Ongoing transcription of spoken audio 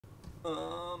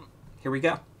Here we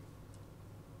go.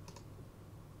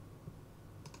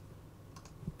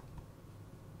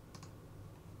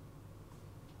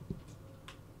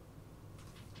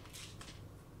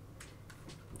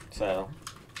 So,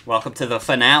 welcome to the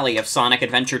finale of Sonic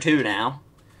Adventure 2 now.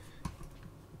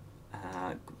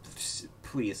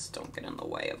 Please don't get in the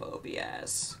way of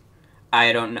OBS.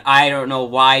 I don't know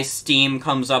why Steam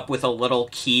comes up with a little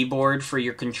keyboard for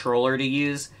your controller to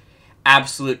use.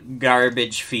 Absolute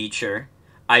garbage feature.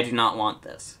 I do not want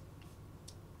this.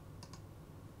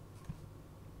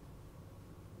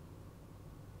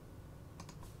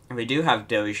 We do have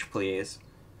Doge, please.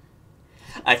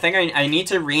 I think I need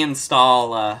to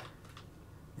reinstall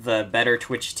the Better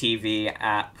Twitch TV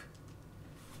app.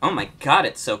 Oh my god,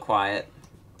 it's so quiet.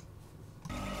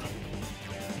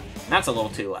 That's a little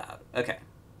too loud. Okay.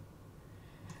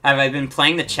 Have I been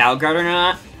playing the Chao Garden or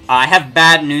not? I have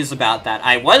bad news about that.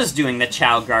 I was doing the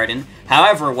Chao Garden.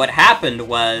 However, what happened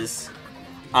was,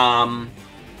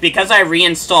 because I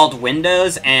reinstalled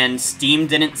Windows and Steam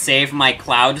didn't save my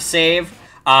cloud save,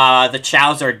 the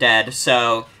Chows are dead.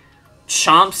 So,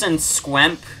 Chomps and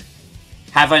Squemp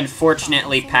have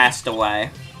unfortunately passed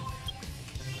away.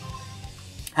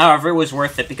 However, it was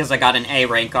worth it because I got an A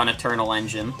rank on Eternal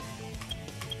Engine.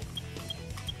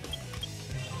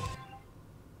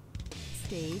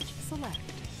 Stage select.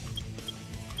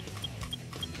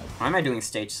 Why am I doing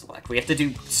stage select? We have to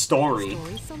do story.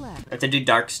 Story select. We have to do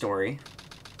dark story.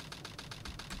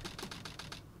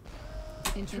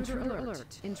 Intruder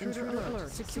alert. Intruder alert.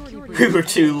 Security breach. We were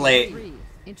too late.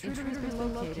 Intruder has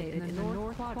been located in the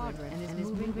north quadrant and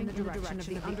is moving in the direction of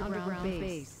the underground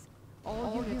base.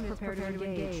 All units prepare to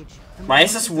engage. Why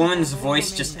is this woman's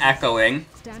voice just echoing?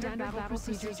 Standard battle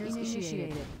procedures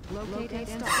initiated. Locate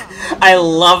and stop. I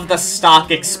love the stock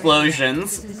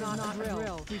explosions. This is not a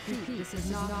drill. Repeat, this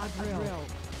is not a drill.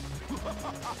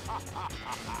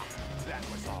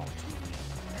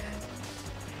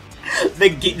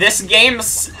 This game's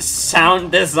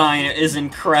sound design is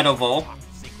incredible.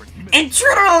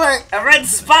 Intruder alert! Red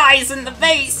spies in the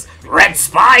base! Red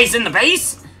spies in the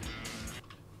base!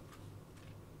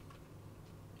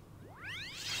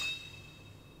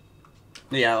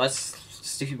 Yeah, let's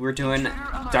see. We're doing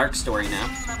dark story now.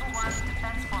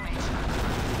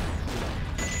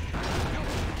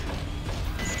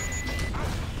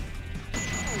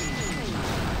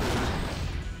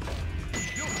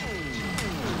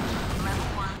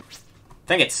 I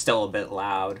think it's still a bit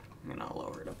loud. I'm gonna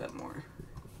lower it a bit more.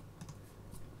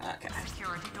 Okay.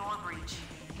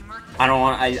 I don't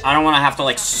want to have to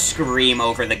like scream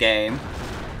over the game.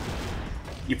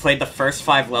 You played the first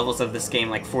 5 levels of this game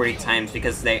like 40 times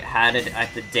because they had it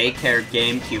at the daycare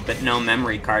GameCube, but no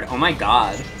memory card. Oh my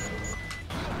god.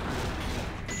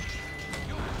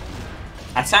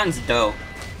 That sounds dope.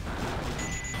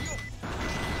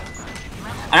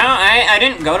 I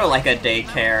didn't go to like a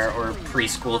daycare or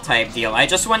preschool type deal. I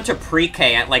just went to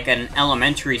pre-K at like an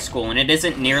elementary school, and it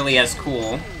isn't nearly as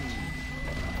cool.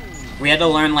 We had to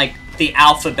learn like the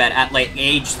alphabet at like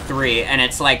age 3, and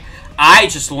it's like, I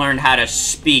just learned how to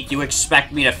speak. You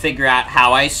expect me to figure out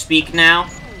how I speak now?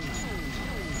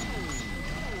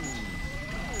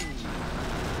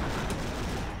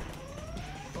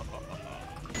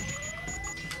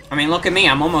 I mean, look at me.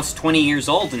 I'm almost 20 years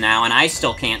old now, and I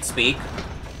still can't speak.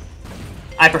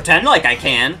 I pretend like I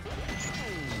can.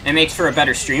 It makes for a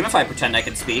better stream if I pretend I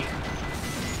can speak.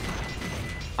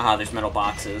 Ah, there's metal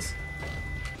boxes.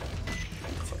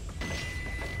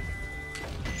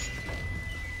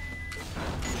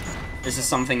 This is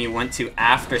something you went to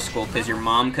after school because your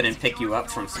mom couldn't pick you up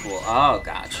from school. Oh,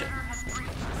 gotcha.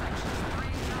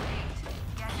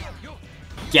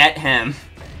 Get him.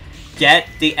 Get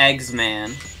the eggs,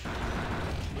 man.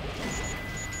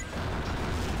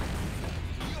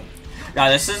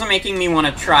 God, this is making me want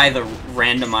to try the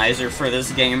randomizer for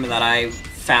this game that I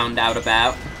found out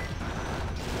about.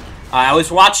 I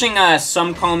was watching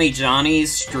Some Call Me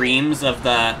Johnny's streams of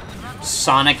the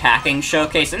Sonic Hacking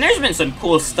Showcase, and there's been some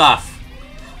cool stuff.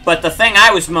 But the thing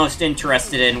I was most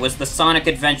interested in was the Sonic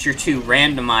Adventure 2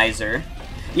 randomizer.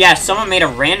 Yeah, someone made a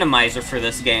randomizer for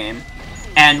this game.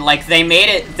 And, like,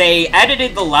 they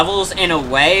edited the levels in a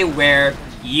way where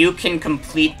you can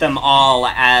complete them all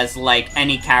as, like,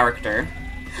 any character.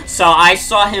 So I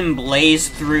saw him blaze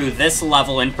through this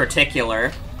level in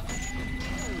particular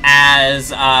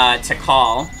as,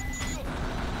 Tikal.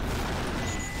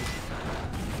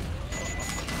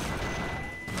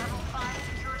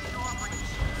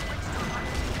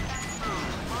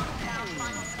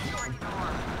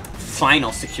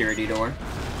 Final security door.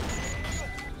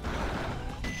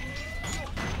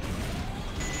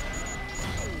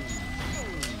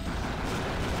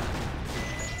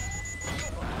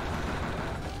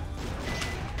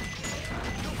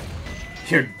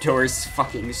 Your doors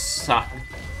fucking suck.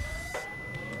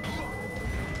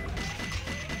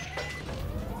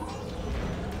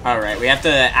 Alright, we have to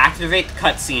activate the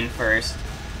cutscene first,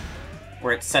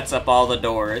 where it sets up all the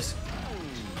doors.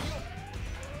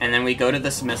 And then we go to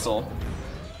this missile.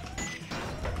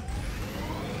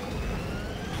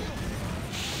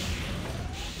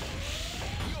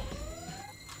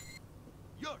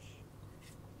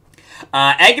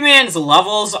 Eggman's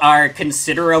levels are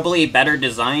considerably better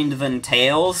designed than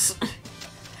Tails.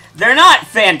 They're not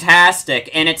fantastic,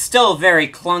 and it's still very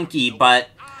clunky, but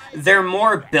they're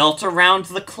more built around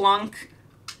the clunk.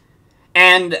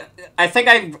 And I think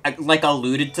I like,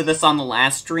 alluded to this on the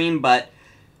last stream, but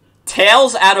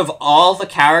Tails, out of all the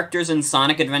characters in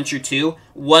Sonic Adventure 2,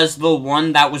 was the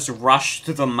one that was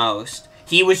rushed the most.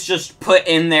 He was just put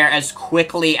in there as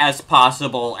quickly as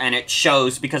possible, and it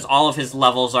shows because all of his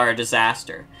levels are a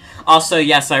disaster. Also,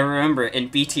 yes, I remember in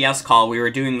BTS Call we were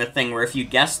doing the thing where if you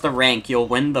guess the rank, you'll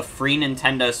win the free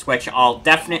Nintendo Switch I'll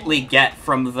definitely get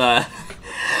from the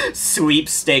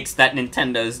sweepstakes that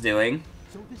Nintendo's doing.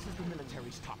 So this is the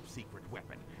military's top secret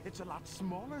weapon. It's a lot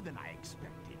smaller than I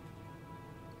expected.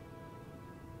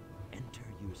 Enter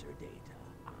user data.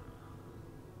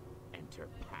 Enter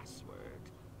password.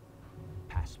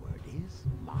 Password is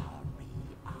Maria.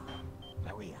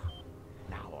 Maria.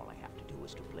 Now all I have to do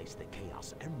is to place the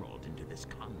Chaos Emerald into this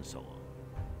console.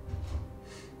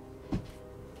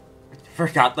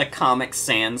 Forgot the Comic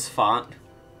Sans font.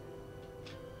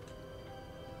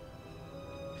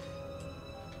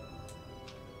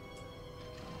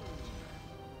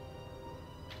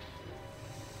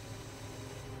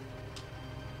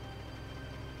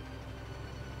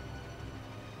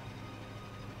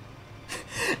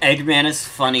 Eggman is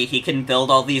funny. He can build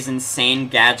all these insane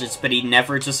gadgets, but he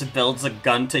never just builds a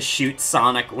gun to shoot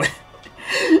Sonic with.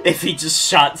 If he just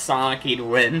shot Sonic, he'd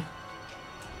win. Is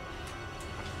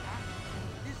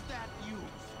that you,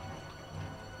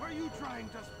 Sonic? Are you trying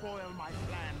to spoil my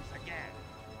plans again?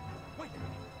 Wait a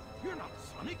minute. You're not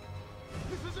Sonic.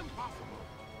 This is impossible.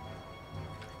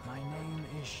 My name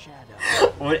is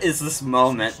Shadow. What is this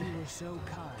moment? Since you were so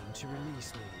kind to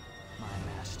release me, my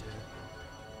master,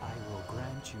 I will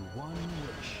grant you one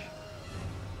wish.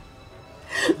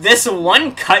 This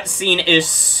one cutscene is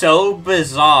so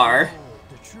bizarre. Behold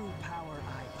the true power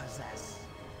I possess.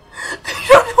 I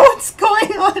don't know what's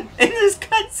going on in this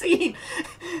cutscene.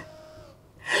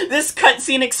 This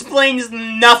cutscene explains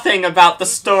nothing about the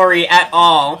story at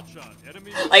all.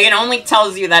 Like, it only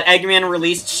tells you that Eggman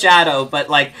released Shadow, but,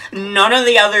 like, none of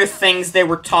the other things they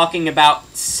were talking about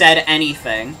said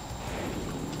anything.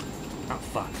 Oh,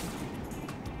 fuck.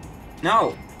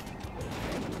 No.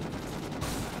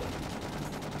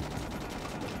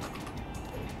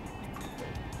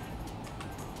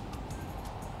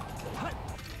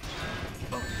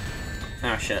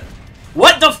 Oh, shit.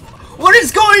 What the f- What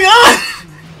is going on?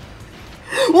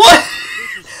 What?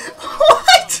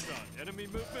 What?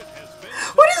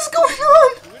 What is going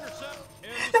on?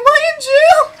 Am I in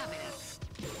jail?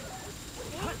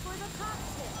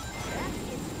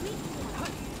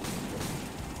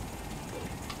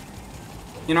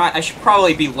 You know what? I should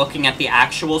probably be looking at the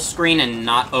actual screen and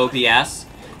not OBS.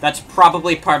 That's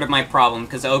probably part of my problem,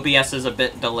 because OBS is a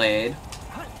bit delayed.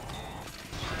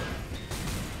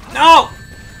 No!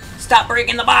 Stop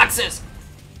breaking the boxes!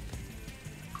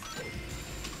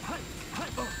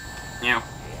 Yeah.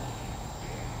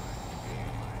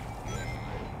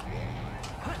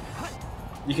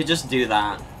 You could just do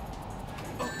that.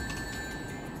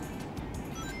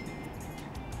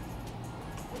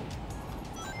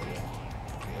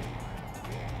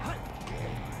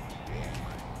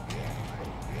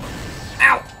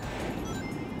 Ow!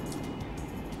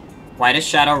 Why does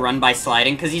Shadow run by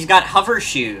sliding? Because he's got hover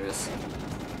shoes.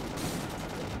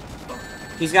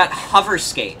 He's got hover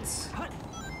skates.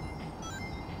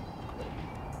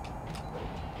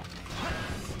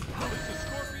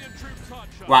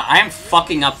 Wow, I am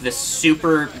fucking up this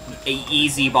super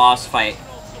easy boss fight.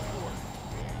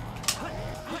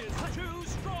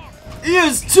 He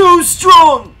is too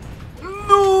strong!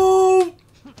 No!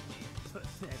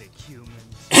 Pathetic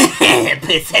humans.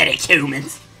 Pathetic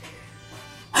humans.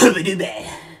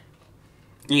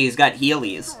 He's got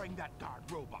healies. Destroying that guard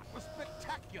robot was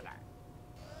spectacular.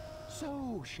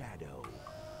 So, Shadow,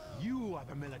 you are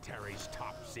the military's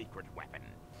top secret weapon.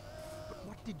 But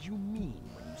what did you mean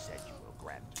when you said you will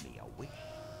grant me a wish?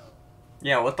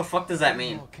 Yeah, what the fuck does that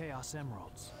mean? More Chaos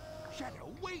Emeralds.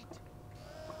 Shadow, wait!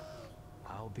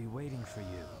 I'll be waiting for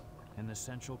you in the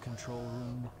central control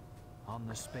room on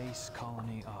the Space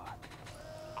Colony Ark.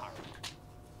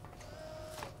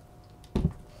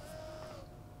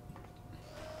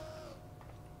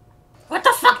 What the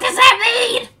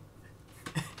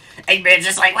Eggman's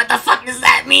just like, what the fuck does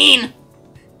that mean?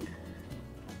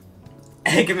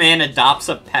 Eggman adopts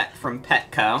a pet from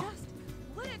Petco. Just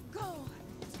let it go.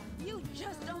 You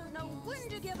just don't know when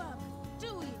to give up, do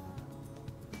you?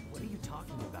 What are you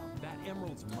talking about? That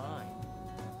emerald's mine.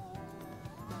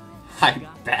 I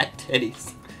bet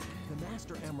titties. The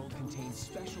Master Emerald contains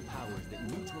special powers that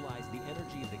neutralize the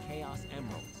energy of the Chaos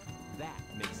Emeralds. That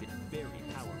makes it very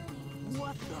powerful.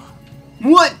 What the?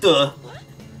 What the?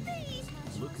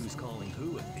 Look who's calling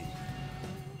who a thief.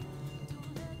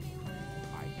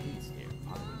 I came here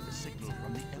following the signal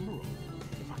from the Emerald.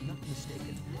 If I'm not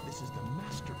mistaken, this is the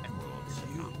Master Emerald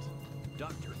signal.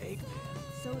 Dr. Eggman.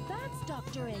 So that's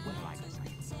Dr. Well, Eggman. I guess I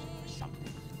can see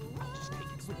something. I'll just take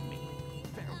it with me.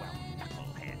 Farewell,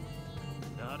 knucklehead.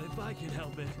 Not if I can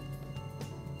help it.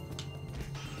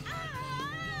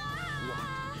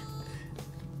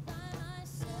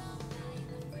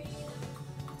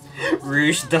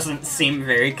 Rouge doesn't seem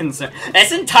very concerned.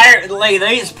 This entire, like,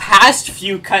 these past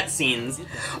few cutscenes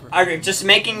are just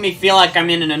making me feel like I'm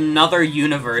in another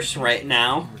universe right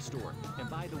now. Restored. And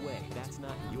by the way, that's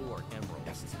not your emerald.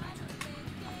 Doesn't matter.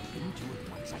 I'll into it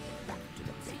once I get back to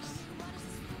the base.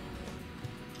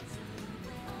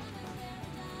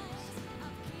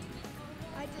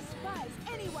 I despise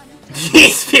anyone who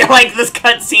These feel like this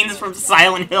cutscene's from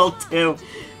Silent Hill 2.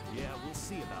 Yeah, we'll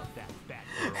see about that,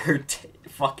 Batgirl. Her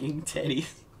fucking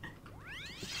titties.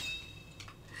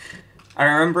 I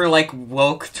remember, like,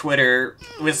 woke Twitter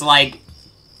was like,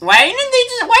 why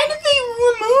did they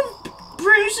remove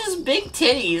Bruce's big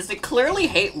titties? They clearly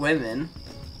hate women.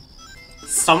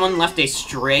 Someone left a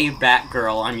stray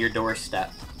Batgirl on your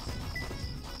doorstep.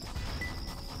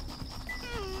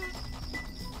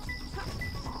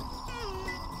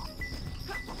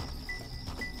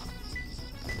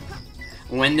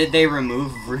 When did they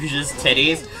remove Rouge's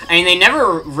titties? I mean, they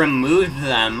never removed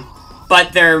them,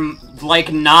 but they're,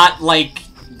 like, not, like,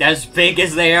 as big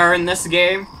as they are in this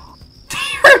game. They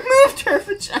removed her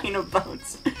vagina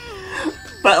bones.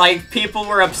 But, like, people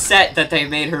were upset that they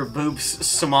made her boobs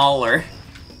smaller.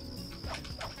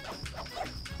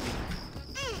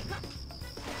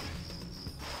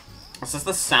 Is this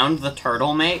the sound the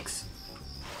turtle makes?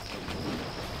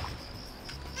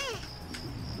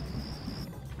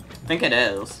 I think it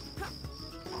is.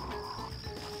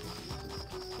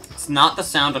 It's not the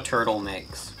sound a turtle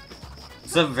makes.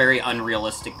 It's a very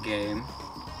unrealistic game.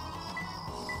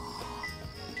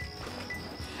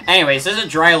 Anyways, this is a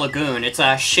dry lagoon. It's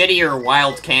a shittier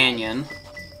Wild Canyon.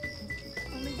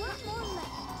 only one more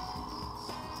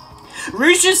left.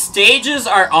 Rouge's stages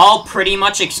are all pretty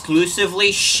much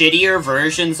exclusively shittier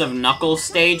versions of Knuckles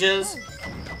stages.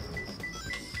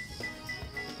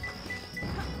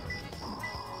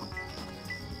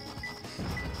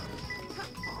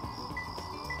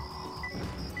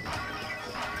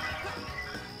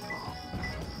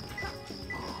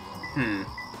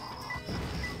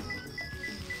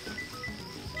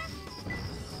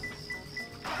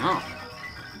 Oh.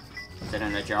 Is it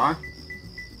in a jar?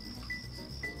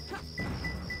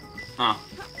 Oh.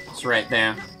 It's right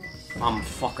there. I'm a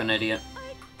fucking idiot.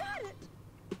 I got it.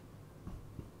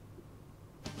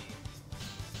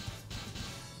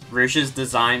 Rouge's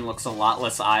design looks a lot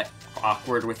less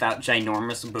awkward without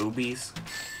ginormous boobies.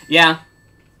 Yeah.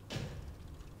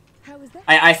 How is that?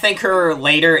 I think her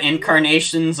later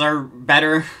incarnations are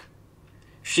better.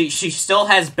 She still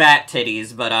has bat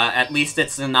titties, but at least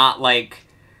it's not like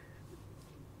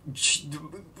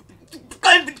ginormous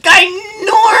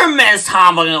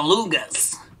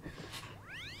homungalugas.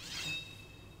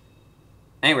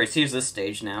 Anyways, here's this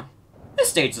stage now. This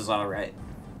stage is alright.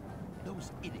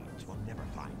 Those idiots will never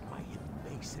find my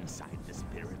hidden base inside this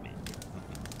pyramid.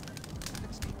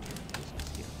 Let's take care of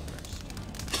business here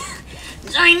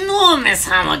first. Ginormous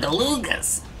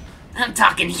homungalugas. I'm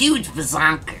talking huge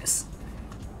bazonkers.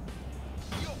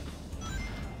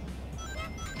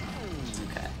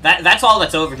 Okay, that's all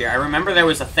that's over here. I remember there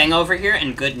was a thing over here,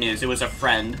 and good news, it was a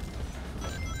friend.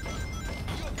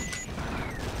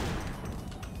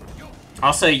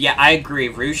 Also, yeah, I agree,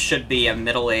 Rouge should be a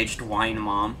middle-aged wine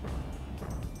mom.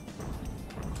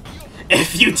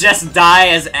 If you just die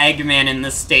as Eggman in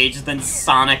this stage, then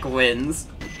Sonic wins.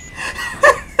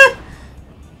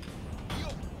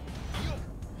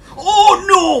 Oh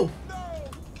no!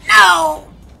 No!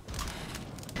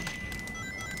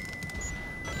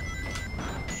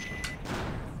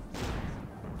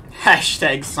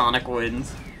 Hashtag Sonic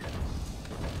wins.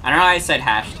 I don't know why I said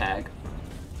hashtag.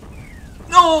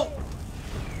 No!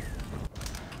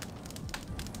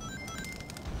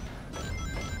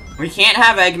 We can't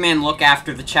have Eggman look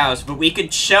after the chows, but we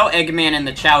could show Eggman in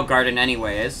the Chow Garden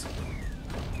anyways.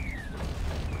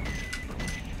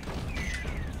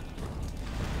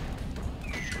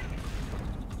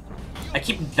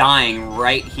 keep dying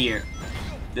right here.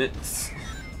 This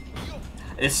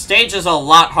stage is a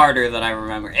lot harder than I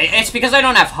remember. It's because I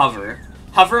don't have hover.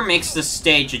 Hover makes the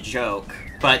stage a joke,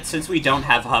 but since we don't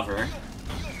have hover,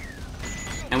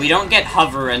 and we don't get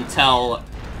hover until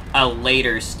a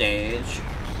later stage.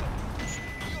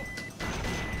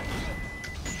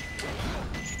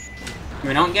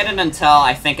 We don't get it until,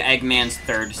 I think, Eggman's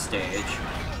 3rd stage.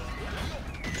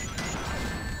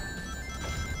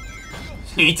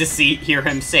 You need to hear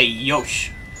him say,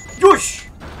 Yosh! Yosh!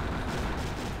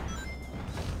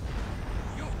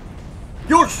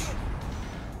 Yosh!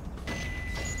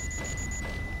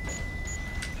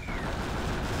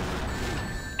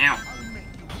 Ow.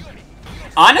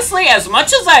 Honestly, as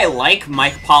much as I like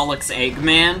Mike Pollock's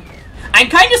Eggman, I'm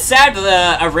kinda sad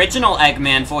the original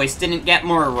Eggman voice didn't get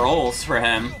more roles for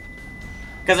him.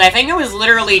 Because I think it was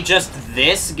literally just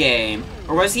this game.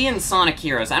 Or was he in Sonic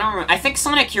Heroes? I don't remember. I think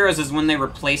Sonic Heroes is when they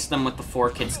replaced them with the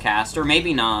 4Kids cast, or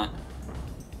maybe not.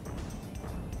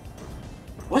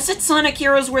 Was it Sonic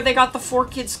Heroes where they got the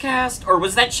 4Kids cast? Or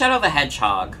was that Shadow the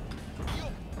Hedgehog?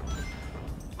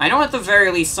 I know at the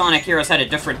very least Sonic Heroes had a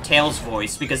different Tails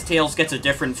voice, because Tails gets a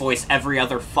different voice every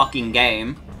other fucking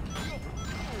game.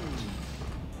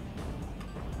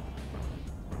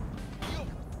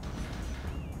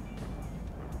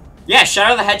 Yeah,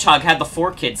 Shadow the Hedgehog had the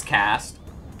 4Kids cast.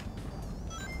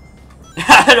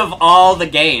 Out of all the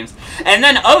games. And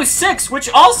then 06, which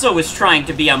also was trying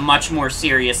to be a much more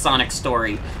serious Sonic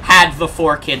story, had the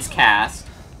 4Kids cast.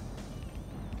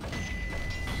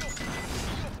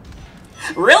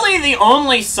 Really, the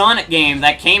only Sonic game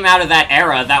that came out of that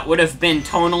era that would have been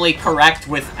tonally correct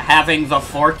with having the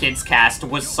 4Kids cast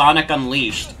was Sonic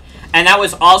Unleashed. And that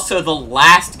was also the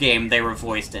last game they were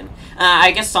voiced in.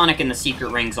 I guess Sonic and the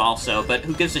Secret Rings also, but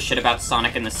who gives a shit about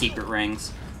Sonic and the Secret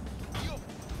Rings?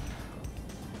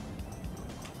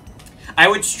 I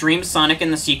would stream Sonic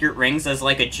and the Secret Rings as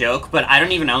like a joke, but I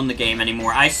don't even own the game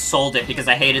anymore. I sold it because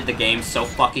I hated the game so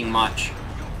fucking much.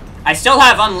 I still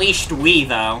have Unleashed Wii,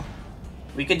 though.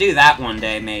 We could do that one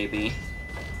day, maybe.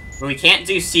 But we can't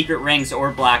do Secret Rings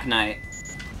or Black Knight.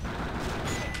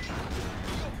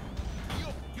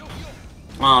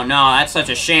 Oh no, that's such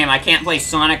a shame. I can't play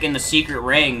Sonic and the Secret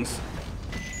Rings.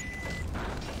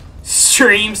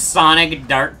 Stream Sonic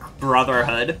Dark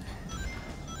Brotherhood.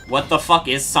 What the fuck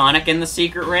is Sonic and the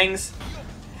Secret Rings?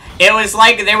 It was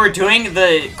like they were doing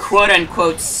the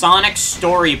quote-unquote Sonic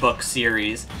Storybook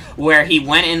series, where he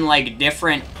went in like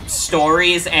different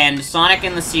stories, and Sonic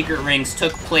and the Secret Rings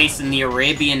took place in the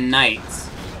Arabian Nights.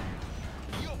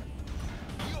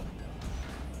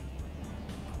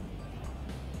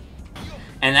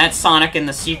 And that's Sonic and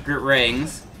the Secret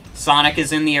Rings. Sonic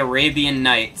is in the Arabian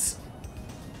Nights.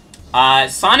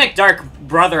 Sonic Dark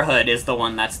Brotherhood is the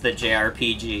one that's the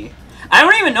JRPG. I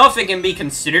don't even know if it can be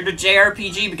considered a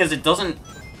JRPG, because it doesn't...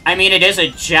 I mean, it is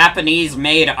a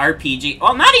Japanese-made RPG.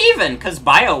 Well, not even, because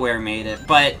BioWare made it,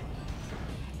 but...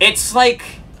 It's like...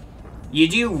 You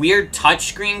do weird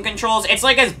touchscreen controls. It's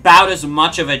like about as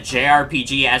much of a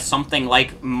JRPG as something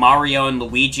like Mario and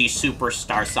Luigi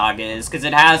Superstar Saga is, because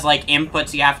it has, like,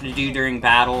 inputs you have to do during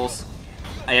battles.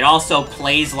 It also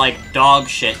plays like dog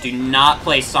shit. Do not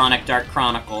play Sonic Dark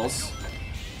Chronicles.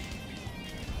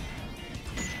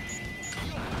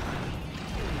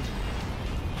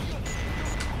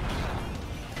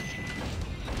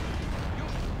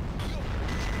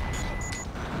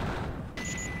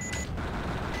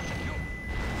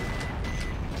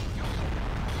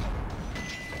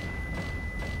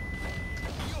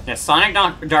 Yeah,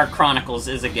 Sonic Dark Chronicles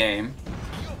is a game.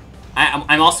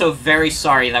 I'm also very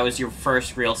sorry that was your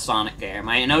first real Sonic game.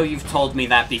 I know you've told me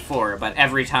that before, but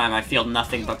every time I feel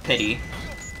nothing but pity.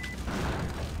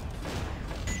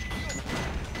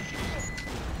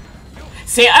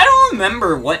 See, I don't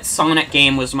remember what Sonic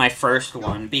game was my first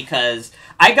one, because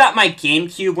I got my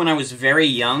GameCube when I was very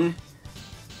young.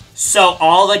 So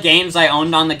all the games I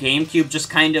owned on the GameCube just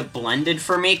kind of blended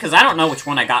for me, because I don't know which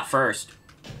one I got first.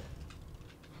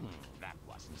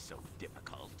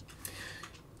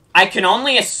 I can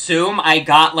only assume I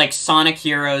got, like, Sonic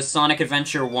Heroes, Sonic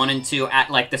Adventure 1 and 2 at,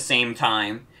 like, the same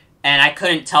time. And I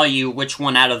couldn't tell you which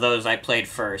one out of those I played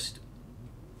first.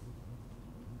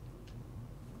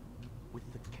 With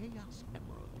the Chaos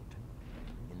Emerald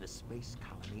in the Space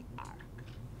Colony Ark.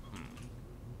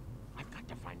 I've got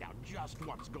to find out just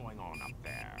what's going on up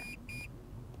there.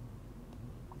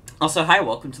 Also, hi,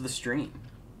 welcome to the stream.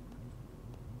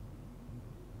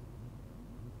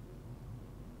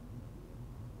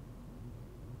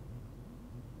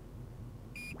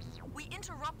 We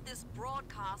interrupt this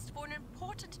broadcast for an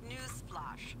important news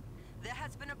flash. There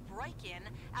has been a break-in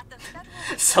at the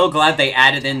Federal... So glad they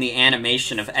added in the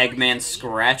animation of Eggman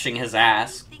scratching his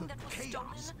ass. The thing that was stolen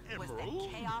was the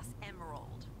Chaos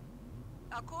Emerald.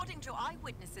 According to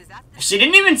eyewitnesses at the... She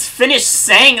didn't even finish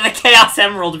saying the Chaos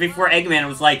Emerald before Eggman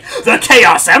was like, the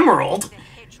Chaos Emerald! the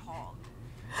Hedgehog.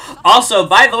 Also,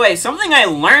 by the way, something I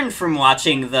learned from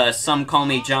watching the Some Call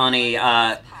Me Johnny,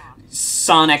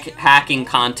 Sonic hacking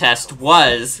contest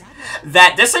was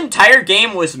that this entire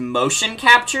game was motion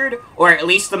captured, or at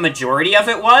least the majority of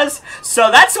it was,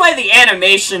 so that's why the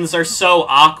animations are so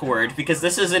awkward, because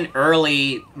this is an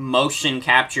early motion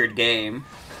captured game.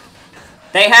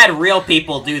 They had real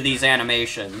people do these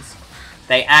animations.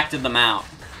 They acted them out.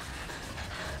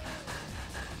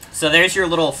 So there's your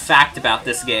little fact about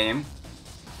this game.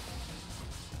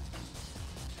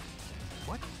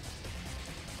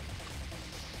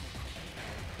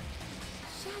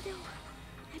 Shadow,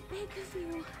 I beg of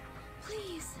you,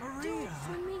 please, do it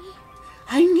for me.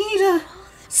 I need a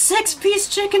 6-piece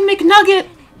chicken McNugget,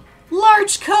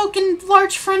 large Coke, and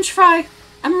large French fry.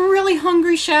 I'm really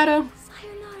hungry, Shadow.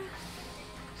 Sayonara,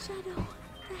 Shadow,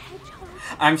 the Hedgehog.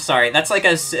 I'm sorry. That's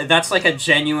like a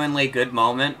genuinely good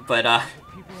moment, but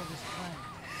People of this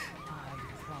planet,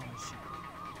 I promise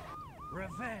you.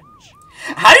 Revenge!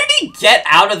 how did he get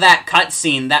out of that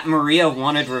cutscene that Maria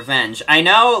wanted revenge? I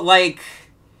know, like,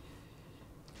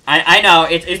 I know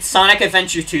it's Sonic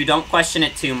Adventure 2. Don't question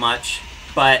it too much,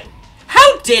 but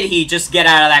how did he just get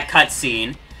out of that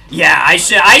cutscene? Yeah, I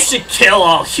should kill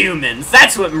all humans.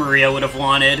 That's what Maria would have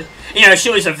wanted. You know, she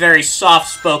was a very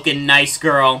soft-spoken, nice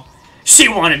girl. She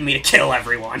wanted me to kill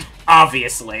everyone,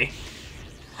 obviously.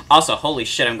 Also, holy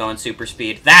shit, I'm going super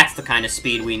speed. That's the kind of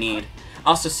speed we need.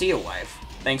 Also, see you, wife.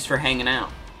 Thanks for hanging out.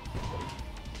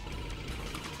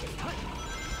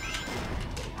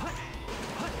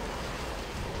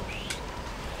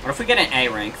 What if we get an A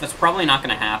rank? That's probably not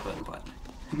gonna happen, but...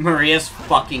 Maria's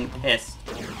fucking pissed.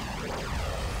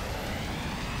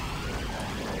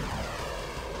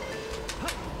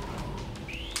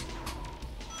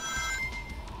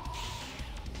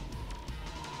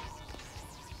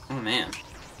 Oh, man.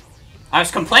 I was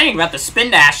complaining about the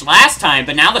spin dash last time,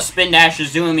 but now the spin dash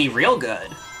is doing me real good.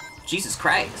 Jesus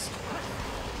Christ.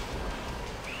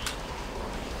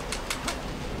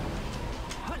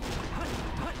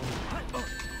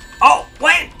 Oh,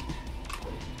 wait!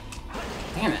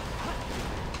 Damn it.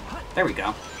 There we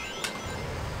go.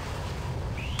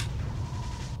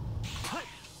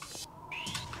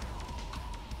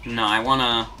 No,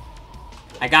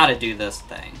 I gotta do this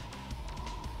thing.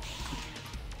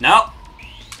 Nope.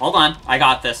 Hold on. I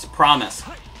got this. Promise.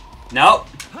 Nope.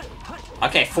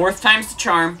 Okay, 4th time's the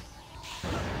charm.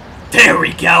 There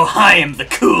we go. I am the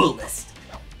coolest.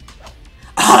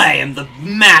 I am the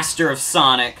master of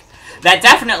Sonic. That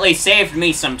definitely saved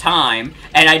me some time,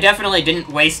 and I definitely didn't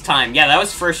waste time. Yeah, that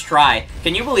was first try.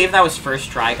 Can you believe that was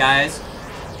first try, guys?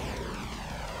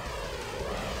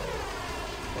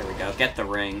 There we go. Get the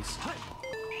rings.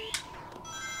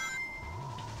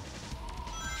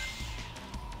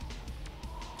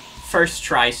 First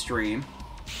try stream.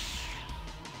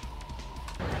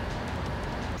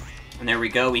 And there we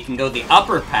go. We can go the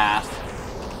upper path.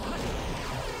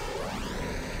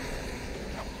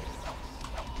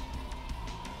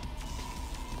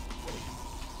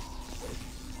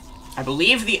 I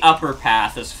believe the upper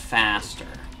path is faster.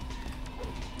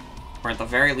 Or at the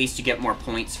very least, you get more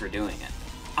points for doing it.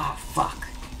 Oh, fuck.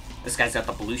 This guy's got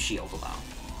the blue shield, though.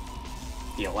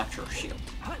 The electro shield.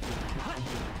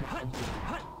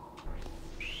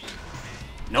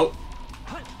 Nope.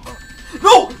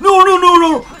 No! No, no, no,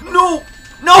 no! No!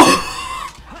 No!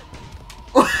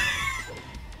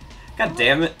 God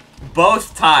damn it.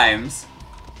 Both times.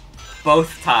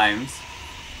 Both times.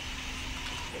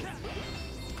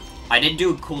 I did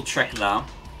do a cool trick, though.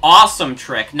 Awesome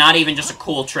trick. Not even just a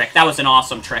cool trick. That was an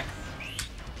awesome trick.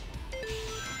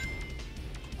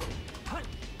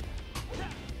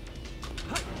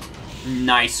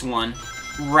 Nice one.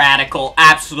 Radical,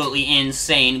 absolutely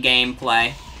insane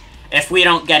gameplay. If we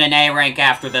don't get an A rank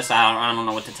after this, I don't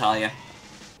know what to tell you.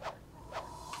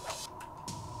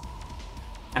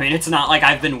 I mean, it's not like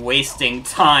I've been wasting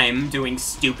time doing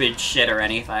stupid shit or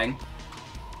anything.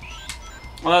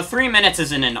 Well, 3 minutes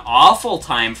isn't an awful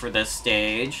time for this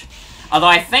stage. Although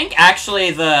I think, actually,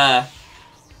 the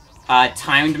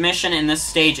timed mission in this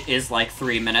stage is like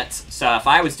 3 minutes. So if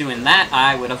I was doing that,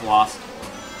 I would have lost.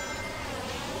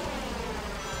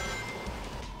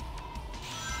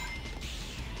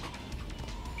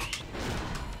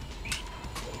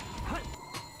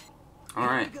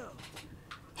 Alright.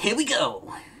 Here we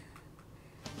go!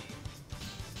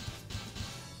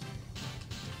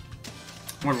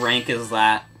 What rank is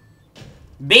that?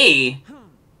 B?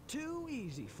 Too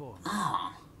easy for me.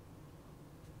 Oh.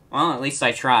 Well, at least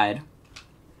I tried.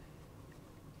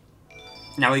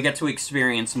 Now we get to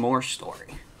experience more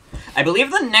story. I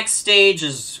believe the next stage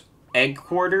is egg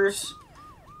quarters,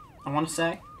 I want to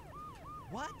say.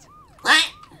 What?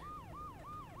 What?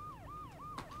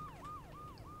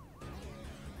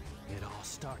 It all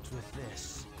starts with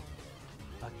this.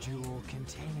 A jewel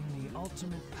containing the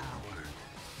ultimate power.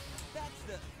 That's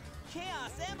the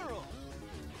Chaos Emerald!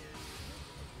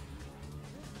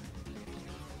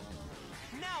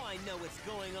 Now I know what's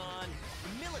going on. The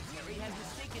military has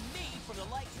mistaken me for the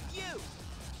likes of you.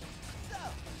 So,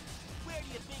 where do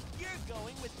you think you're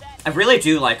going with that? I really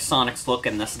do like Sonic's look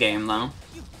in this game, though.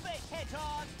 You fake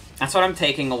hedgehog! That's what I'm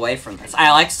taking away from this.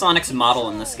 I like Sonic's model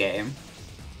in this game.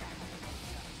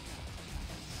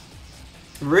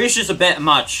 Rouge is a bit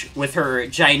much with her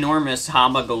ginormous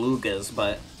Hamagalugas,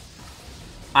 but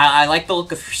I like the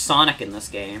look of Sonic in this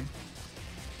game.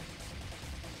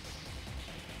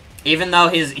 Even though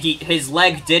his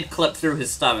leg did clip through his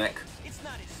stomach. It's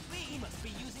not his speed. He must be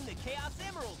using the Chaos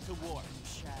Emerald to warp.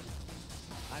 Shadow.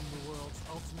 I'm the world's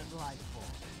ultimate life form.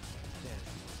 There's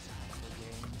no time for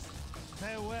games.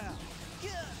 Farewell.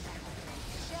 Good.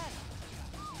 Shadow,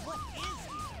 what is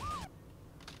he?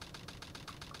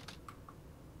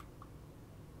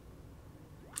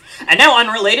 And now,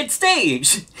 unrelated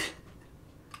stage!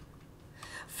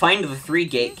 Find the 3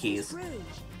 gate This keys. is Rouge.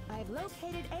 I've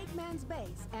located Eggman's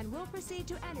base and will proceed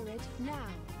to enter it now.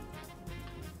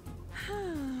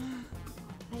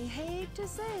 I hate to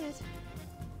say it.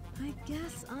 I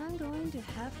guess I'm going to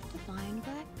have to find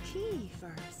that key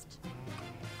first.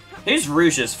 Here's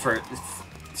Rouge's for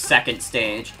second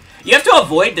stage. You have to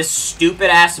avoid this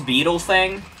stupid-ass beetle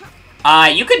thing.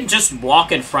 You could just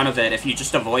walk in front of it if you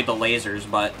just avoid the lasers,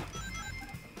 but...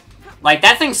 like,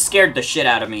 that thing scared the shit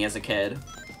out of me as a kid.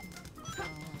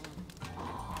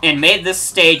 And made this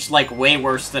stage, like, way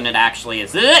worse than it actually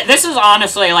is. This is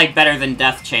honestly, like, better than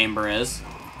Death Chamber is.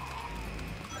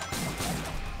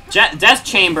 Death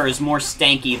Chamber is more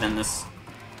stanky than this.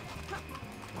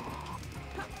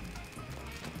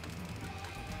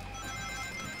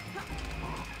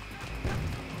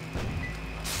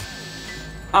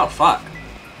 Oh, fuck.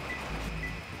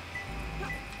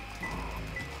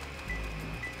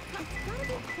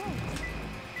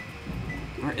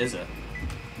 Where is it?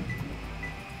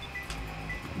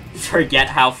 Forget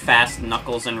how fast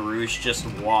Knuckles and Rouge just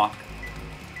walk.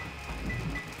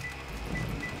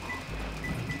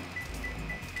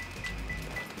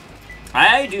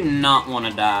 I do not want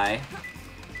to die.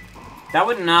 That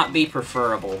would not be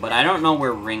preferable, but I don't know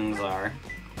where rings are.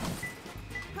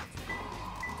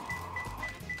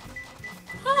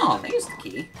 Oh, there's the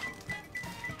key.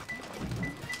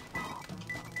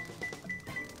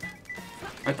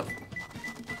 What the...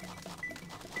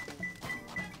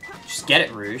 just get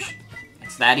it, Rouge.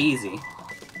 It's that easy.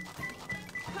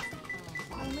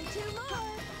 Only 2 more.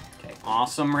 Okay,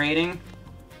 awesome rating.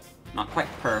 Not quite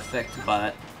perfect,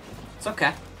 but it's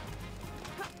okay.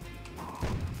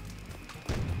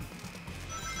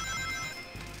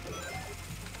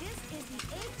 This is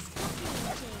the egg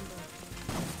scorpion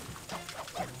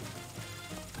chamber.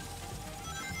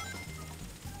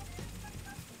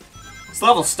 This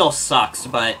level still sucks,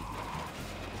 but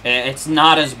it's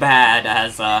not as bad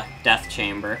as Death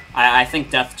Chamber. I think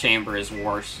Death Chamber is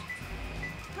worse.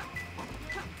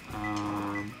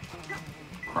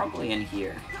 Probably in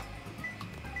here.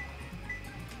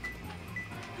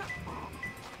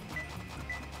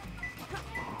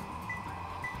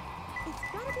 It's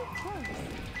gotta be close.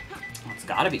 Oh, it's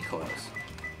gotta be close.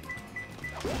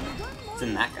 One more. It's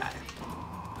in that guy.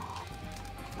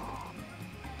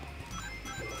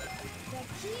 The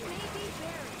key may be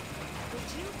buried. Did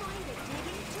you find a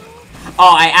digging tool?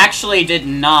 Oh, I actually did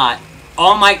not.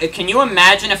 Oh my, can you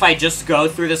imagine if I just go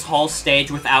through this whole stage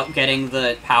without getting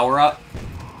the power-up?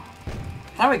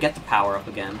 How do I get the power-up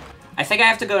again? I think I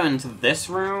have to go into this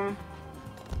room,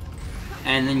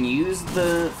 and then use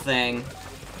the thing,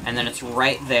 and then it's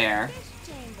right there. Fish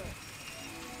chamber.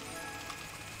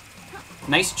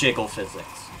 Nice jiggle physics.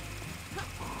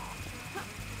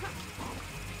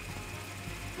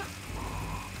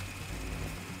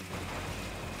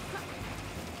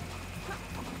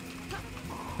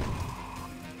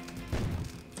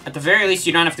 At the very least,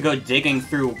 you don't have to go digging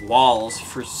through walls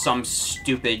for some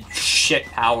stupid shit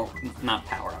not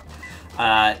power-up.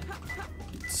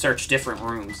 Search different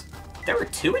rooms. There were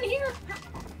 2 in here?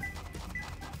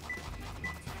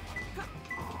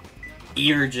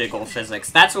 Ear jiggle physics.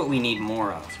 That's what we need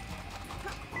more of.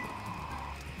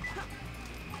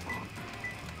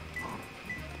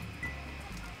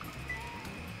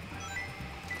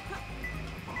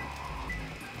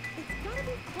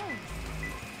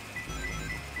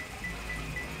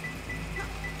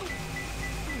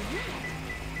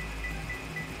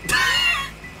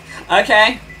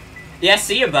 Okay. Yeah,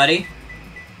 see you, buddy.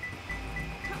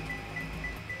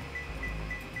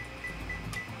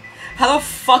 How the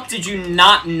fuck did you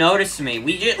not notice me?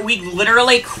 We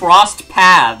literally crossed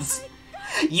paths.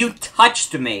 You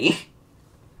touched me.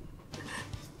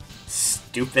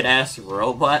 Stupid ass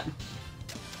robot.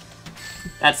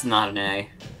 That's not an A.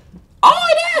 Oh,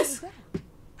 it is!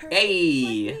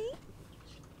 Hey.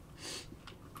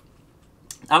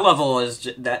 That level is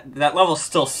that level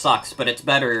still sucks, but it's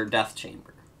better Death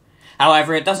Chamber.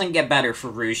 However, it doesn't get better for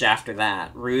Rouge after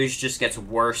that. Rouge just gets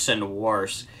worse and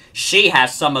worse. She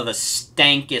has some of the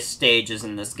stankiest stages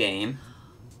in this game.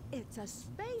 It's a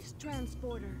space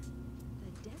transporter.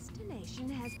 The destination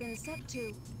has been set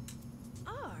to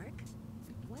Ark.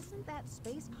 Wasn't that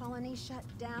space colony shut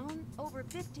down over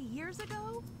 50 years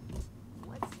ago?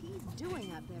 What's he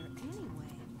doing up there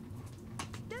anyway?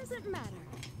 Doesn't matter.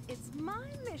 It's my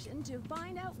mission to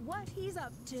find out what he's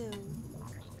up to.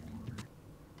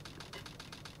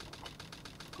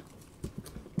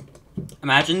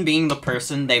 Imagine being the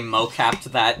person they mocapped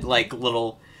that, like,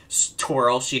 little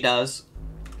twirl she does.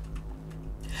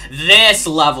 This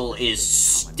level is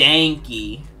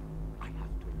stanky. I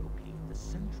have to locate the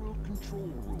central control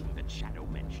room that Shadow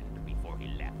mentioned before he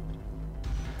left.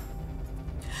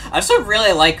 I also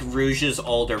really like Rouge's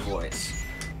older voice.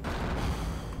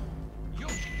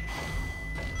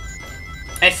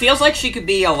 It feels like she could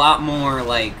be a lot more,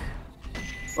 like...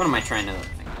 What am I trying to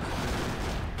think of?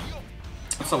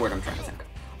 What's the word I'm trying to think of?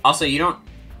 Also, you don't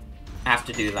have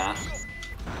to do that.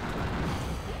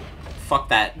 Fuck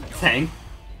that thing.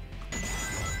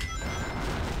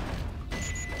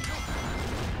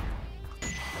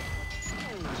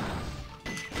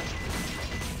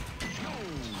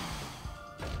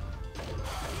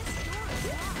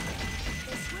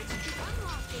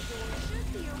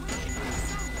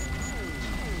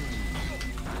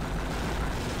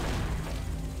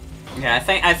 Yeah,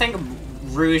 I think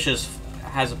Rouge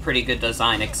has a pretty good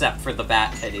design, except for the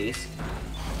bat titties.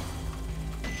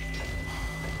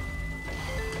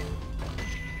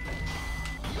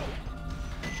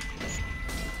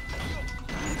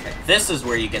 Okay, this is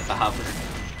where you get the hover.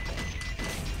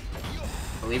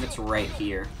 I believe it's right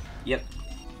here. Yep.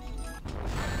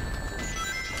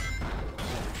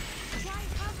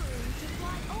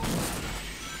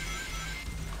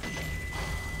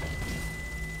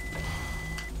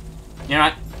 You know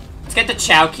what? Let's get the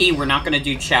Chao Key. We're not gonna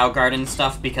do Chao Garden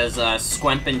stuff because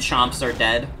Squemp and Chomps are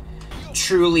dead.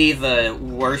 Truly the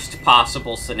worst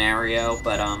possible scenario,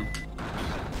 but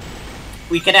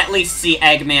we could at least see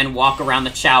Eggman walk around the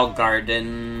Chao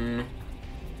Garden.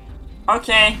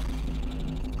 Okay.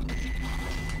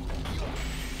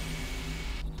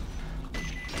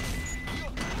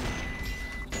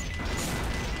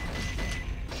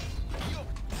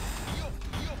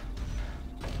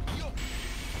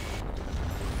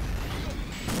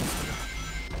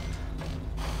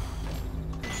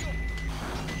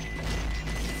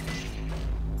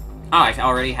 Oh, I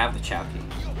already have the Chao Key.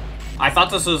 I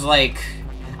thought this was like...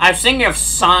 I was thinking of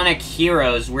Sonic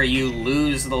Heroes, where you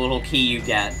lose the little key you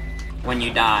get when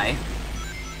you die.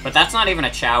 But that's not even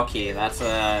a Chao Key, that's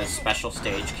a special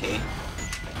stage key.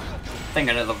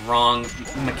 Thinking of the wrong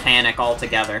mechanic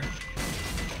altogether.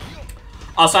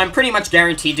 Also, I'm pretty much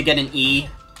guaranteed to get an E,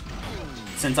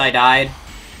 since I died.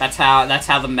 That's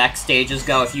how the mech stages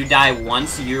go. If you die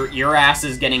once, your ass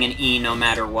is getting an E no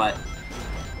matter what.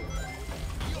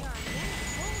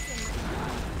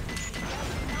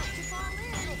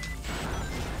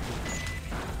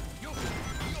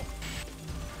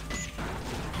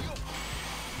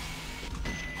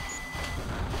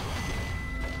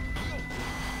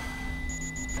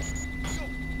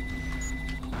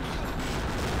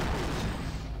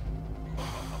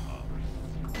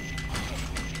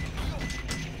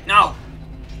 No!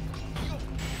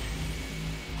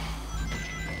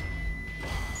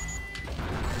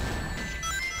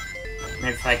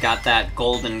 Maybe if I got that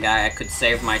golden guy, I could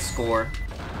save my score.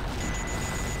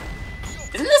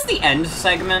 Isn't this the end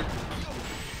segment?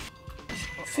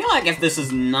 I feel like if this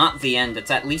is not the end,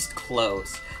 it's at least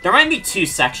close. There might be 2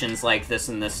 sections like this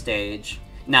in this stage,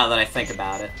 now that I think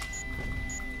about it.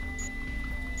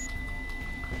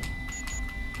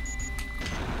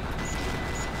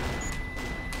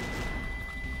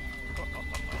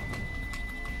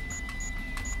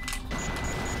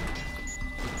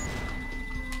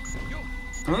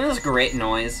 Isn't this great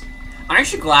noise? I'm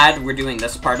actually glad we're doing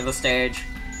this part of the stage.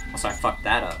 Also, I fucked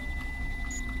that up.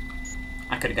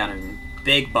 I could've gotten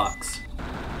big bucks.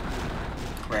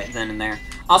 Right then and there.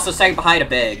 Also, say hi to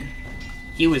Big.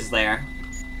 He was there.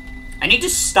 I need to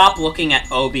stop looking at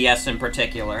OBS in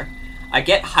particular. I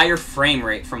get higher frame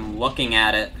rate from looking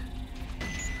at it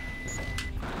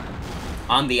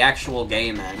on the actual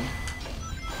game end.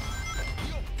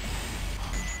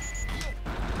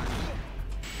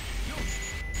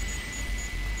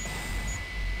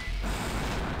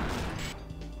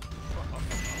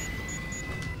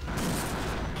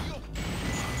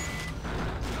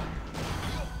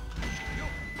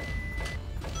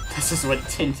 This is what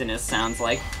Tintinus sounds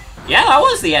like. Yeah, that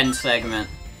was the end segment.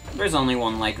 There's only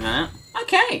one like that.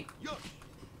 Okay.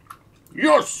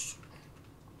 Yes!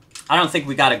 I don't think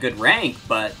we got a good rank,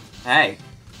 but hey.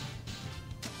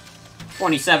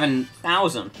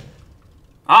 27,000. Oh,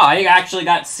 I actually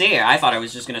got C. I thought I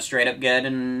was just gonna straight up get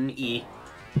an E.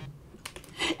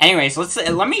 Anyways,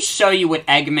 let me show you what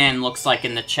Eggman looks like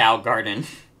in the Chow Garden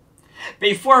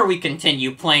before we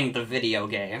continue playing the video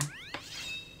game.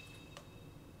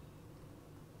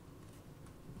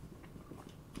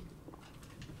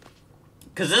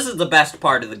 Because this is the best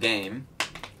part of the game.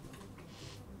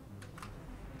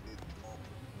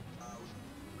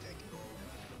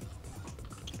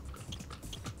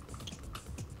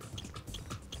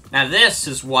 Now this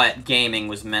is what gaming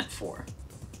was meant for.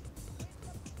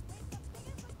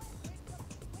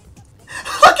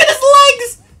 Look at his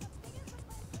legs!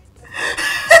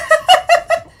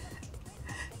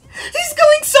 He's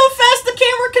going so fast the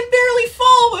camera can barely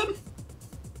follow him!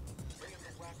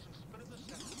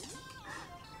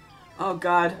 Oh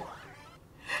god.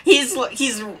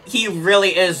 He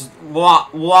really is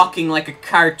walking like a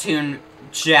cartoon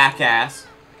jackass.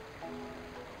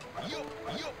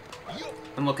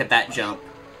 And look at that jump.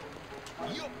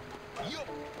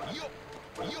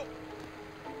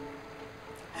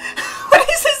 What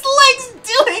is his legs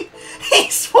doing?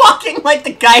 He's walking like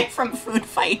the guy from Food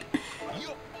Fight.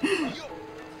 I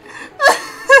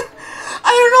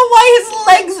don't know why his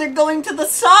legs are going to the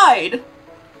side.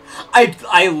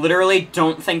 I literally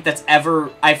don't think that's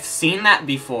ever... I've seen that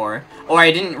before. Or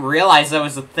I didn't realize that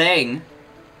was a thing.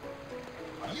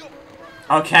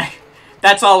 Okay.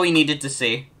 That's all we needed to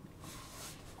see.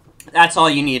 That's all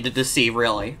you needed to see,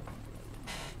 really.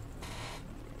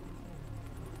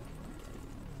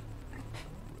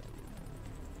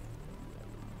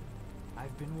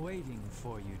 I've been waiting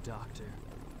for you, Doctor.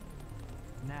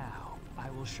 Now, I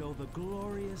will show the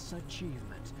glorious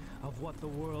achievement of what the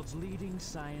world's leading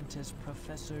scientist,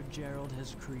 Professor Gerald,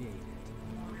 has created.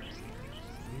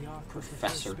 The Ark was the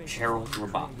first Professor space Gerald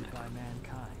program Robotnik. created by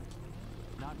mankind.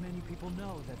 Not many people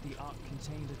know that the Ark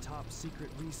contained a top-secret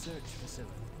research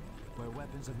facility where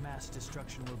weapons of mass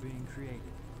destruction were being created.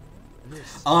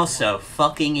 This Also,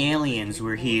 fucking aliens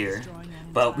were here.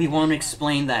 But we won't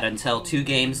explain that until 2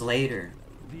 games later.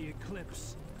 the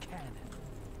Eclipse Cannon.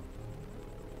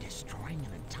 Destroying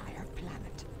an entire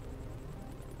planet.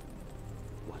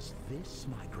 Was this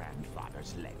my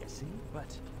grandfather's legacy?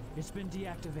 But it's been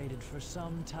deactivated for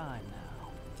some time now.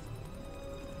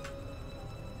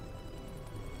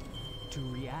 To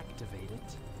reactivate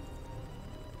it,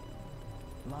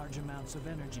 large amounts of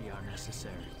energy are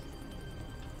necessary.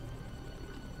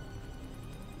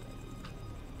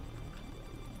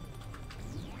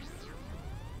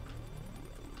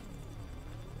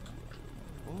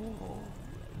 Oh,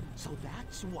 so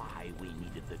that's why we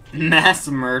needed the key. Mass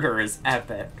murder is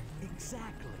epic.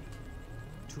 Exactly.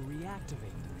 To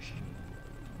reactivate the machine,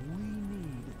 we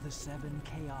need the 7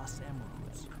 Chaos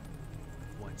Emeralds.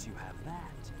 Once you have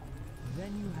that,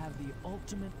 then you have the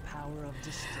ultimate power of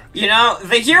destruction. You know,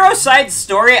 the hero side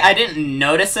story, I didn't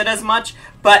notice it as much,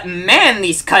 but man,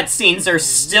 these cutscenes are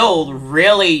still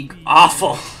really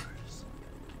awful.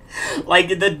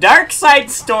 Like, the dark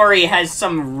side story has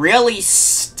some really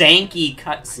stanky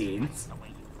cutscenes.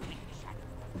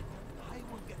 I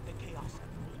will get the Chaos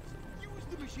Emeralds. Use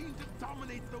the machine to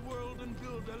dominate the world and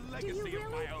build a Do legacy you of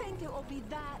really my own. think it will be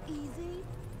that easy?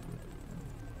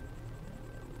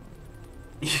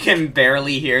 You can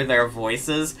barely hear their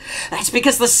voices. That's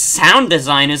because the sound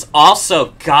design is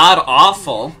also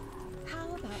god-awful.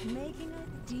 How about making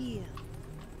a deal?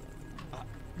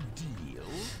 Deal?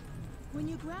 When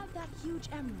you grabbed that huge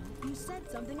emerald, you said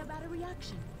something about a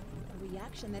reaction. A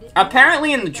reaction that it...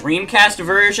 Apparently in the Dreamcast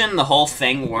version, the whole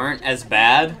thing weren't as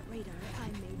bad.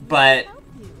 But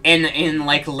in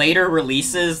like later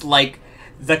releases, like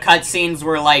the cutscenes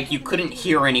were like you couldn't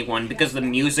hear anyone because the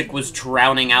music was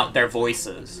drowning out their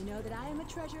voices. You know that I am a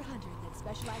treasure hunter that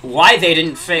specializes... Why they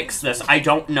didn't fix this, I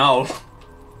don't know.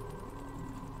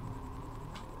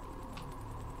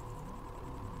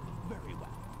 Very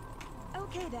well.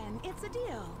 Okay then, it's a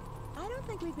deal. I don't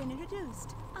think we've been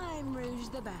introduced. I'm Rouge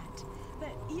the Bat,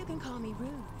 but you can call me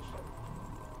Rouge.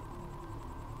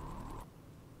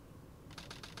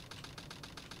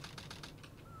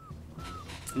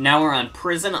 Now we're on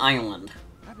Prison Island.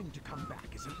 Having to come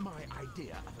back isn't my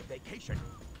idea of a vacation. vacation.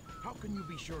 How can you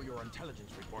be sure your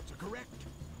intelligence reports are correct?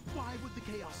 Why would the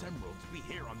Chaos Emeralds be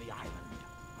here on the island?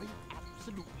 Are you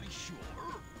absolutely sure?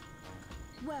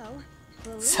 Well,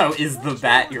 So is the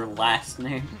bat your last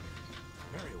name?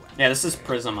 Very well. Yeah, this is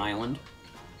Prism Island.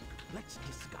 Let's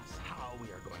discuss how we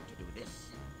are going to do this.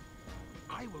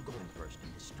 I will go in first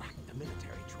and distract the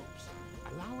military troops,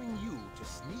 allowing you to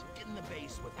sneak in the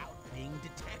base without being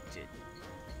detected.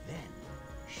 Then,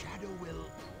 Shadow will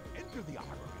enter the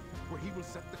armory, where he will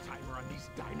set the timer on these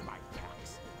dynamite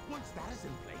packs. Once that is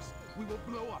in place, we will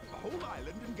blow up the whole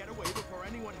island and get away before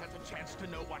anyone has a chance to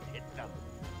know what hit them.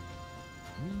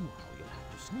 Meanwhile, you'll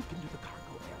have to sneak into the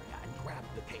cargo area and grab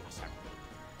the Chaos Emerald.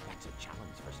 That's a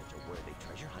challenge for such a worthy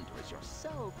treasure hunter as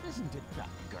yourself, isn't it, Duck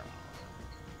Girl?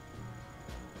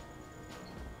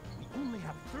 We only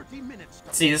have 30 minutes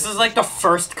to... See, this is like the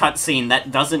first cutscene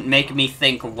that doesn't make me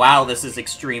think, wow, this is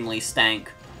extremely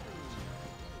stank.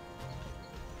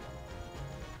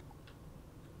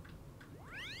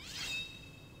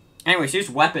 Anyways, here's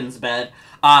Weapons Bed.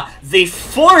 The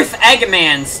 4th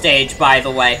Eggman stage, by the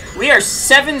way. We are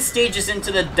 7 stages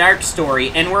into the Dark Story,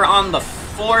 and we're on the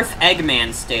 4th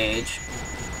Eggman stage.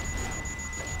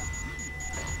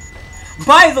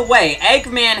 By the way,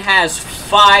 Eggman has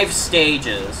 5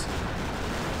 stages.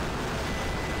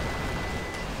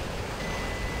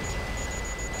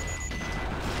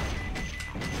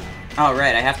 Oh,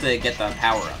 right, I have to get the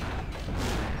power-up.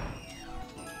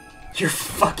 Your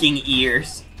fucking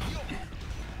ears.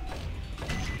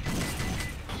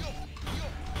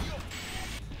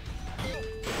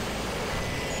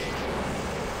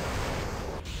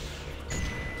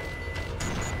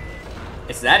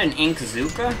 Is that an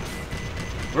Inkzooka?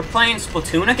 We're playing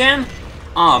Splatoon again?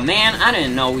 Aw, oh, man, I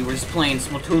didn't know we were playing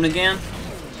Splatoon again.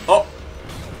 Oh!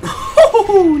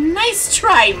 Oh, nice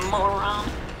try, moron!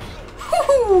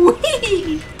 Hoo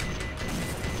hee!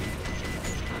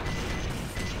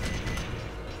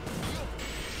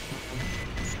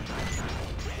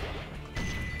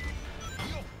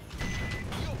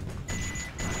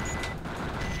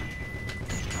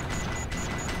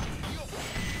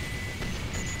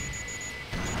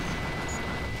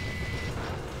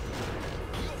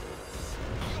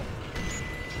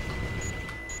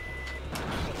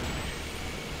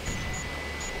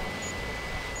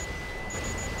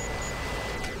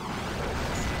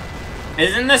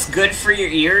 Isn't this good for your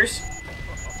ears?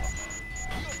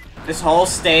 This whole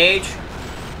stage?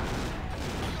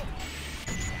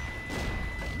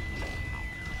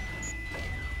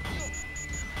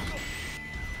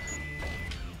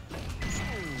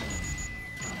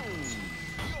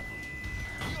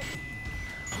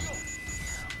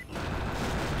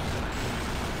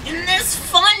 In this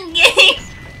fun game!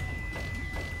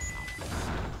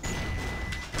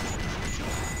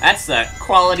 That's the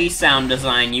quality sound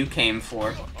design you came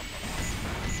for.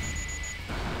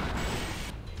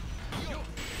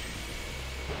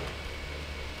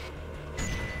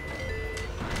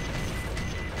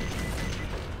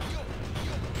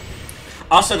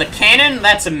 Also, the cannon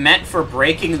that's meant for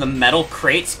breaking the metal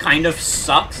crates kind of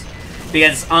sucks,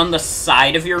 because on the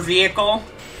side of your vehicle,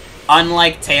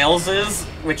 unlike Tails's,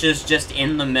 which is just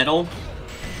in the middle,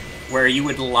 where you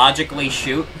would logically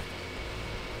shoot.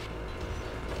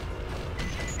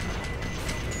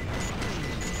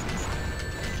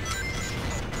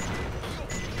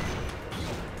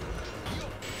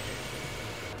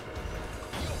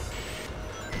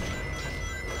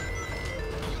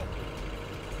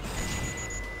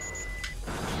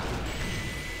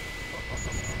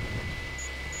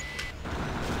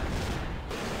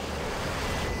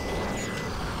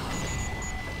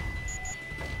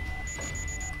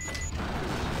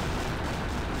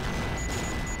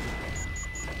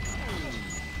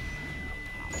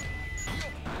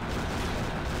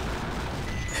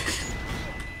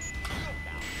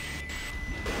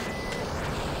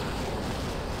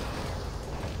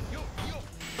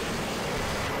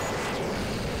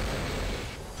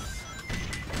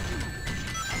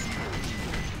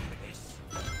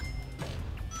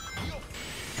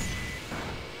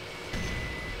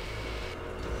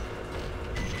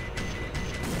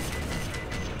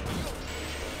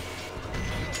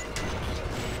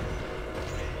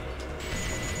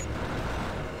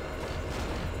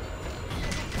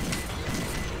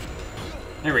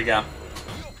 There we go.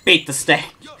 Beat the stage.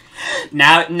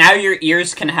 Now your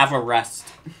ears can have a rest.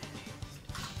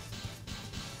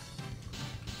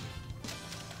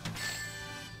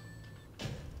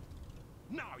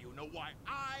 Now you know why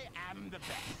I am the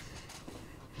best.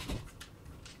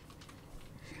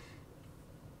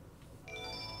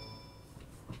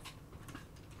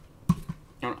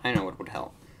 I know what would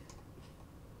help.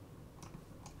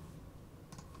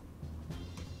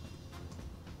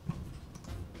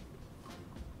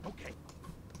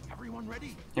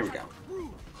 Here we go.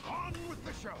 On with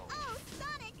the show. Oh,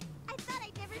 Sonic! I thought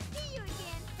I'd never see you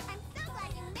again. I'm so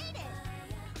glad you made it.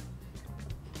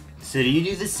 So do you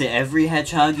do this to every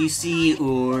hedgehog you see,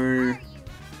 or...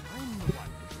 I'm the one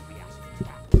who should be asking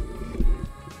that.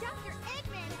 Dr.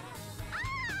 Eggman!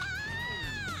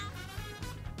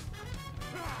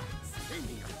 Give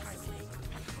me your tiny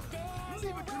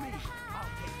Leave it to me. I'll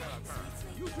take care of her.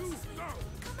 You two, go.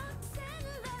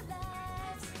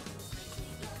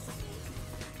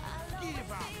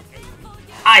 Give up, Amy.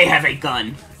 I have a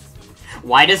gun!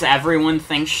 Why does everyone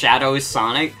think Shadow is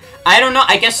Sonic? I don't know,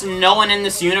 I guess no one in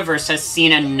this universe has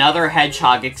seen another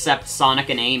hedgehog except Sonic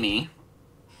and Amy.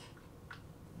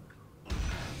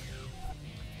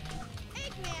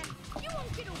 Eggman, you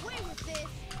won't get away with this.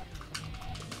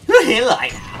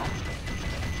 Like,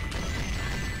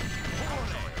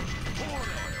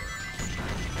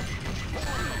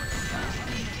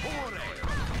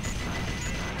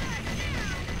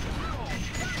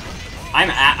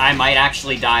 I might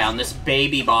actually die on this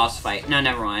baby boss fight. No,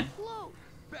 never mind.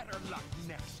 Better luck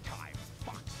next time,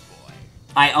 Fox Boy.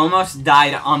 I almost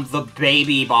died on the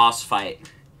baby boss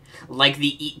fight. Like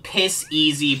the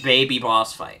piss-easy baby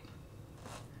boss fight.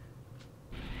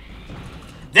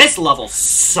 This level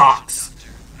sucks.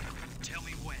 Tell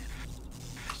me when.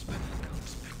 There's been an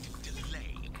unexpected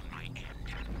delay on my end.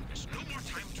 There's no more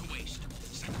time to waste.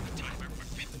 Set the timer for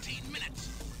 15 minutes.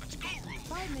 Let's go, Rube.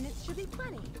 5 minutes should be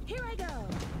plenty. Here I go.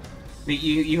 But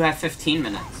you have 15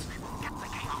 minutes.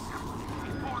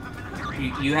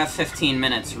 You have 15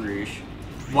 minutes, Rouge.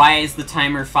 Why is the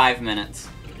timer 5 minutes?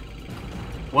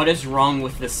 What is wrong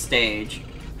with this stage?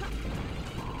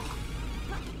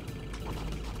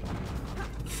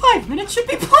 5 minutes should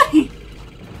be plenty!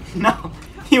 No,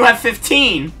 you have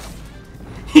 15!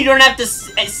 You don't have to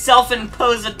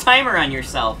self-impose a timer on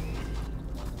yourself.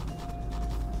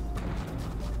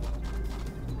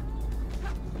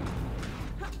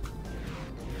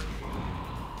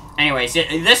 Anyways,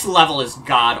 this level is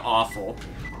god-awful.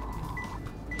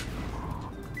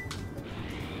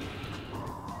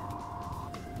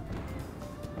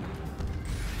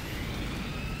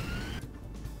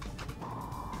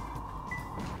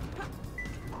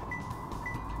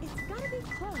 It's gotta be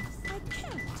close. I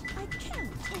can't.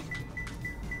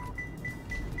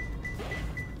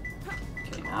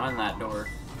 Okay, not on that door.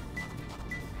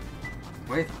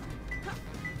 Wait.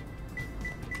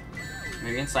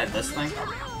 Maybe inside this thing?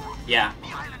 Yeah.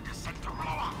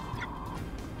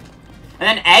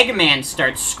 And then Eggman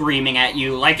starts screaming at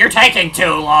you like you're taking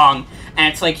too long!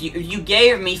 And it's like, you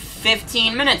gave me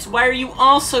 15 minutes, why are you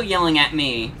also yelling at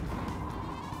me?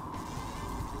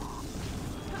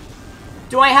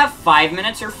 Do I have 5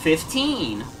 minutes or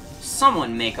 15?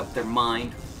 Someone make up their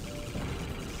mind.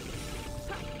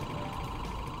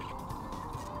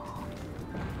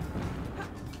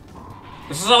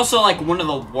 This is also like one of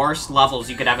the worst levels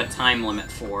you could have a time limit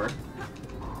for.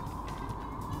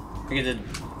 Because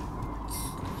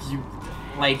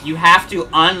you have to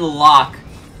unlock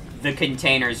the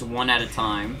containers one at a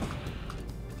time.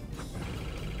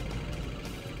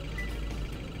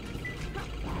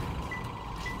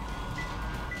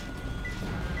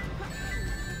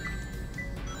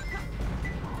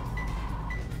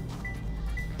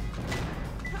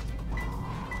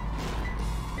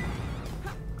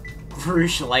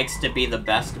 Rouge likes to be the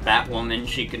best Batwoman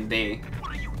she can be.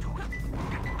 What are you doing?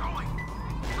 Get going.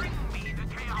 Bring me the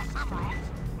Chaos Emeralds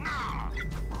now.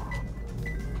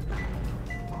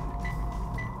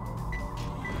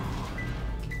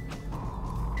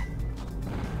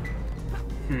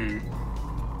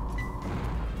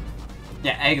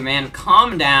 Yeah, Eggman,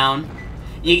 calm down.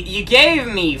 You gave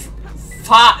me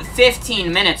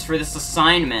 15 minutes for this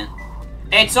assignment.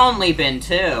 It's only been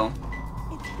 2.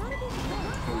 It's gotta be close.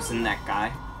 Who's in that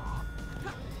guy?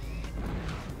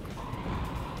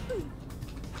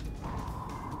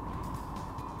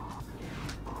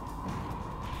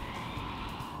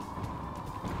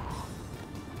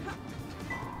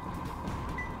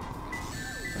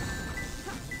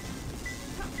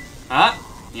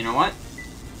 You know what?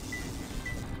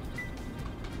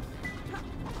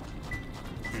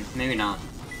 Maybe not.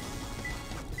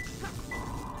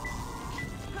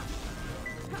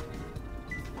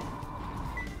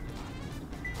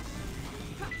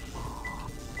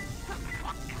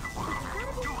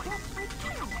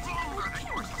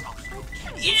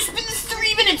 You just spent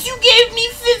 3 minutes! You gave me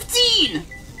 15!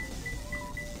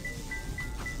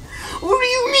 What do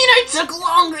you mean I took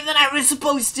longer than I was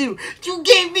supposed to? You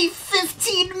gave me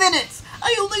 15 minutes!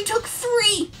 I only took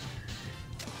 3!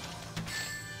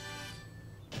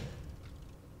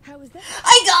 How was that?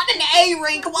 I got an A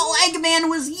rank while Eggman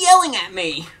was yelling at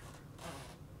me!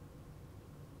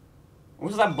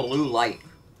 What was that blue light?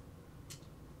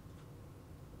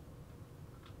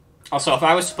 Also, if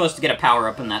I was supposed to get a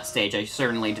power-up in that stage, I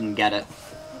certainly didn't get it.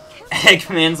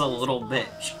 Eggman's a little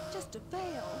bitch. Just a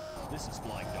fail. This is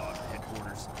Flying Dog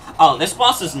headquarters. Oh, this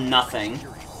boss is nothing.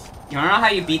 You wanna know how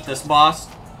you beat this boss?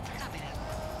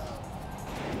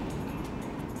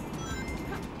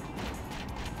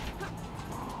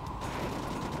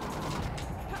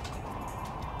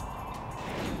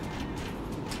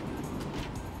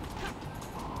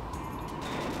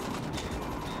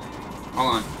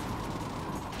 Hold on.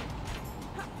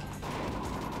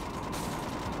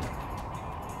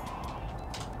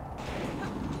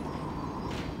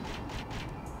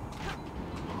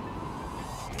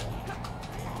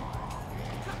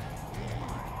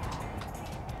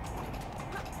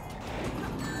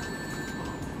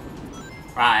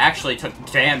 I actually took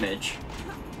damage.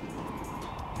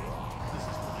 This is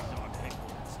Flying Dog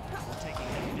headquarters. We're taking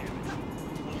heavy damage.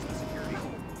 Close the security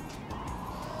hole.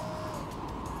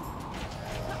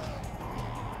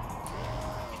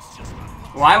 It's just not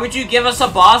possible. Why would you give us a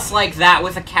boss like that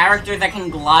with a character that can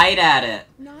glide at it?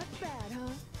 Not bad, huh?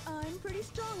 I'm pretty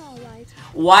strong, all right.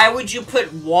 Why would you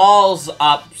put walls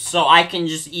up so I can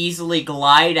just easily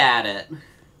glide at it?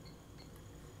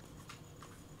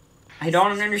 I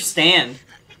don't understand.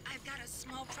 I've got a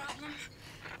small problem.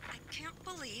 I can't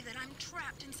believe that I'm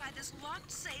trapped inside this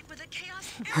locked safe with a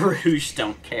chaos emerald. Rouge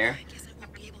don't care. I guess I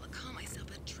won't be able to call myself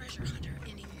a treasure hunter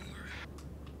anymore.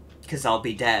 Because I'll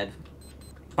be dead.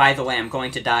 By the way, I'm going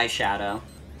to die, Shadow.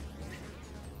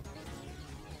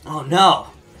 Oh no!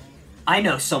 I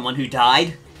know someone who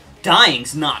died.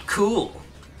 Dying's not cool.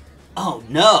 Oh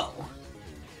no!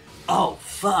 Oh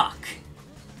fuck.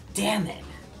 Damn it.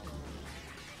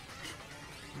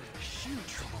 Shoot,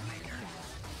 troublemaker.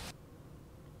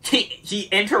 He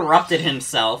interrupted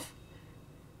himself.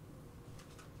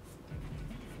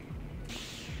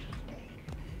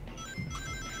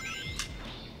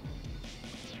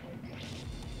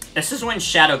 This is when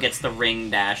Shadow gets the ring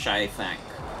dash, I think.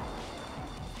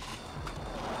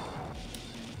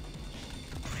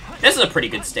 This is a pretty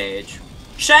good stage.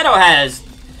 Shadow has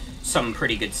some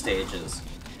pretty good stages.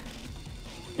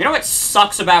 You know what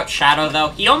sucks about Shadow, though?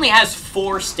 He only has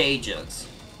 4 stages.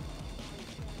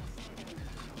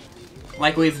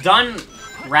 Like, we've done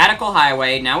Radical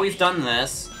Highway, now we've done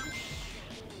this.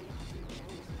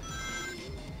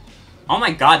 Oh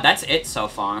my god, that's it so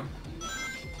far.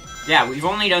 Yeah, we've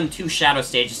only done 2 Shadow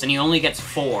stages, and he only gets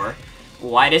 4.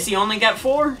 Why does he only get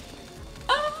 4?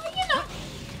 You know.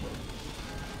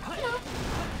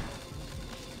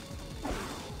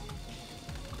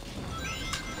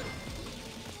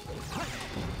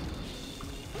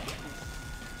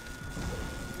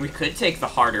 We could take the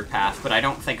harder path, but I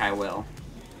don't think I will.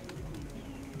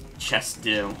 Just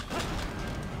do.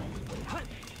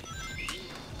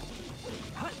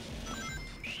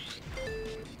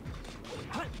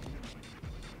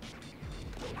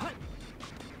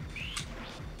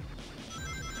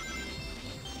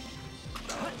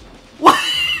 What?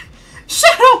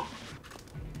 Shadow!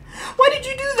 Why did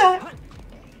you do that?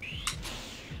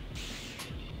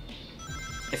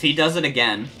 If he does it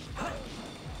again...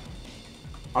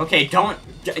 Okay, don't...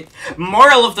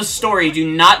 Moral of the story, do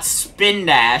not spin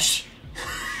dash.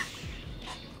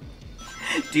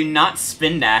 Do not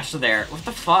spin dash there. What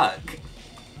the fuck?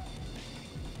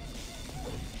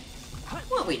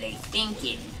 What were they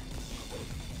thinking?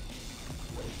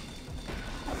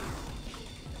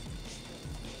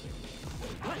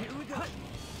 Here we go.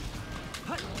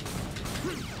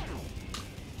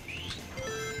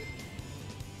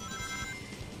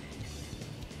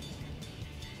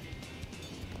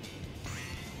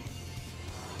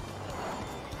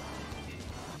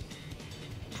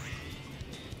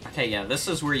 Okay, yeah, this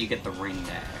is where you get the ring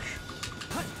dash.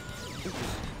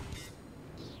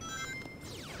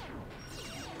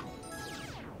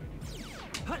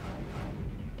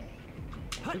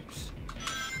 Oops.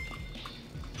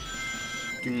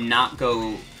 Do not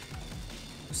go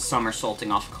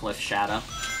somersaulting off a cliff, Shadow.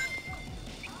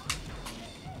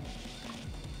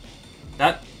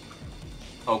 That...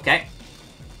 Okay.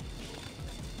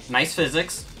 Nice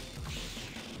physics.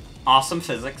 Awesome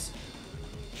physics.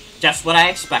 Just what I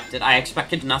expected. I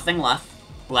expected nothing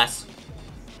less.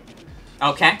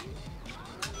 Okay.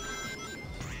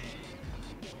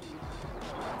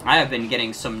 I have been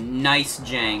getting some nice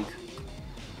jank.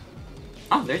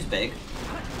 Oh, there's Big.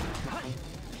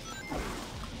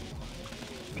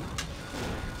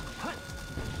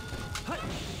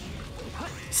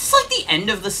 Is this like the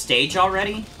end of the stage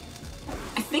already?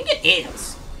 I think it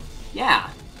is.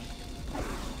 Yeah.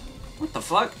 What the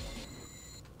fuck?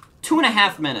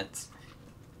 2.5 minutes.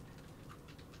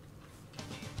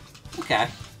 okay.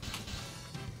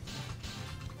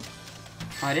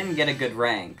 Oh, I didn't get a good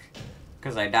rank.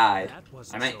 Because I died. That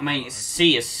wasn't so My hard.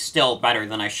 C is still better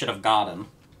than I should have gotten.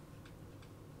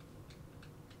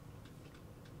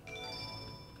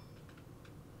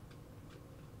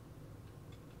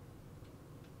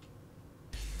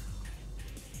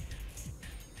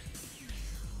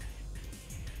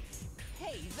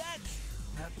 Hey, that's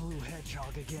That blue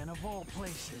hedgehog again, of all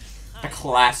places. A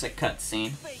classic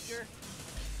cutscene. Faker.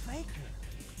 Faker?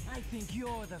 I think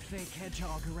you're the fake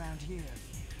hedgehog around here.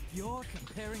 You're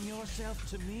comparing yourself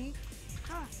to me?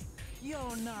 Ha!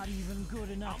 You're not even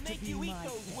good enough I'll to make be you eat my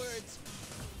those words.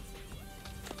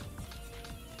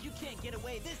 You can't get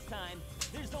away this time.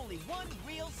 There's only one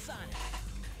real Sonic.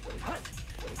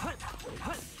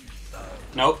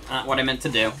 Nope, not what I meant to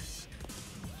do.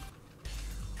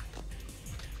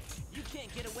 You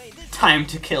can't get away this Time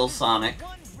to kill Sonic.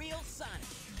 one real Sonic.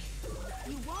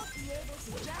 You won't be able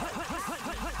to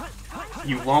just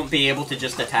You won't be able to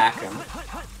just attack him.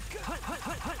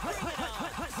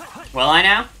 Will I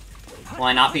now? Will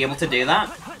I not be able to do that?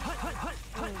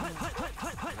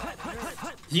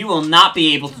 You will not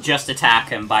be able to just attack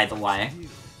him, by the way.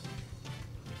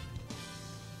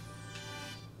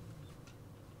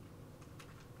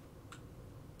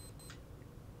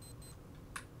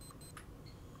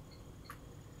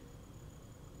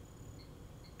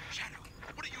 Shadow,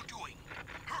 what are you doing?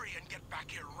 Hurry and get back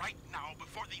here right now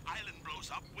before the island blows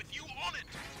up with you on it.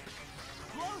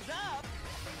 Blows up.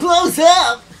 Blows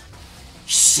up!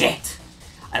 Shit!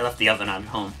 I left the oven on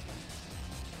home.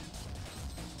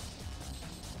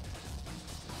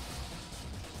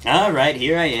 Alright,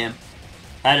 here I am.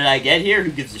 How did I get here?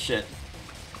 Who gives a shit?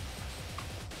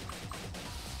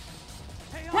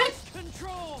 Chaos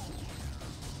control!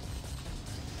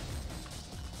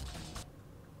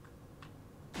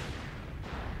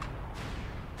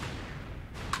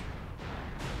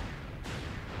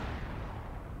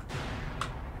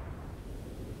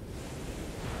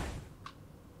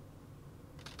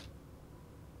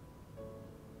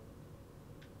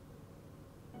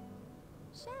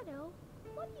 Shadow,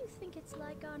 what do you think it's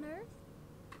like on Earth?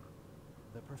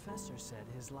 The professor said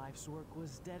his life's work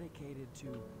was dedicated to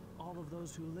all of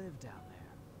those who live down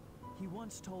there. He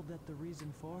once told that the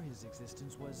reason for his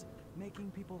existence was making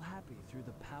people happy through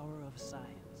the power of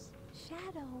science.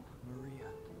 Shadow. Maria,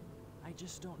 I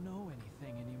just don't know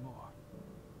anything anymore.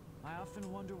 I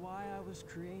often wonder why I was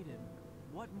created,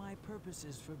 what my purpose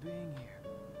is for being here.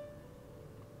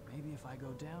 Maybe if I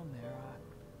go down there,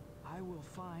 I will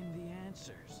find the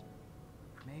answers.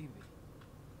 Maybe.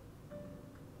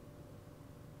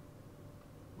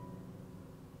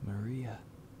 Maria.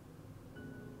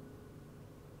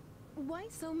 Why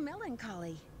so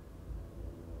melancholy?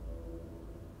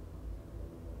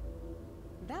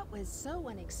 That was so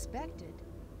unexpected.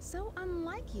 So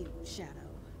unlike you, Shadow.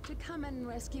 To come and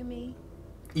rescue me.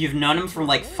 You've known him for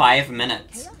like 5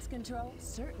 minutes. Chaos control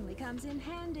certainly comes in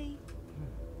handy.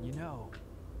 You know,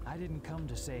 I didn't come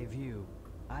to save you.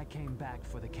 I came back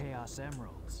for the Chaos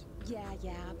Emeralds. Yeah,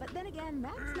 but then again,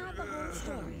 that's not the whole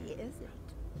story, is it?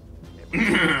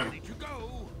 Ready to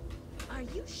go. Are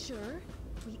you sure?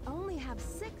 We only have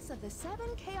 6 of the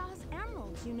 7 Chaos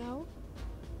Emeralds, you know?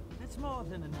 That's more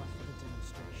than enough for the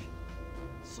demonstration.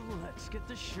 So let's get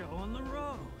the show on the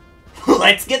road.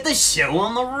 Let's get the show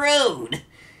on the road!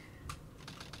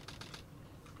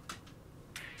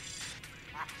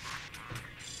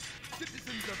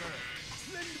 Citizens of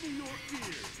Earth, lend me your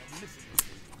ears and listen to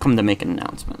me. Come to make an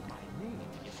announcement. My name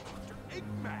is Dr.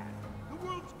 Eggman, the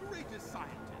world's greatest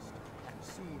scientist, and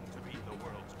soon to be the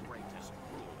world's greatest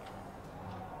ruler.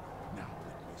 Now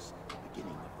witness the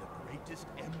beginning of the greatest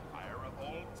empire of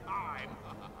all time.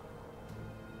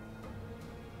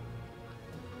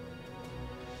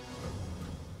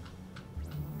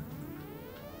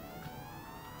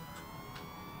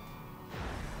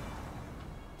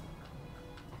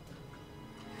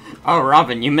 Oh,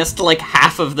 Robin, you missed like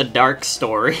half of the Dark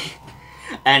story.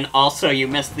 And also you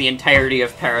missed the entirety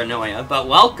of Paranoia, but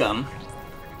welcome.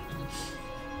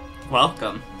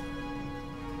 Welcome.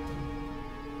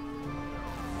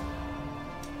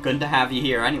 Good to have you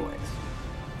here anyways.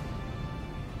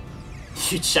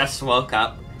 You just woke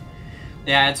up.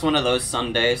 Yeah, it's one of those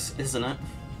Sundays, isn't it?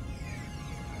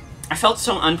 I felt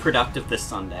so unproductive this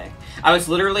Sunday. I was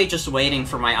literally just waiting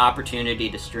for my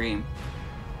opportunity to stream.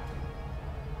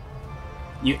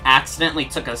 You accidentally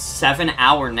took a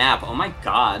 7-hour nap. Oh my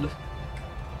god.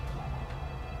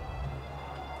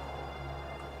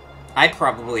 I'd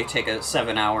probably take a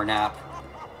 7-hour nap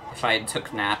if I had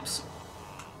took naps.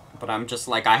 But I'm just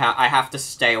like, I have to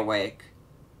stay awake.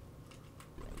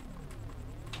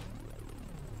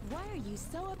 Why are you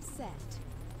so upset.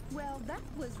 Well, that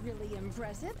was really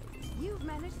impressive. You've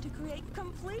managed to create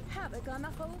complete havoc on the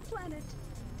whole planet.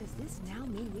 Does this now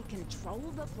mean we control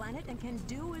the planet and can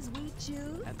do as we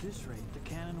choose? At this rate, the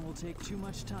cannon will take too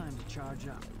much time to charge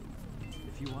up.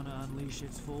 If you want to unleash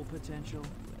its full potential,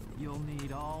 you'll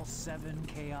need all 7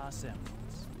 Chaos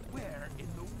Emeralds. Where in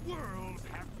the world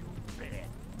have you been?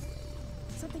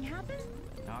 Something happened?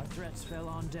 Our threats fell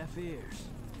on deaf ears.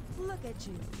 Look at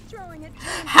you, throwing it.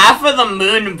 Half of the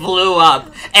moon blew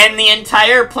up, and the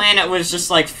entire planet was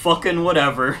just like, fucking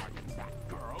whatever. That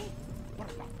girl? What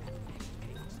about that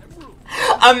Chaos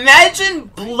Emerald?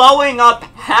 Imagine blowing up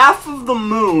half of the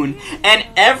moon, and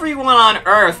everyone on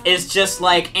Earth is just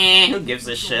like, who gives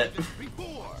a shit?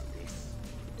 Before this,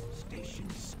 Station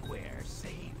Square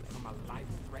saved from a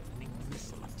life-threatening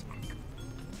missile attack.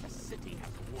 The city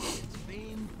has awarded its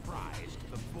famed prize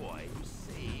to the boy who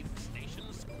saved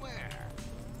Station Square.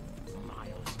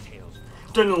 Miles Tails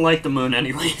Didn't like the moon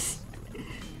anyways.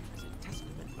 as a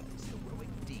testament of his heroic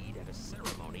deed at a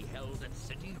ceremony held at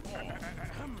City Hall.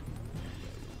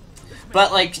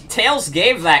 But, like, Tails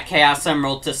gave that Chaos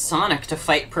Emerald to Sonic to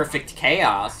fight Perfect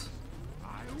Chaos.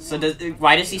 So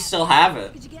why does he still have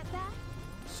it? Did you get that?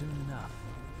 Soon enough,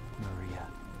 Maria.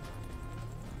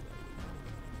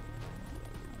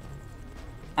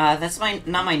 That's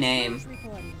not my name. News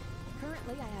reporting.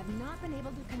 Currently, I have not been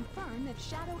able to confirm if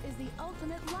Shadow is the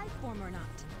ultimate life form or not.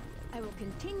 I will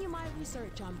continue my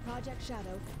research on Project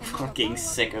Shadow. And make a Fucking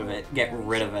follow-up sick of report it. Get very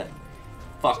rid of shortly. it.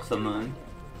 Fuck Just the a moon. reminder,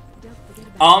 don't forget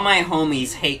about All my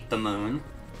homies hate the moon.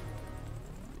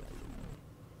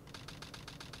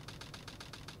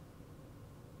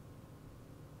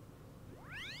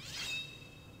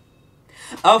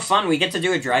 Oh, fun, we get to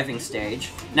do a driving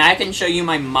stage. Now I can show you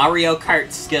my Mario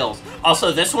Kart skills.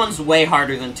 Also, this one's way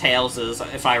harder than Tails'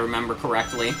 if I remember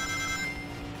correctly.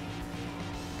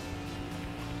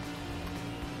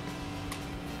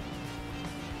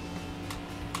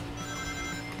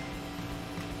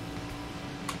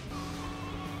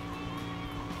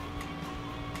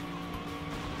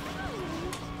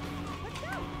 Let's go.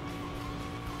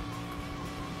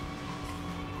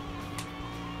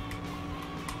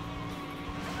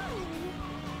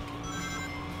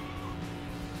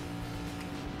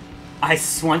 I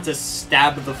just want to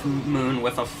stab the moon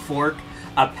with a fork,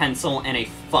 a pencil, and a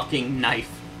fucking knife.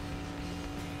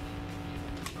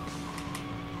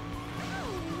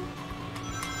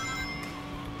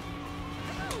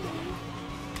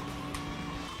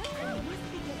 We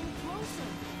must be getting closer.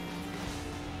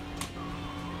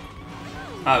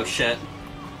 Oh shit.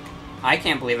 I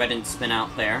can't believe I didn't spin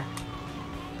out there.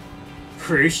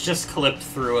 Rouge just clipped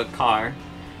through a car.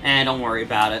 Don't worry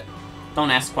about it.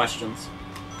 Don't ask questions.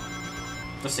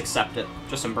 Just accept it.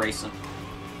 Just embrace it.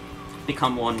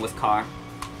 Become one with car.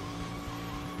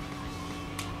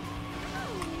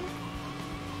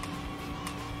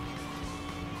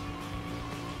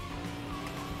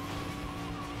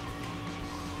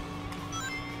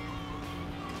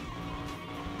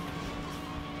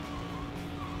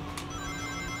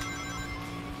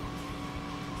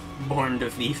 Born to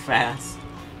be fast.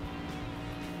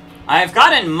 I've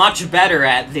gotten much better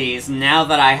at these now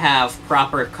that I have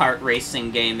proper kart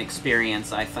racing game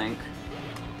experience, I think.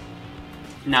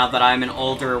 Now that I'm an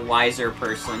older, wiser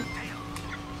person.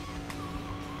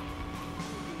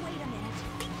 Wait a minute.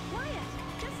 Be quiet.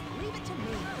 Just leave it to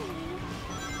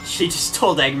me. She just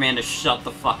told Eggman to shut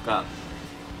the fuck up.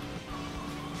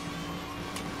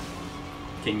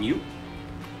 Can you?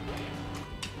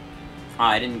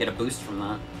 Ah, I didn't get a boost from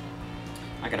that.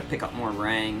 I gotta pick up more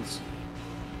rangs.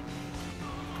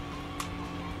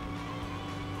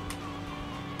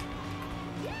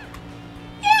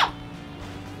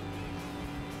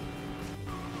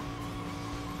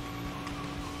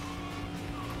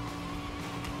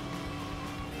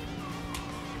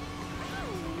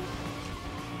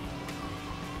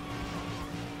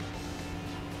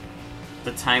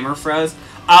 The timer froze?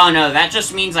 Oh no, that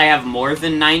just means I have more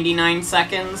than 99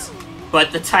 seconds,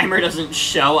 but the timer doesn't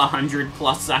show 100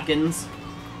 plus seconds.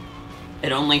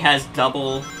 It only has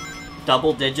double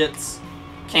digits.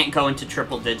 Can't go into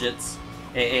triple digits.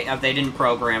 They didn't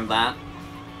program that.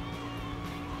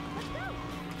 Let's go.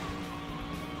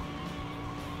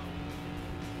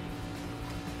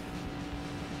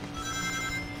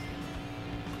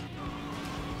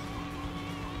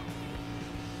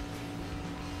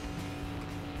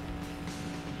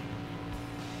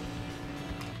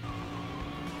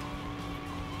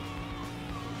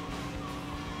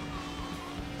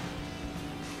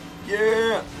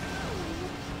 Yeah!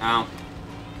 Ow.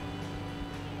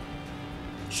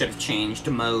 Should have changed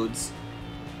modes.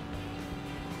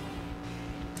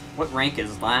 What rank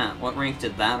is that? What rank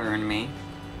did that earn me?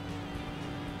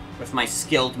 With my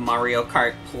skilled Mario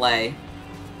Kart play.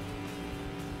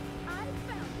 I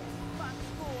found it, Fox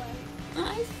Boy.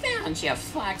 I found you,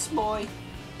 Fox Boy.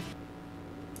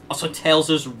 Also, Tails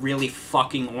is really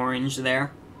fucking orange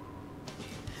there.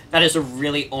 That is a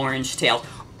really orange tail.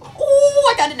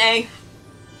 Oh, I got an A!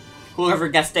 Whoever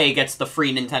gets A gets the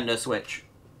free Nintendo Switch.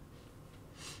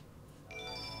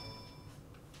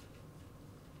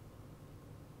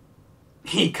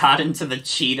 He got into the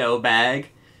Cheeto bag.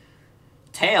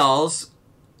 Tails?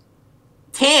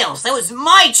 Tails, that was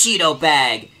my Cheeto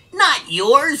bag, not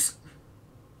yours!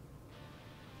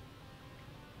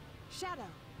 Shadow,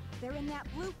 they're in that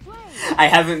blue flame. I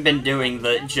haven't been doing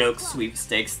the joke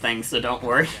sweepstakes thing, so don't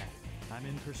worry. I'm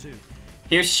in pursuit.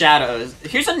 Here's Shadows.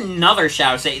 Here's another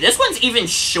Shadow stage. This one's even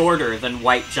shorter than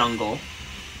White Jungle.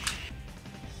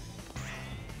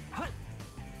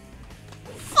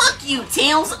 Fuck you,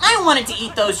 Tails! I wanted to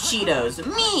eat those Cheetos!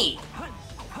 Me!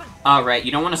 Alright,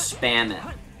 you don't want to spam it.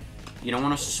 You don't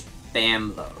want to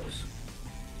spam those.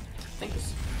 I think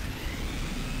it's...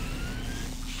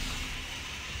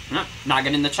 No, not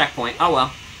getting the checkpoint. Oh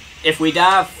well. If we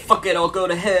die, fuck it, I'll go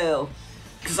to hell.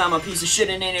 Cause I'm a piece of shit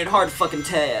and ain't it hard to fucking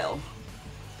tell.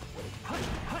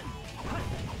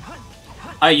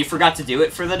 Oh, you forgot to do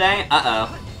it for the day?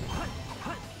 Uh-oh.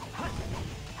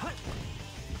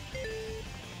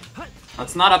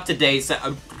 It's not up to date, so...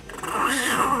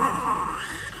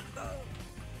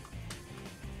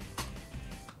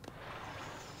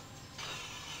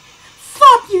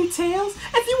 Fuck you, Tails!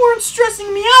 If you weren't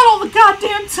stressing me out all the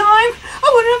goddamn time,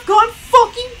 I wouldn't have gone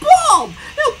fucking bald!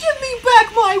 Now give me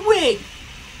back my wig!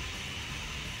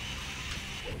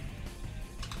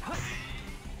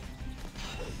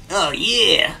 Oh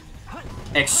yeah!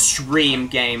 Extreme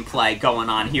gameplay going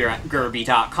on here at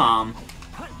Gerby.com.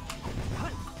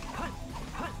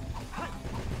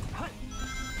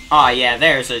 Oh yeah,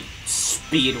 there's a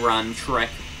speedrun trick.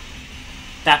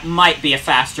 That might be a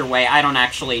faster way, I don't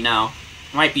actually know.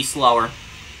 Might be slower.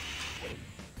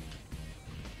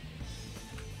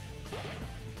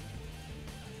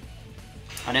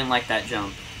 I didn't like that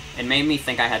jump. It made me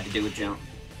think I had to do a jump.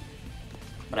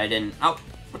 But I didn't. Oh,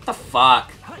 what the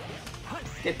fuck?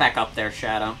 Get back up there,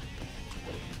 Shadow.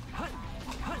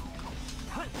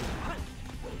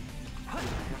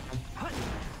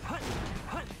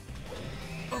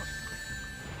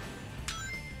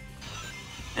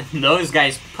 And those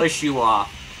guys push you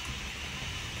off.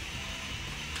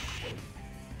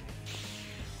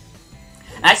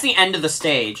 That's the end of the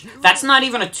stage. That's not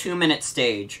even a 2-minute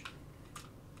stage.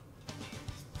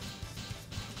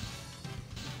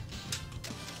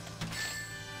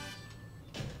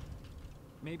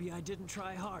 Maybe I didn't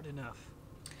try hard enough.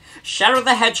 Shadow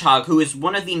the Hedgehog, who is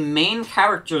one of the main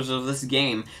characters of this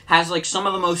game, has like some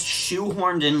of the most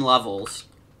shoehorned in levels.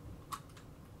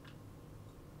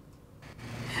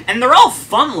 And they're all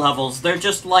fun levels, they're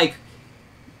just like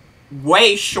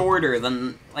way shorter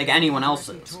than like anyone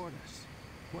else's.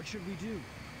 What should we do?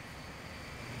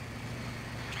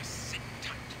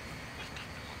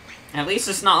 At least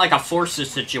it's not like a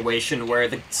Forces situation where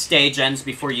the stage ends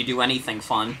before you do anything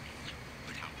fun.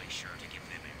 But I'll be sure to give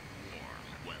them a warm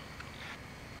welcome.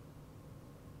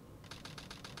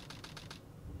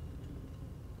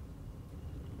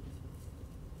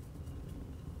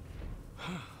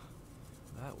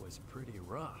 That was pretty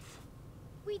rough.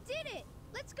 We did it!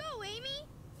 Let's go, Amy!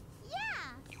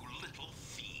 Yeah! You little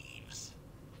thieves.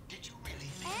 Did you really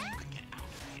think you could get out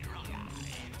of here alive?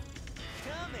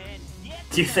 Come and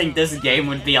get Do you think this game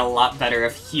would be a lot better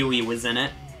if Huey was in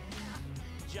it?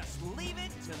 Just leave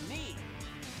it to me.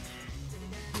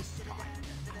 This time,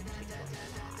 take what you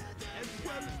have, as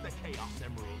well as the Chaos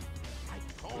Emerald. I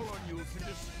call on you to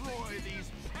destroy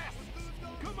these pests.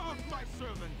 Come out, my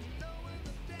servant.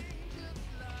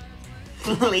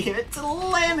 Leave it to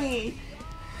Lemmy!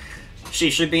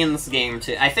 She should be in this game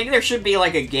too. I think there should be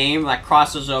like a game that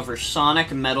crosses over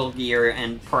Sonic, Metal Gear,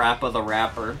 and Parappa the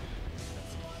Rapper.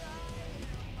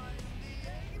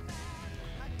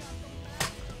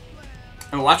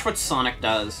 And watch what Sonic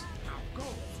does.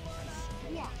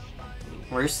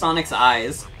 Where's Sonic's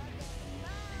eyes?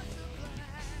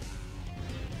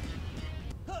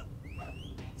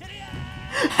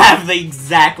 Have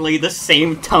exactly the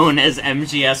same tone as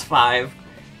MGS5.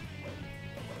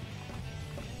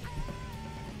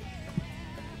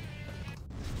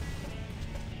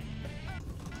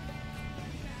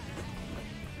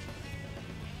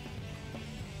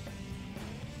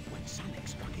 When Sonic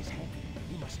struck his head,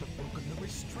 he must have broken the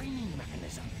restraining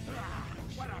mechanism. Ah,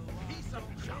 what a piece of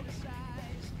junk!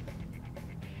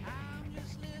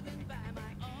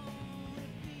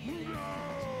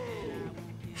 No!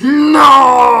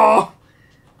 No!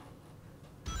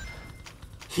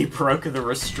 He broke the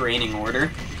restraining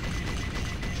order.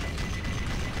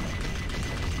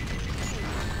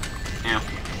 Ow.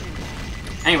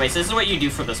 Anyways, this is what you do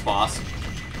for this boss.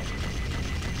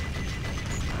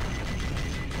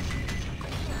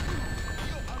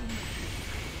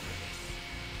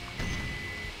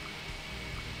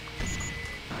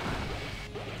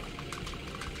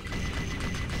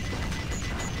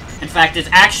 In fact, it's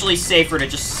actually safer to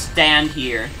just stand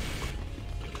here.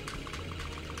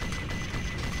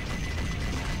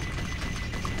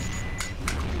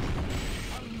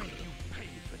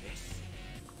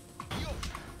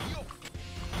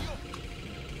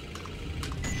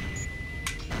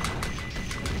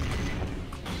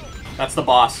 That's the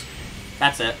boss.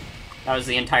 That's it. That was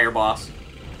the entire boss.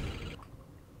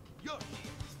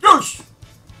 Yes!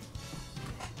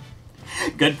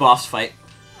 Good boss fight.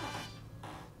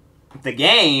 The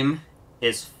game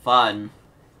is fun.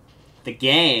 The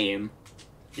game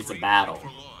is a battle.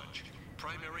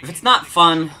 If it's not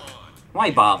fun,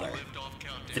 why bother?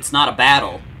 If it's not a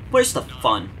battle, where's the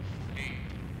fun? 8,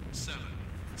 7,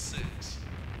 6,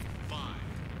 5,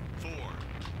 4,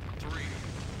 3,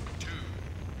 2,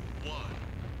 1.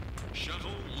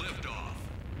 Shuttle liftoff.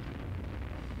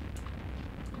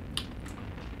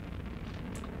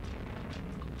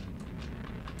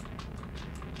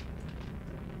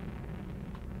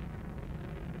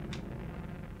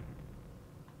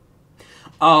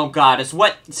 Oh god, is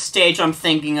what stage I'm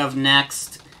thinking of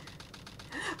next?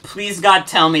 Please God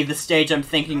tell me the stage I'm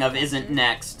thinking of isn't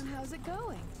next. How's it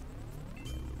going?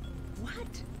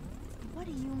 What? What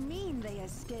do you mean they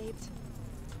escaped?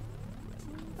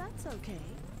 That's okay.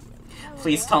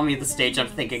 Please tell me the stage I'm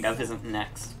thinking of isn't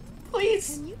next.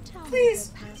 Please. Can you tell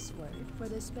Please. me the password for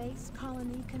the space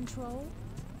colony control?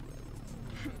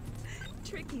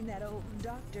 Tricking that old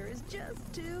doctor is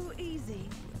just too easy.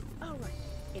 All right,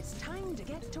 it's time to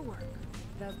get to work.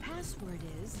 The password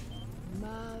is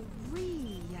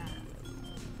Maria.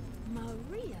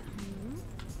 Maria,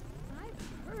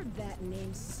 I've heard that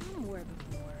name somewhere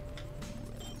before.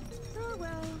 Oh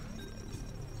well.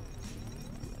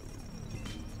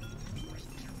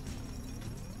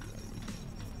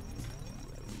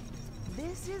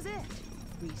 This is it.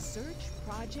 Research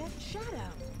Project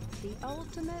Shadow, the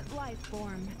ultimate life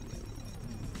form.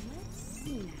 Let's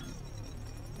see now.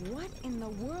 What in the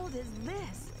world is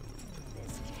this?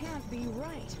 This can't be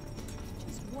right.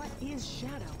 Just what is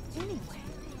Shadow, anyway?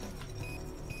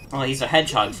 Well, he's a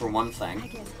hedgehog for one I thing.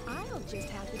 guess I'll just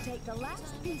have to take the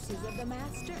last pieces of the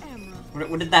Master Emerald.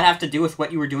 What did that have to do with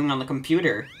what you were doing on the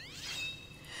computer?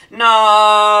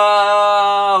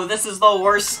 No! This is the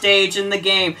worst stage in the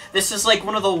game. This is like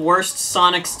one of the worst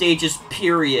Sonic stages,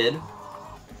 period.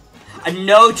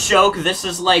 No joke, this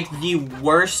is like the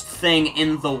worst thing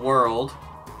in the world.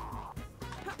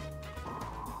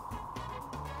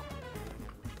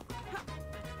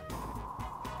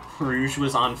 Rouge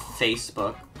was on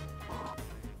Facebook.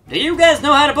 Do you guys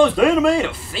know how to post anime to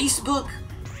Facebook?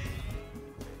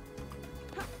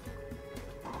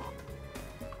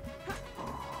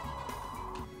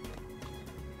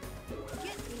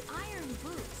 Get the iron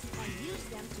boots and use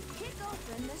them to kick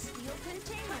open the steel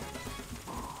container.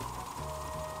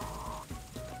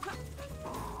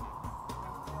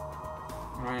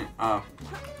 Right, oh.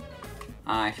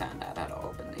 I found out how to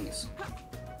open these.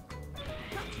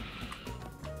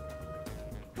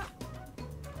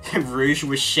 Rouge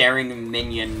was sharing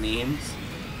Minion memes.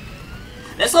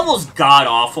 This level's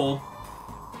god-awful,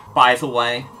 by the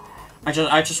way. I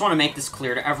just want to make this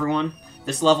clear to everyone.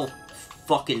 This level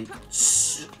fucking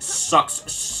sucks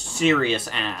serious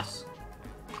ass.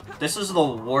 This is the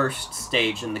worst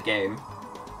stage in the game.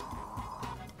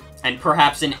 And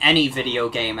perhaps in any video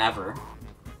game ever.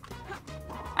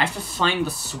 I have to find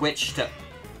the switch to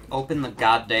open the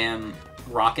goddamn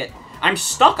rocket. I'm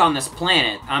stuck on this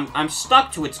planet. I'm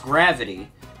stuck to its gravity.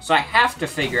 So I have to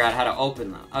figure out how to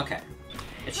open them. Okay.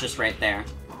 It's just right there.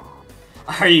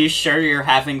 Are you sure you're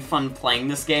having fun playing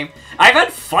this game? I've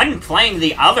had fun playing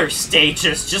the other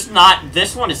stages, just not...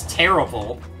 This one is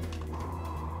terrible.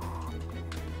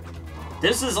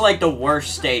 This is like the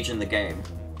worst stage in the game.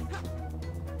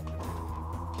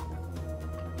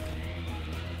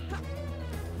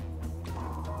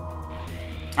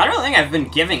 I don't think I've been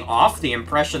giving off the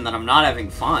impression that I'm not having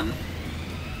fun.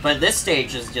 But this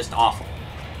stage is just awful.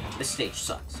 This stage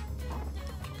sucks.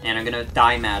 And I'm gonna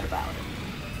die mad about it.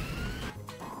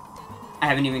 I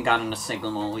haven't even gotten a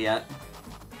signal yet.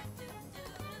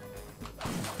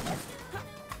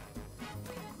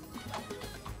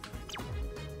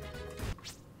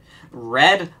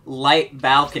 Red light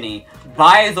balcony.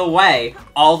 By the way,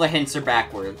 all the hints are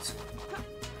backwards.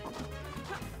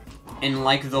 In,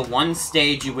 like, the one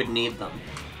stage you would need them.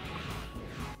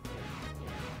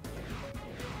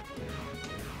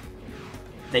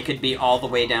 They could be all the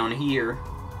way down here.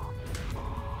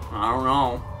 I don't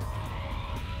know.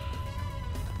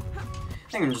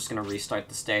 I think I'm just gonna restart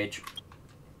the stage.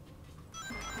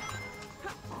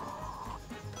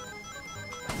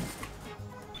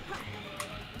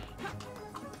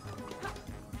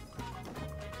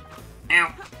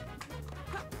 Ow.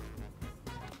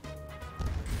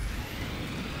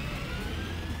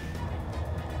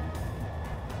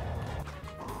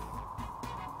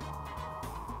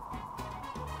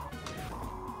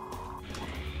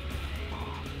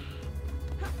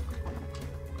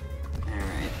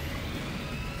 Alright.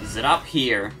 Is it up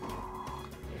here?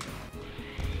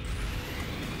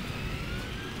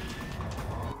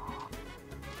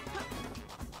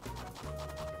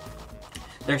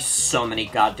 There's so many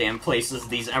goddamn places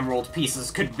these emerald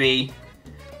pieces could be.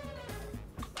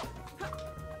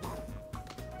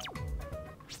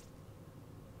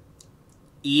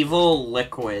 Evil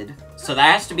liquid. So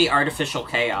that has to be artificial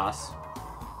chaos.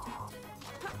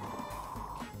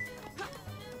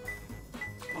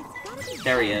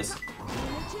 There he is.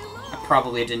 I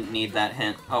probably didn't need that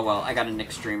hint. Oh well, I got an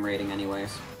extreme rating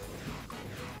anyways.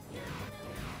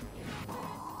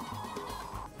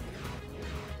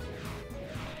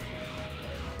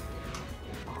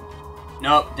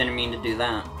 Nope, didn't mean to do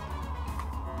that.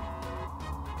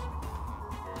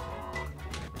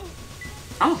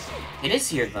 Oh, it is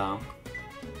here though.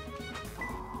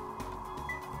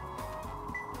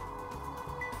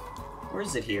 Where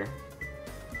is it here?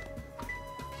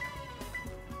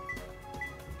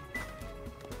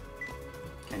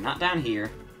 Okay, not down here.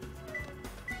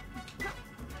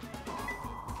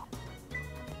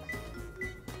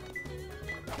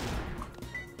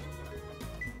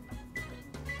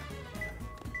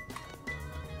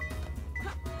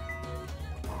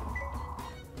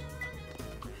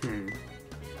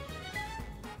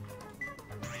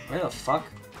 Where the fuck?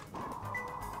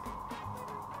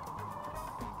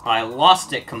 I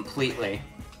lost it completely.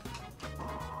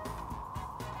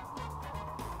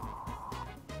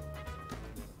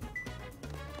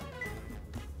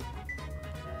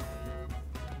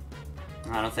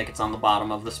 I don't think it's on the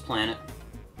bottom of this planet.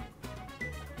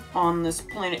 On this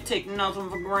planet, take nothing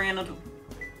for granted.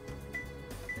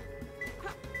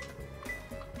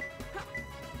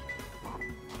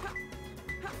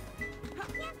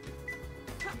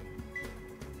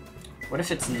 What if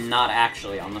it's not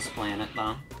actually on this planet,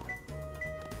 though?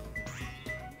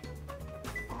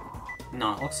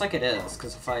 No, it looks like it is,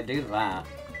 because if I do that,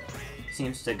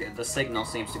 seems to the signal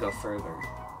seems to go further.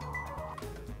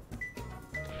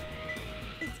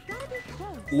 It's gotta be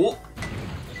close. Whoa.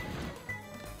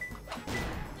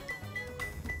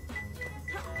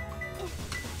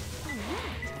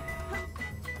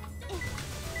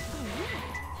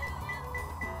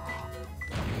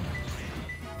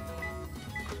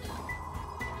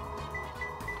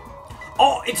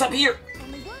 Oh, it's up here!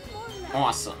 Only one more left.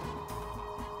 Awesome.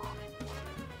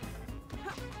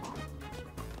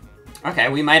 Okay,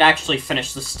 we might actually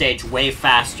finish the stage way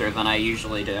faster than I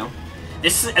usually do.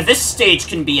 This stage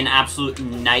can be an absolute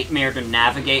nightmare to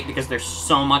navigate because there's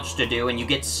so much to do and you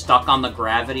get stuck on the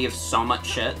gravity of so much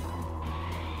shit.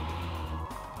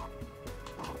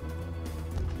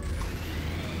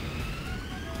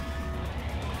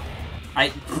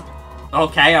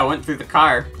 Okay, I went through the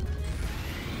car.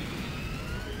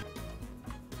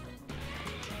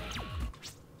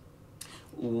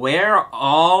 Where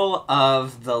all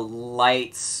of the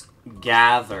lights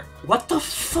gather. What the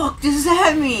fuck does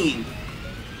that mean?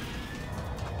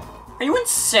 Are you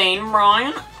insane,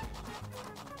 Ryan?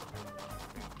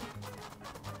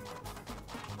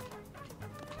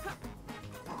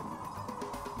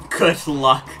 Good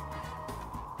luck.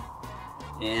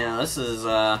 Yeah, this is,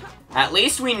 at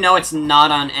least we know it's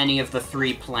not on any of the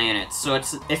 3 planets, so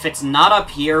if it's not up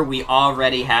here, we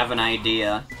already have an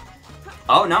idea.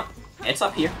 Oh, no. It's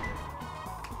up here.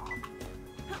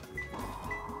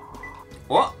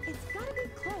 Whoa! It's gotta be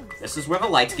close. This is where the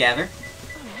lights gather.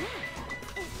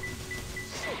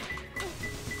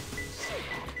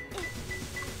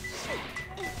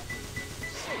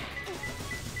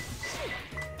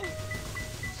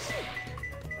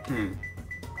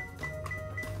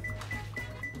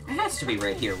 It has to be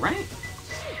right here, right?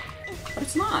 But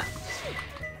it's not.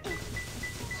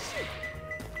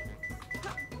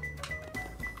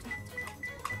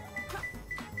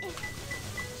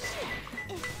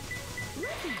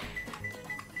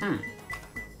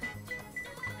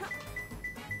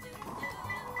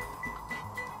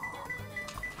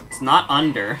 It's It's not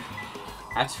under.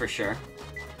 That's for sure.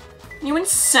 You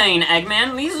insane,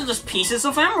 Eggman? These are just pieces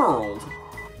of emerald.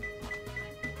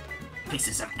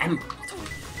 Pieces of emerald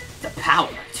with the power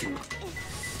to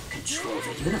control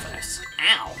the universe.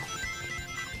 Ow.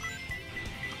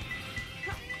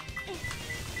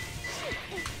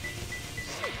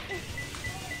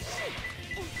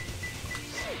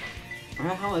 Where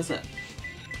the hell is it?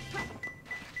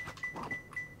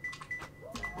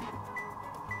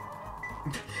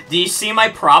 Do you see my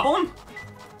problem?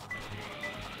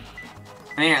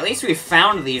 I mean, at least we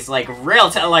found these, like,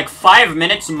 like, 5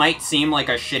 minutes might seem like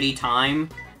a shitty time,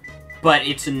 but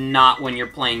it's not when you're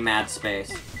playing Mad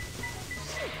Space.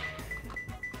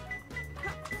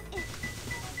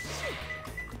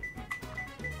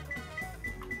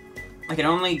 Like, it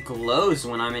only glows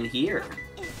when I'm in here.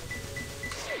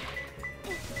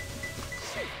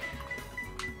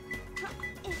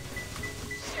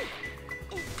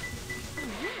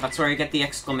 That's where I get the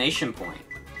exclamation point.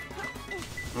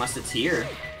 Unless it's here.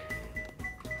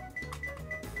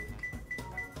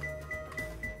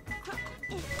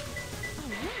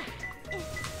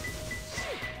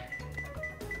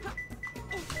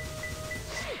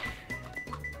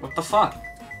 What the fuck?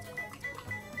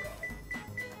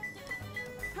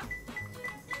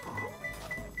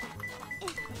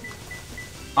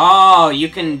 Oh, you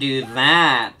can do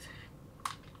that.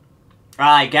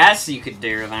 I guess you could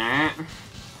do that.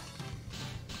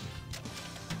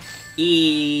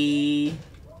 E...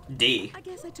 D. I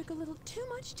guess I took a little too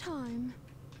much time.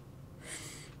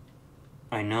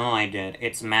 I know I did.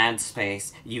 It's Mad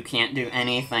Space. You can't do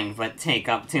anything but take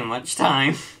up too much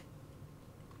time.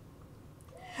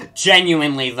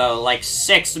 Genuinely, though, like,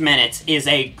 6 minutes is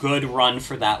a good run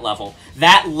for that level.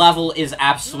 That level is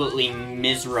absolutely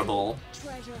miserable.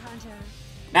 Treasure hunter.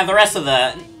 Now, the rest of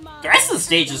the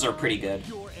stages are pretty good,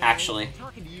 actually.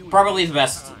 Probably the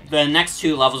best. The next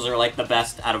 2 levels are, like, the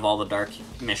best out of all the Dark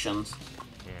missions,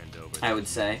 I would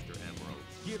say.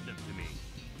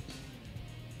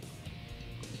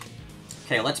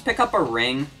 Okay, let's pick up a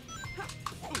ring.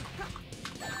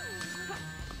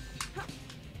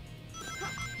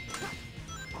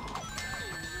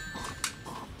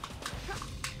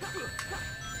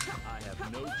 I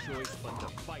have no choice but to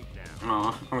fight now.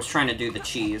 Aw, I was trying to do the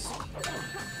cheese.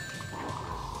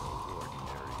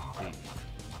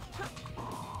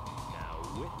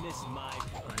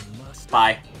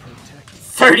 Bye.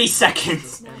 30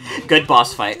 seconds! Good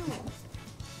boss fight.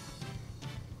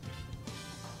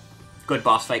 Good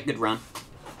boss fight, good run.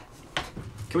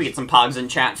 Can we get some pogs in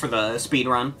chat for the speed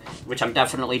run? Which I'm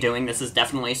definitely doing. This is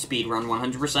definitely a speed run,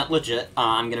 100% legit.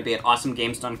 I'm gonna be at Awesome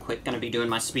Games Done Quick, gonna be doing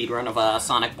my speed run of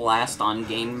Sonic Blast on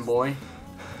Game Boy.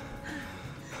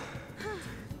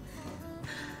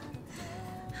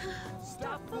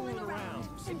 Stop fooling around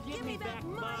and give me back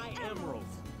my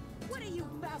emeralds. What are you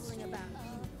babbling about?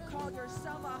 You call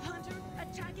yourself a hunter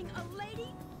attacking a lady?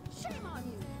 Shame on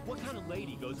you. What kind of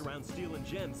lady goes around stealing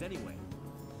gems anyway?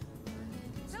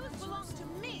 Those belong to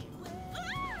me.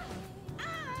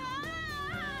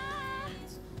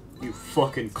 You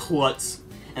fucking klutz.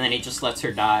 And then he just lets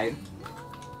her die.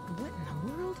 What in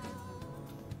the world?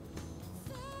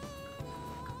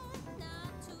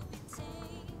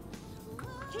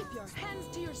 Keep your hands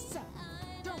to yourself.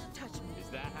 Don't touch me. Is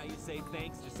that how you say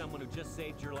thanks to someone who just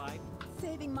saved your life?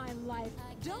 Saving my life.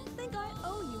 Don't think I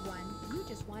owe you one. You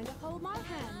just wanted to hold my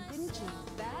hand, didn't you?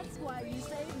 That's why you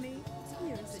saved me.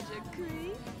 You're such a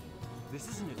creep. This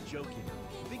isn't a joke, you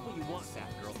know. Think what you want, fat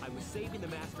girl. I was saving the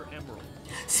Master Emerald.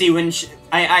 See, when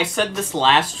I said this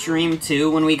last stream, too,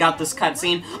 when we got this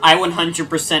cutscene, I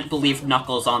 100% believed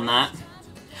Knuckles on that.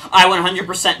 I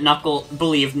 100%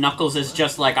 believed Knuckles is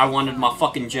just like, I wanted my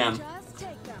fucking gem. Just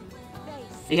take them.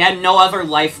 He had no other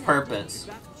life purpose.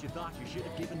 That's what you thought. You should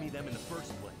have given me them in the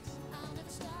first place.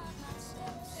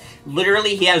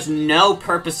 Literally, he has no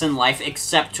purpose in life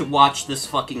except to watch this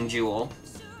fucking jewel.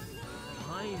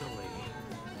 Finally.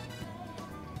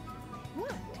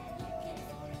 What?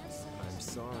 I'm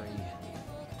sorry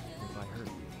if I hurt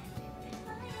you.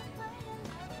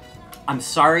 I'm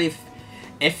sorry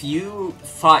if you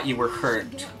thought you were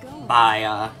hurt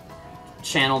by,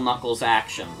 Channel Knuckles'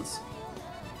 actions.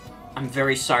 I'm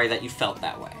very sorry that you felt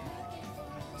that way.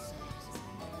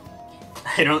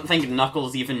 I don't think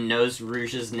Knuckles even knows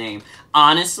Rouge's name.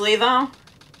 Honestly, though,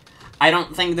 I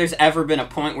don't think there's ever been a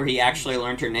point where he actually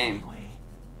learned her name.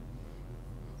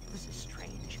 This is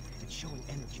strange. It's showing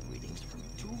energy readings from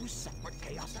 2 separate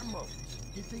Chaos Emeralds.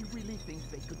 Did they really think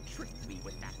they could trick me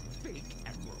with that fake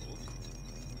emerald?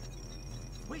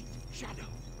 Wait, Shadow.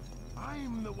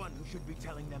 I'm the one who should be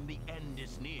telling them the end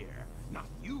is near, not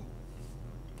you.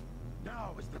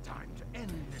 Now is the time to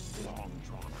end this long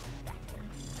drawn-out battle.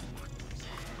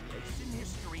 Place in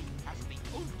history as the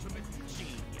ultimate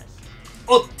genius.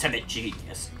 Ultimate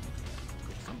genius.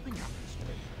 If something happens to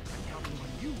me, I'm counting on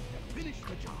you to finish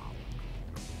the job.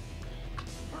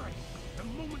 Hurry! The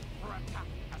moment for attack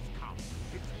has come.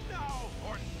 It's now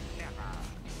or never.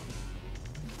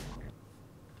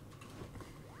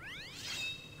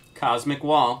 Cosmic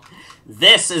Wall.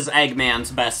 This is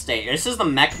Eggman's best stage. This is the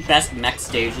best mech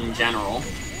stage in general.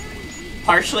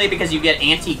 Partially because you get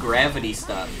anti-gravity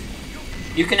stuff.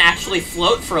 You can actually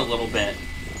float for a little bit.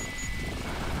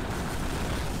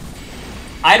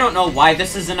 I don't know why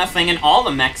this isn't a thing in all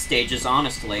the mech stages,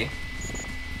 honestly.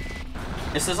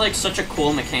 This is like such a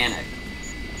cool mechanic.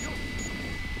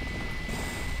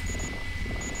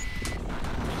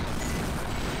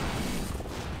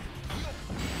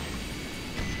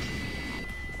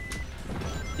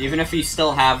 Even if you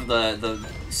still have the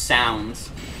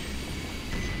sounds.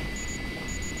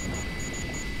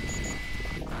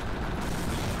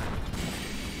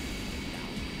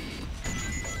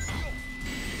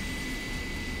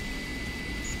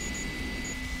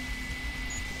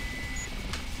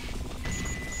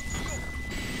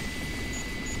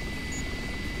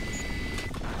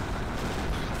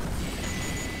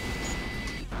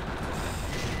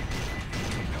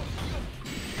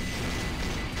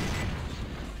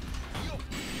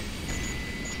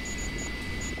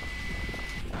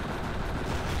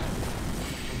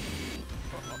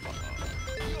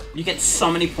 You get so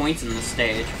many points in this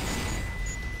stage.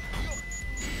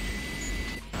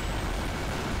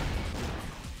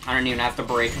 I don't even have to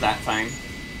break that thing.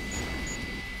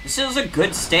 This is a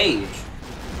good stage.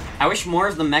 I wish more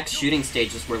of the mech shooting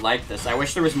stages were like this. I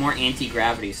wish there was more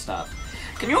anti-gravity stuff.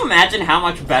 Can you imagine how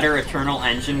much better Eternal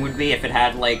Engine would be if it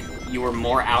had, like, you were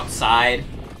more outside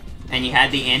and you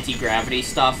had the anti-gravity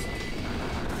stuff?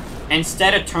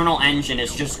 Instead, Eternal Engine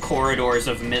is just corridors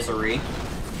of misery.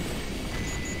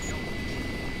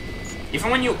 Even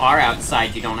when you are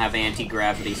outside, you don't have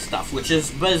anti-gravity stuff, which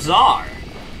is bizarre.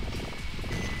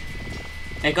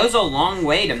 It goes a long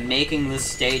way to making this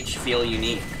stage feel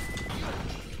unique.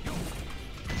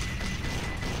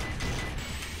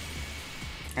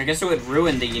 I guess it would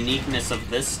ruin the uniqueness of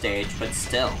this stage, but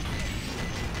still.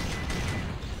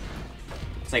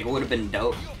 It's like, it would have been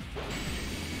dope.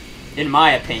 In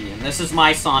my opinion. This is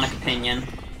my Sonic opinion.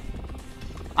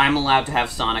 I'm allowed to have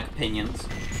Sonic opinions.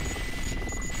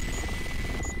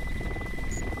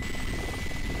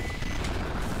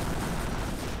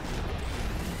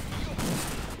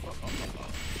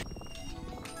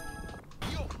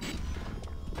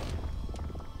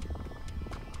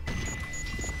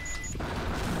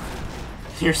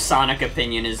 Your Sonic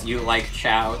opinion is you like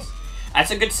chows. That's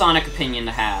a good Sonic opinion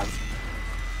to have.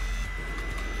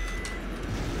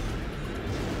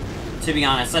 To be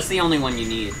honest, that's the only one you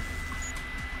need.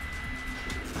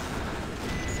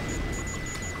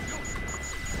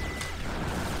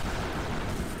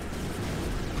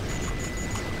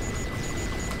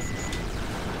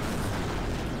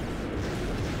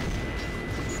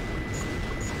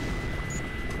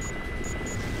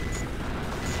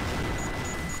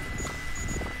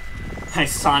 My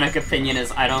Sonic opinion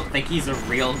is I don't think he's a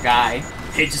real guy.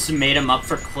 They just made him up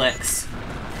for clicks.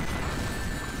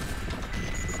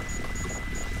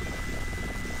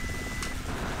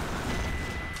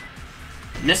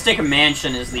 Mystic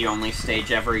Mansion is the only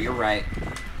stage ever, you're right.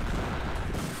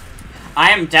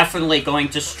 I am definitely going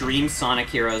to stream Sonic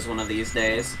Heroes one of these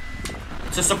days.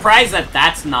 It's a surprise that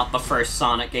that's not the first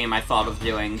Sonic game I thought of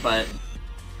doing, but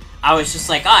I was just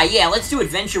like, ah, yeah, let's do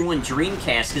Adventure 1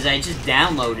 Dreamcast, because I just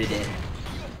downloaded it.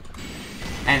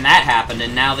 And that happened,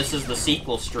 and now this is the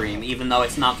sequel stream, even though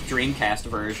it's not the Dreamcast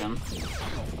version.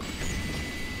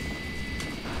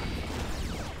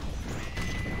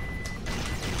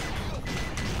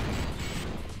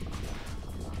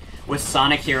 With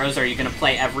Sonic Heroes, are you gonna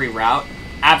play every route?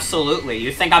 Absolutely.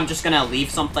 You think I'm just gonna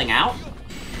leave something out?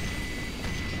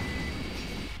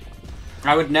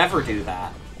 I would never do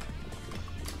that.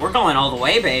 We're going all the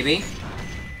way, baby.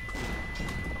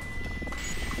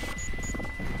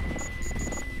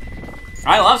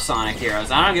 I love Sonic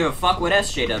Heroes. I don't give a fuck what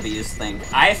SJWs think.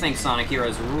 I think Sonic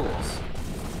Heroes rules.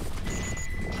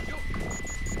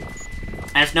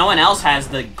 And if no one else has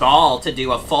the gall to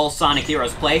do a full Sonic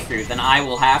Heroes playthrough, then I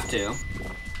will have to.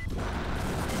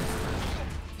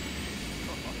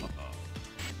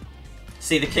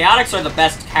 See, the Chaotix are the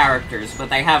best characters, but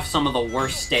they have some of the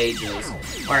worst stages.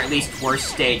 Or at least worst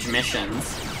stage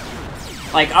missions.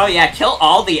 Like, oh yeah, kill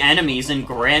all the enemies in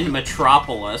Grand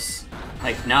Metropolis.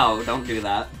 Like, no, don't do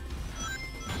that.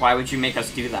 Why would you make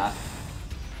us do that?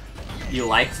 You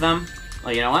like them?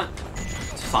 Well, you know what?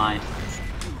 It's fine.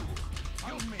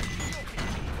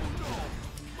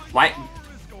 Why?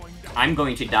 I'm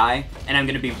going to die, and I'm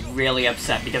going to be really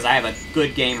upset because I have a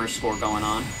good gamer score going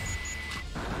on.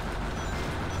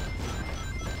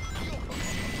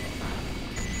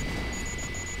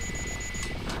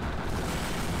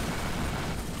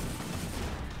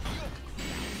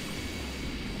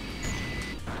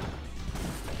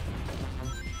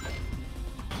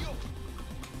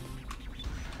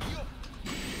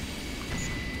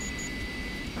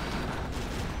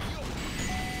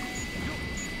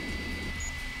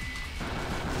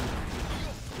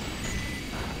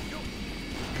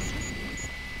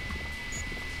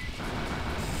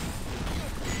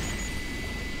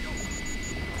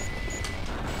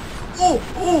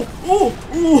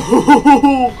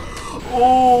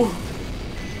 Oh!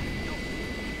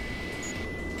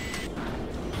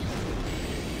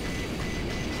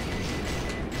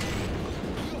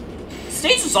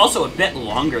 Stage is also a bit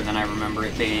longer than I remember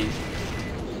it being.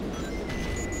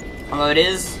 Although it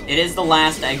is the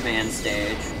last Eggman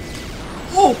stage.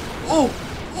 Oh! Oh!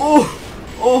 Oh!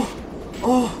 Oh!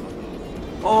 Oh!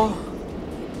 Oh!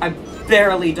 I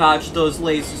barely dodged those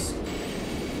lasers.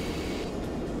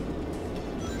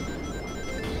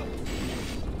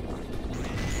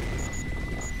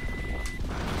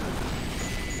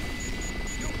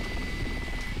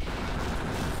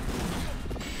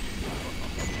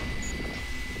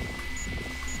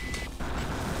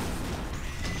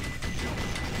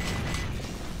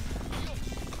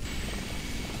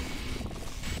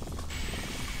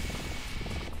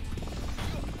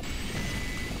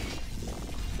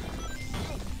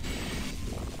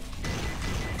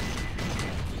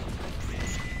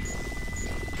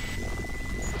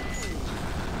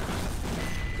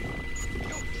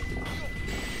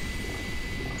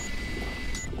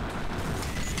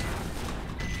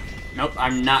 Nope,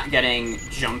 I'm not getting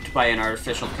jumped by an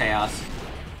artificial chaos.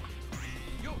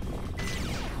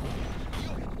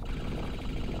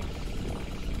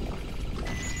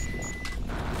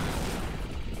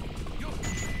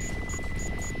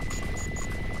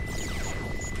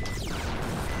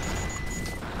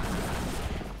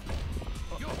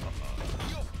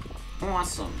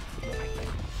 Awesome.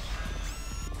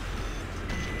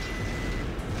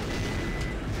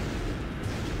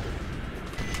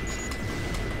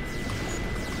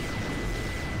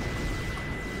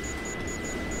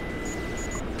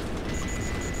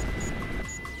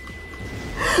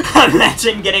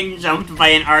 Imagine getting jumped by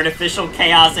an artificial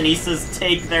chaos and he says,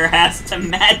 take their ass to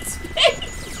mad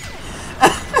space.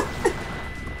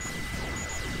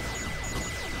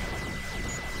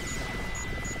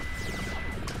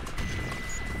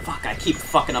 Fuck, I keep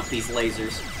fucking up these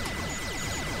lasers.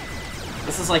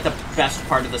 This is like the best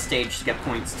part of the stage to get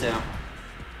points to.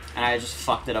 And I just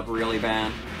fucked it up really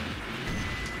bad.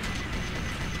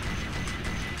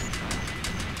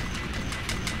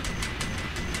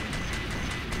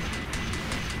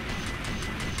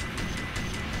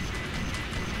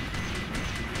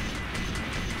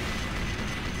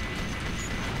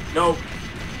 No.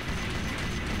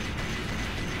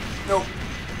 No.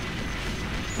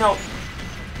 No.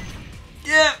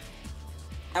 Yeah.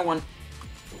 I won.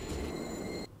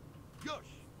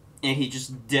 And he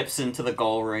just dips into the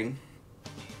gull ring.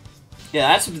 Yeah,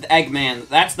 that's Eggman.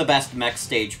 That's the best mech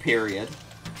stage, period.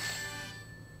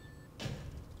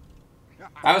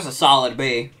 That was a solid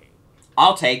B.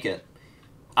 I'll take it.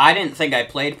 I didn't think I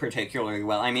played particularly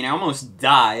well. I mean, I almost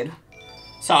died.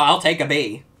 So I'll take a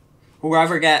B.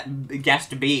 Whoever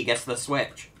guessed B gets the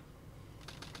Switch.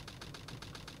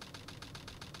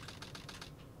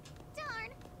 Darn,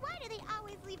 why do they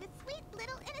always leave a sweet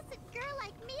little innocent girl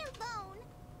like me alone?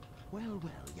 Well,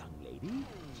 young lady.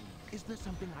 Is there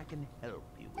something I can help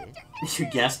you with? You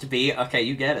guessed B? Okay,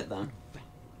 you get it then.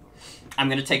 I'm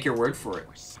gonna take your word for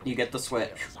it. You get the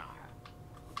Switch.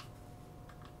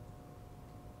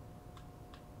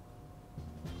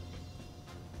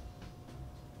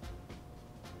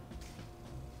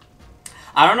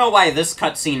 I don't know why this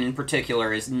cutscene in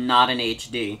particular is not in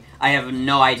HD. I have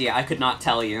no idea. I could not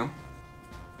tell you.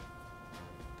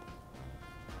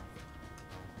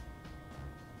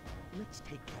 Let's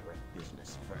take care of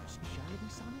business first, shall we,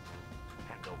 Sonic?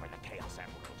 Hand over the Chaos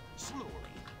Emerald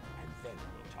slowly, and then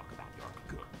we'll talk about your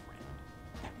girlfriend.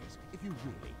 That is, if you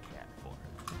really care for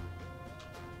her.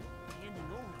 Handing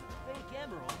over the fake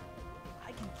emerald?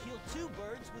 I can kill two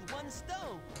birds with one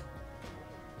stone.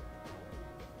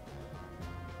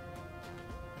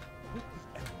 Put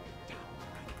the emerald down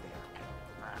right there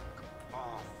and back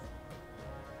off.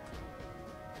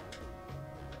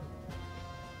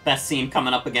 Best scene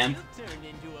coming up again. You turned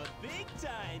into a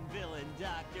big-time villain,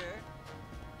 Doctor.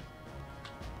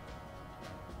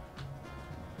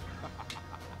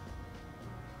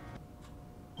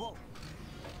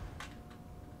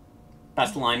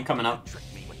 Best line coming up. Trick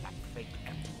me with that fake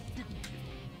emerald, didn't you?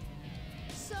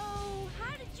 So,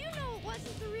 how did you know it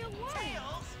wasn't the real one?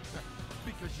 Tails!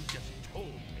 Because you just told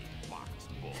me, Fox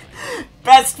Boy.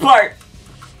 Best part!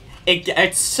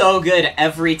 It's so good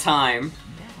every time.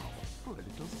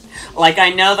 Like, I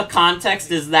know the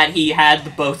context is that he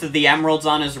had both of the emeralds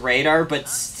on his radar, but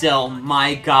still,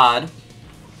 my god.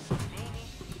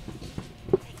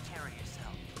 Take care of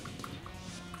yourself.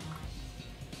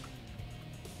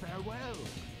 Farewell,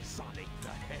 Sonic the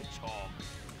Hedgehog.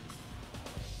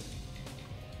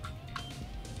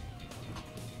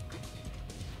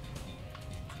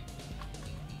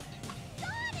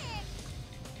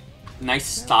 Nice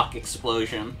stock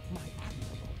explosion.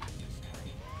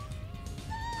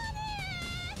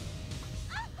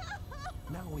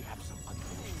 Now we have some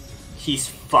unfinished business. He's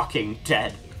fucking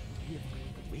dead. Give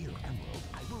me the real emerald,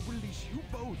 I will release you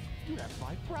both. You have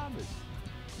my promise.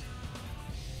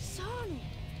 Sonic!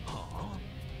 Huh?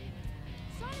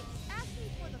 Sonic asked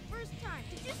me for the first time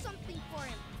to do something for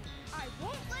him. I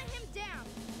won't let him down.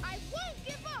 I won't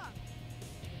give up.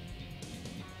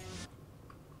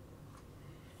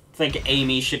 I think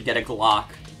Amy should get a Glock.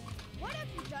 What have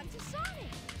you done to Sonic?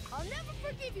 I'll never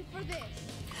forgive you for this.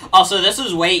 Also, this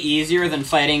is way easier than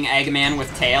fighting Eggman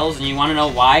with Tails, and you want to know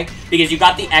why? Because you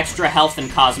got the extra health in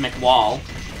Cosmic Wall.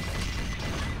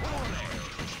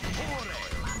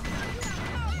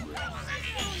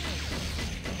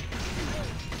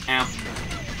 Ow.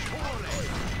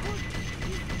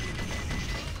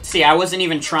 See, I wasn't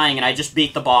even trying and I just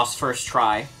beat the boss first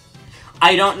try.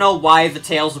 I don't know why the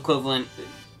Tails equivalent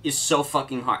is so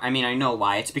fucking hard. I mean, I know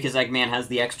why. It's because Eggman has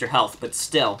the extra health, but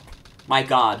still. My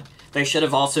god. They should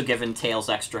have also given Tails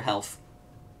extra health.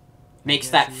 Makes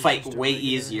that fight way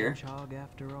easier.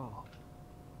 After all.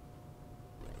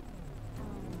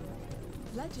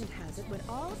 Legend has it when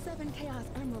all 7 Chaos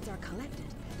Emeralds are collected,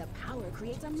 the power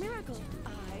creates a miracle.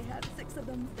 I have 6 of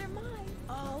them. They're mine.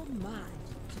 All mine.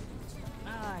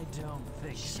 I don't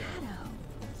think so. Shadow.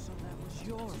 So that was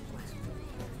your plan.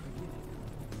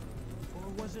 Or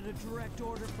was it a direct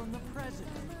order from the president?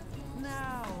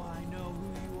 Now I know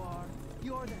who you are.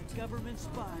 You're that government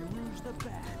spy, Rouge the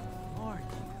Bat, aren't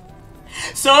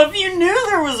you? So if you knew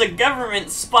there was a government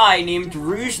spy named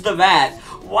Rouge the Bat,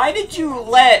 why did you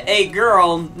let a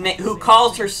girl who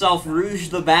calls herself Rouge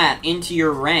the Bat into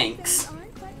your ranks?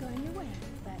 Aren't quite going your way,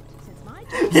 but since my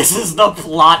turn, This is the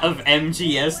plot of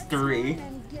MGS3.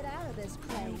 and get out of this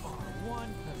place.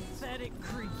 One pathetic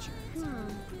creature.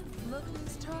 Look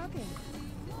who's talking.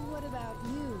 What about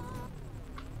you?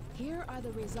 Here are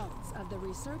the results of the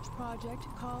research project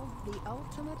called the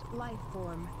Ultimate Life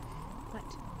Form. But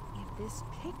if this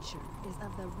picture is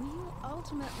of the real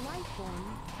Ultimate Life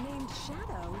Form named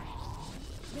Shadow,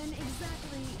 then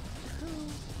exactly who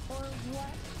or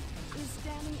what is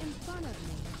standing in front of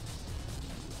me?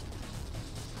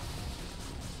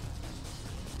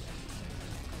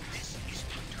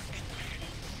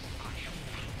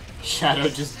 Shadow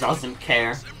just doesn't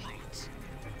care. Emeralds.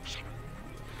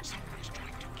 Someone's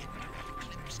trying to kidnap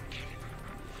Eclipse again.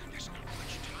 There's not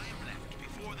much time left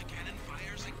before the cannon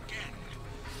fires again.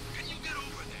 Can you get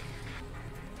over there?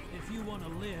 If you want to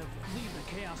live, leave the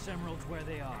Chaos Emeralds where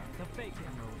they are. The fake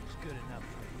emerald is good enough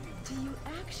for you. Do you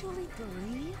actually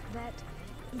believe that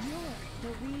you're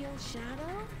the real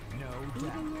Shadow? No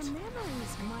Even your doubt.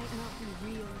 memories might not be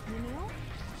real, you know?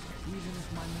 Even if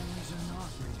my memories are not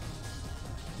real,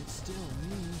 it's still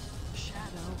me,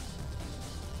 Shadow,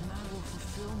 and I will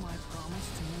fulfill my promise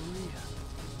to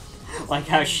Maria. Like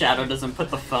how Shadow doesn't put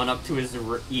the phone up to his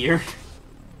ear.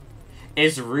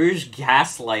 Is Rouge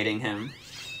gaslighting him?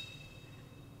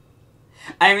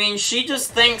 I mean, she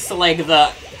just thinks, like,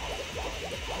 the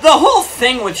whole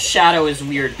thing with Shadow is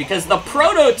weird, because the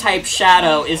prototype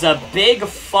Shadow is a big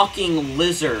fucking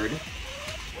lizard.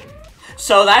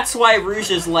 So that's why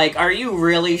Rouge is like, are you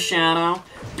really Shadow?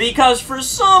 Because for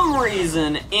some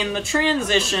reason, in the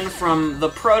transition from the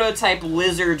prototype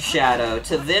lizard Shadow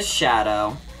to this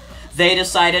Shadow, they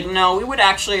decided, no, we would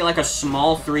actually like a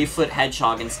small 3-foot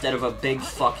hedgehog instead of a big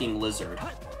fucking lizard.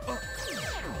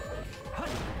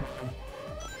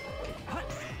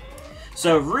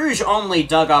 So Rouge only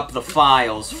dug up the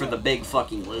files for the big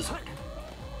fucking lizard.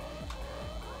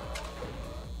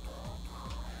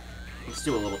 Let's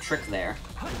do a little trick there.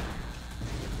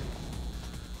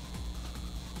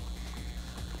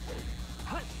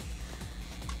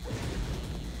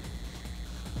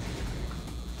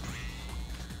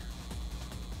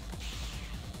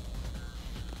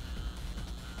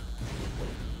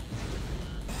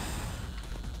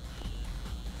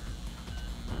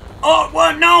 Oh,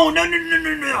 what? No, no, no, no,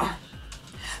 no, no.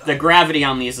 The gravity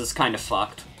on these is kind of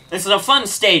fucked. This is a fun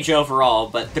stage overall,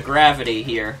 but the gravity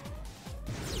here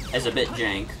is a bit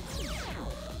jank.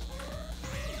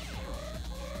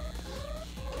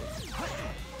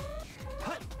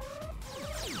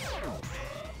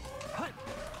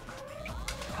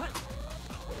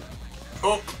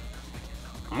 Oh!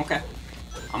 I'm okay.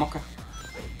 I'm okay.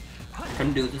 I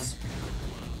can do this.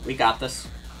 We got this.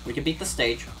 We can beat the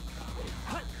stage.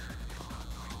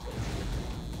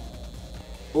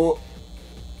 Oh!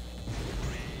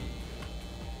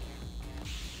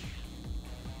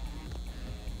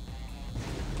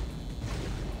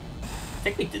 I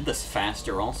think we did this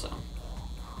faster also.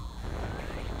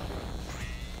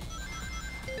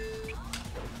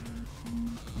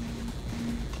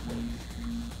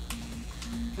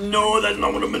 No, that's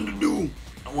not what I meant to do.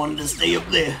 I wanted to stay up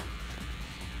there.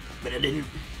 But I didn't.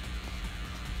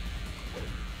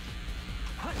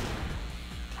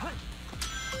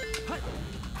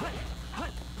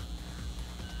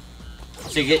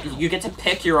 So you get to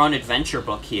pick your own adventure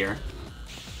book here.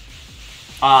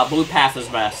 Blue path is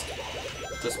best.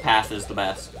 This path is the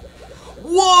best.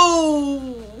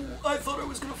 Whoa! I thought I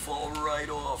was gonna fall right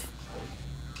off.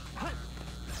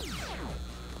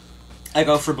 I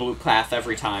go for blue path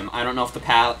every time. I don't know if the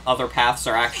other paths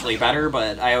are actually better,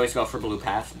 but I always go for blue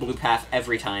path. Blue path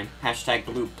every time. Hashtag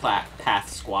blue path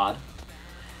squad.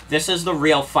 This is the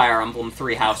real Fire Emblem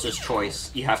Three Houses choice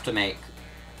you have to make.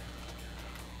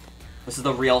 This is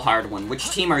the real hard one. Which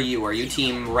team are you? Are you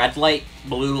team red light,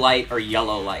 blue light, or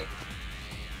yellow light?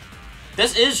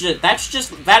 This is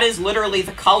that is literally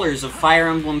the colors of Fire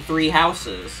Emblem Three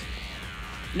Houses.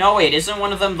 No, wait, isn't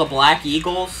one of them the Black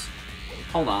Eagles?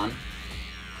 Hold on.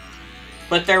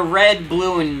 But they're red,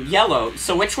 blue, and yellow,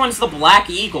 so which one's the Black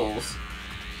Eagles?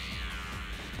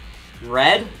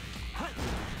 Red?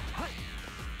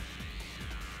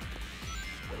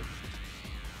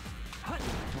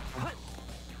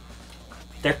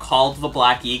 They're called the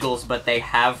Black Eagles, but they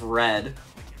have red.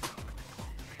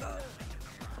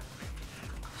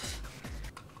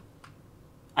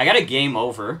 I got a game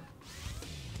over.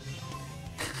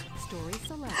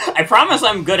 I promise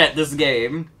I'm good at this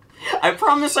game. I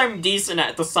promise I'm decent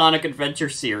at the Sonic Adventure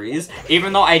series,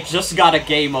 even though I just got a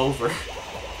game over.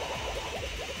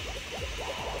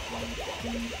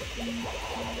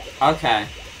 Okay.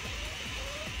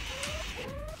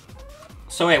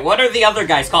 So wait, what are the other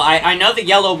guys called? I know the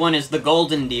yellow one is the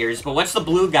Golden Deers, but what's the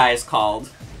blue guys called?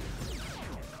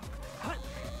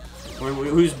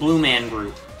 Who's Blue Man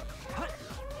Group?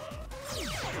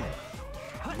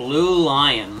 Blue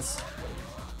Lions.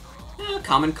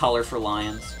 Common color for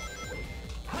lions.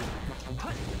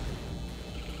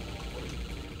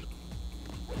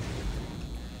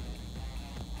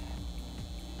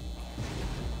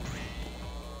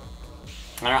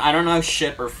 I don't know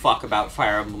shit or fuck about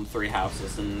Fire Emblem Three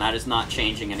Houses, and that is not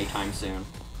changing anytime soon.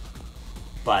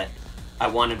 But I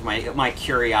wanted my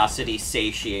curiosity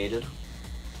satiated.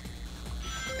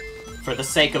 For the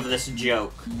sake of this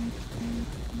joke.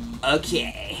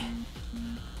 Okay.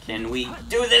 Can we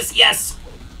do this? Yes!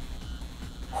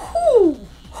 Whoo!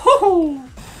 Whoo!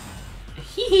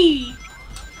 Hee hee!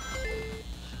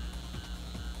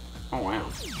 Oh wow.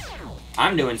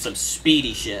 I'm doing some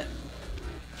speedy shit.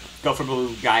 Go for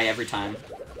blue guy every time.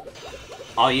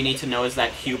 All you need to know is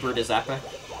that Hubert is epic.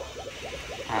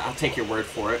 I'll take your word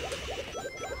for it.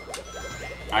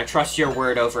 I trust your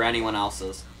word over anyone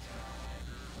else's.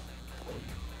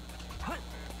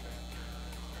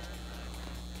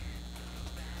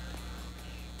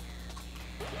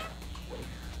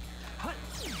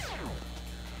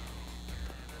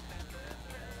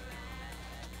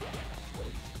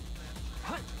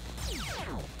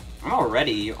 I'm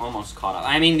already almost caught up.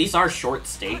 I mean, these are short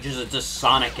stages. It's a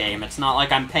Sonic game. It's not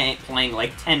like I'm playing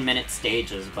like 10-minute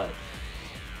stages, but...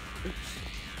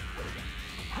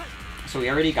 So we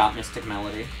already got Mystic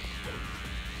Melody.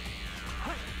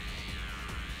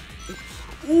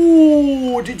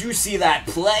 Ooh, did you see that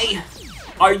play?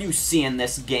 Are you seeing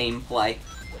this gameplay?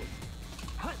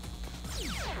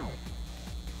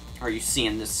 Are you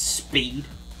seeing this speed?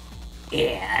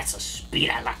 Yeah, that's a speed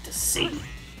I like to see.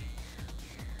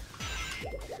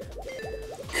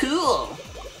 Cool!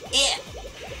 Yeah!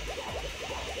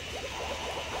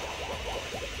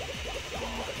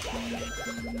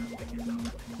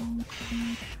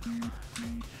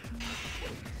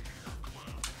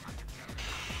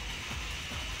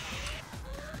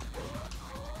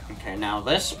 Okay, now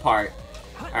this part,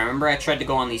 I remember I tried to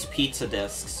go on these pizza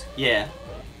discs. Yeah,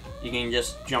 you can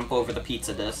just jump over the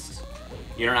pizza discs.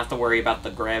 You don't have to worry about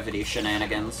the gravity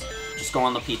shenanigans. Just go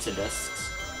on the pizza discs.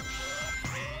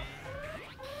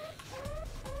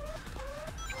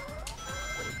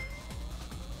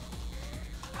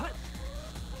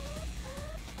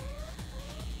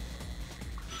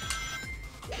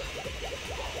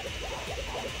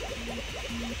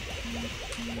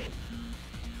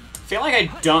 feel like I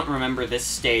don't remember this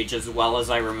stage as well as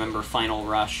I remember Final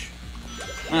Rush.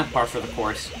 Par for the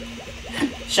course.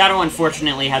 Shadow,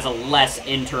 unfortunately, has a less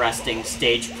interesting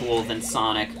stage pool than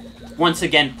Sonic. Once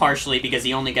again, partially because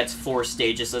he only gets 4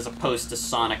 stages as opposed to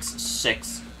Sonic's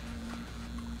 6.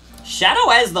 Shadow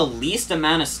has the least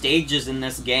amount of stages in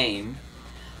this game,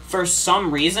 for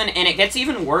some reason, and it gets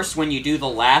even worse when you do the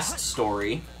last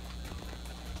story.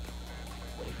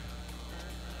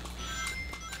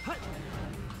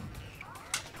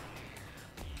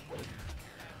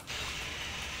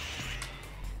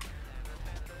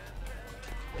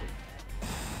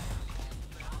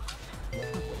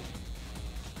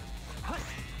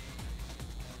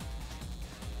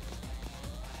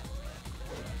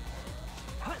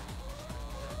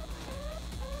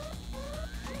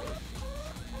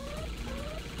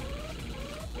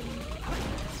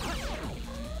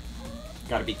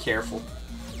 Gotta be careful.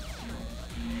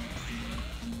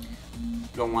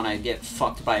 Don't want to get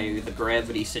fucked by the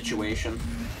gravity situation.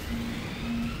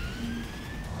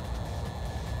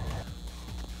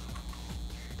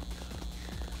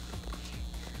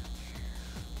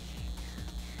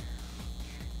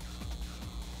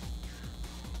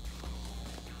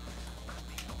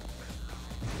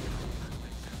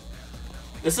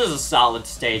 This is a solid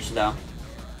stage, though.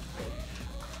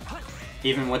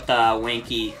 Even with the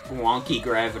wonky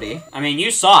gravity. I mean,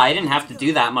 you saw I didn't have to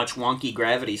do that much wonky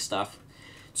gravity stuff.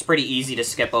 It's pretty easy to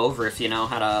skip over if you know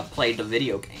how to play the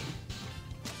video game.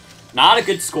 Not a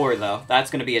good score, though. That's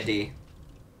gonna be a D.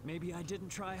 Maybe I didn't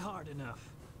try hard enough.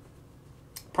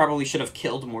 Probably should have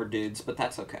killed more dudes, but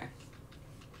that's okay.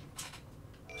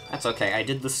 That's okay, I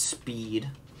did the speed.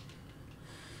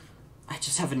 I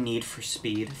just have a need for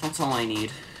speed. That's all I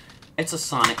need. It's a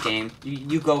Sonic game.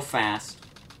 You go fast.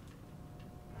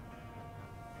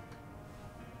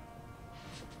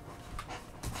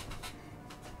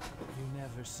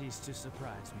 Cease to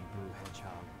surprise me, Blue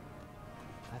Hedgehog.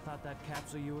 I thought that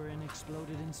capsule you were in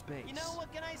exploded in space. You know,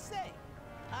 what can I say?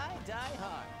 I die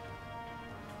hard.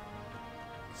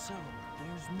 So,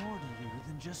 there's more to you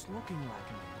than just looking like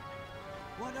me.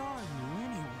 What are you,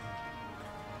 anyway?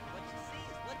 What you see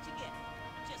is what you get.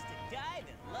 Just a guy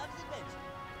that loves adventure.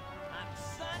 I'm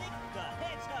Sonic the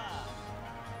Hedgehog.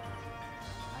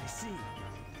 I see.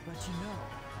 But you know,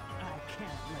 I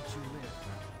can't let you live.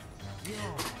 Your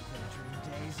adventuring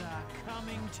days are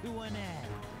coming to an end.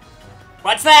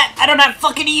 What's that? I don't have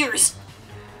fucking ears!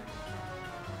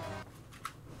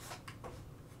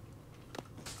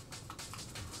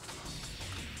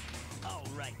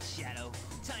 Alright, Shadow.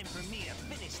 Time for me to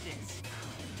finish this.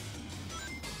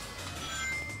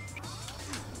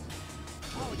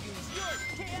 I'll use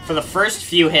your chaos. For the first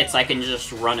few hits, I can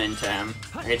just run into him.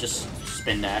 I can just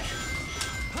spin dash.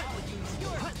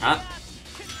 Ah.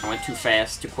 I went too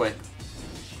fast, too quick.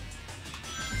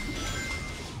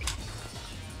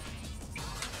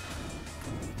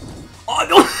 Oh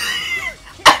no!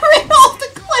 I ran off the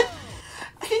cliff!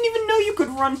 I didn't even know you could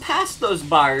run past those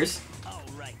bars.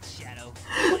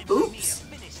 Oops.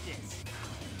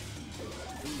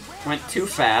 Went too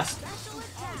fast.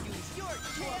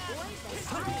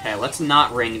 Okay, let's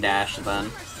not ring dash then.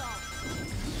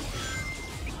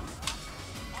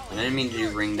 I didn't mean to do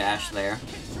ring dash there.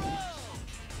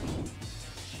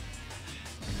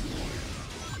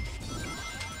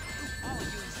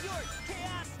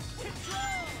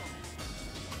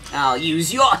 I'll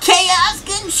use your chaos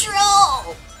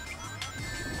control!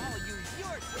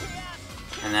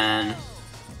 And then,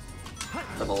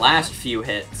 for the last few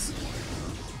hits...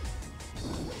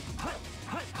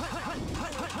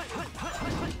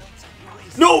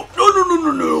 No! No, no, no,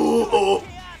 no, no! Oh.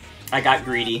 I got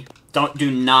greedy. Do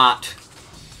not.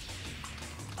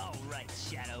 Alright,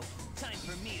 Shadow. Time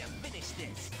for me to finish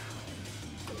this.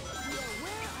 Be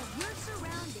aware of your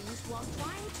surroundings while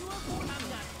trying to avoid. I'm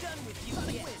not done with you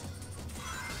yet.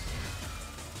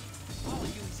 I'll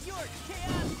use your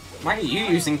chaos. Why are you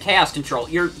using chaos control?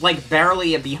 You're, like,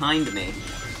 barely behind me.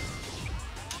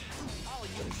 I'll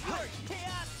use your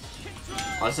chaos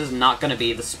control. Well, this is not gonna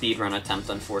be the speedrun attempt,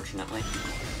 unfortunately.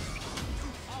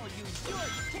 I'll use your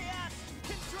chaos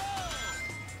control.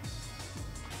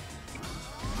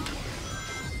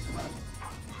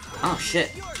 Oh,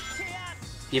 shit. Your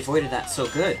chaos. He avoided that so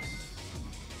good.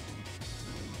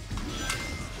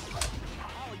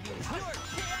 I'll use your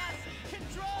chaos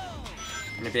control.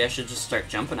 Maybe I should just start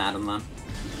jumping at him, then.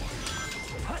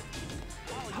 I'll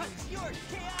use your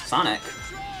chaos Sonic. control.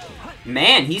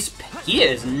 Man, he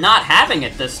is not having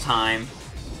it this time.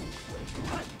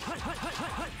 Well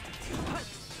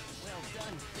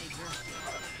done, Faker.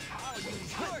 I'll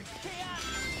use your chaos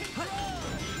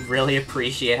control. Really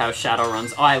appreciate how Shadow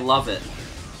runs. Oh, I love it.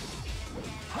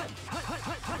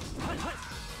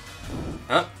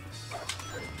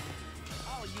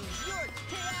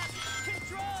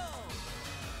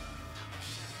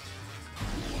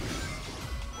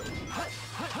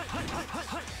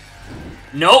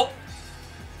 Nope!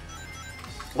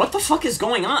 What the fuck is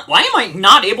going on? Why am I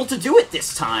not able to do it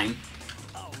this time?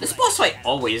 This boss fight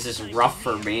always is rough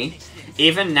for me.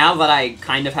 Even now that I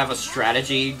kind of have a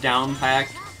strategy down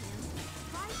packed.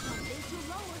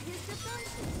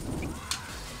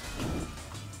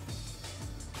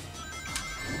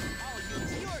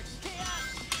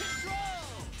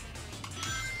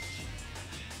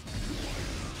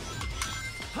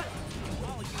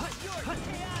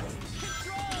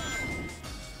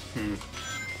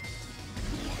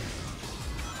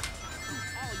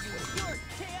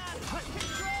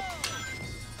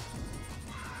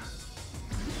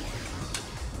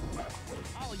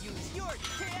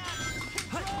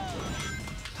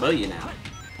 Will you now?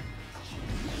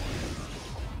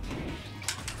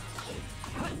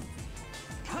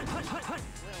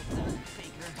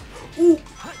 Ooh.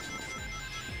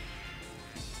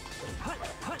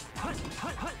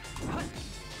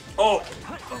 Oh!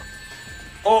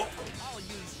 Oh!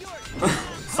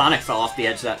 Sonic fell off the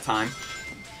edge that time.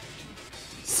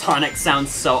 Sonic sounds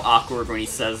so awkward when he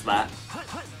says that.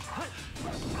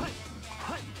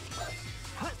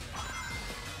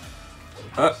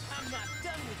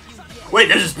 Wait,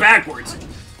 this is backwards!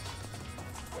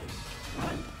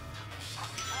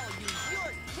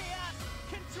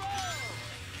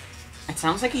 It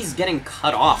sounds like he's getting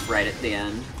cut off right at the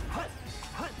end.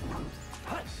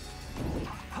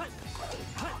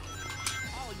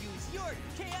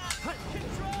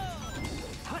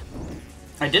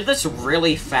 I did this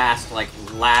really fast, like,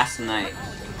 last night.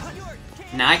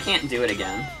 Now I can't do it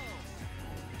again.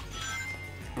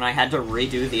 And I had to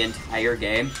redo the entire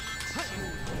game.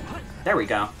 There we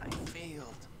go.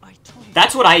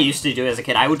 That's what I used to do as a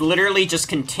kid. I would literally just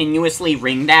continuously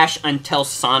ring dash until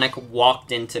Sonic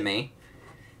walked into me.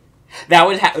 That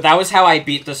was how I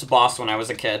beat this boss when I was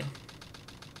a kid.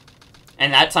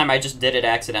 And that time I just did it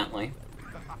accidentally.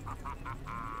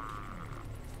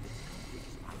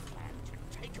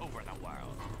 Take over the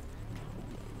world.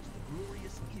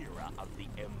 Glorious era of the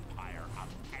Empire of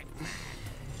X.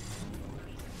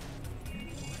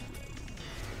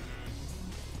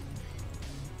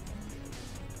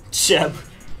 Jeb.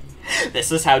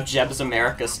 This is how Jeb's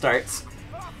America starts.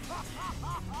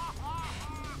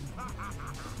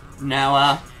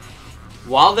 Now,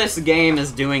 while this game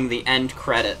is doing the end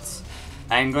credits,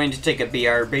 I'm going to take a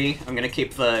BRB. I'm going to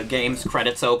keep the game's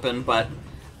credits open, but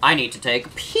I need to take a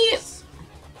piss.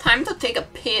 Time to take a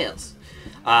piss.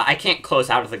 I can't close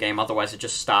out of the game, otherwise it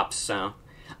just stops, so...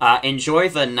 enjoy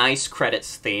the nice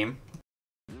credits theme.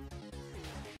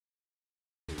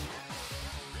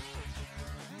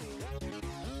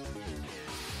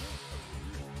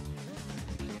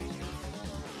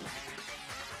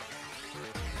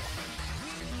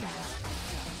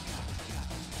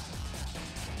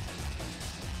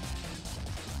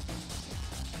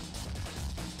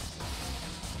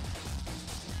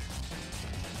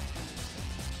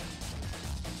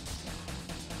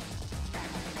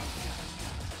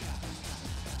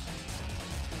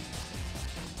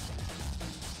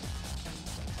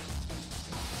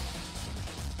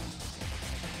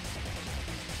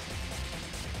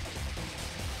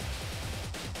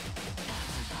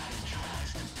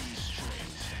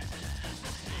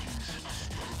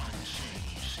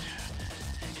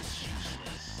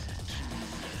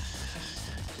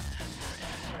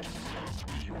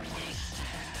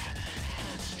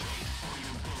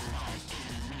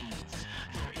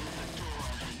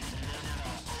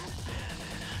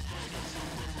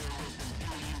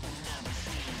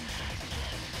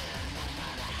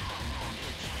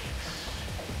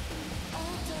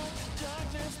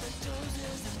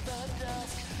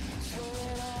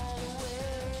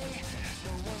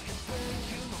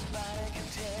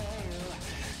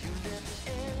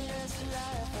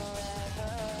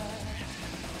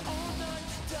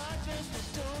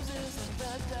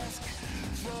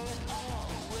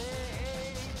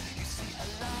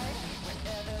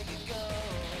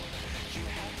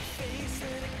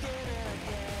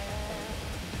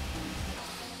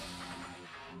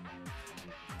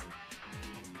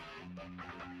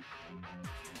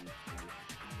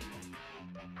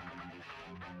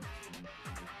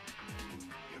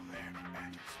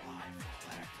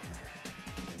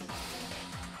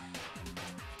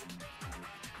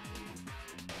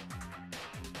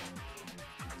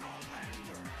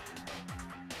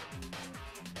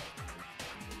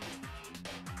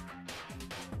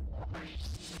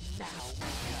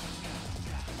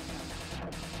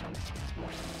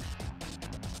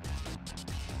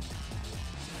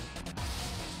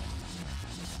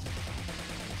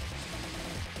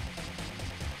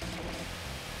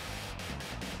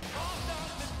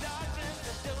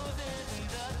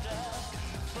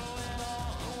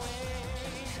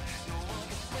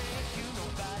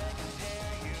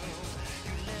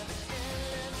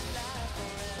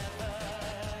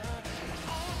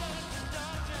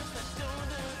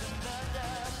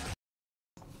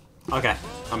 Okay,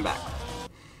 I'm back.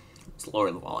 Let's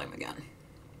lower the volume again.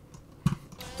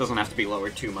 Doesn't have to be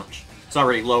lowered too much. It's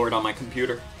already lowered on my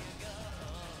computer.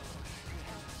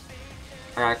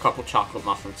 I got a couple chocolate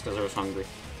muffins because I was hungry.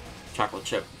 Chocolate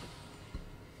chip.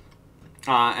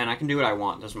 And I can do what I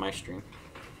want. This is my stream.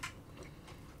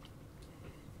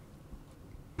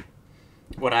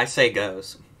 What I say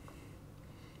goes.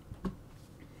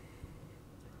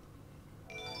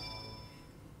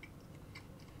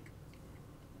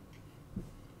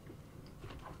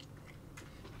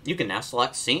 You can now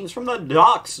select scenes from the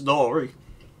Doc story.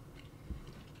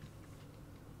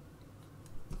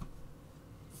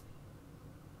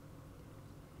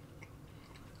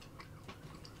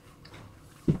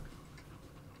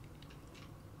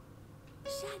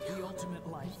 The ultimate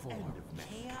life form.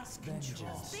 Chaos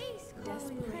Vengeance. Space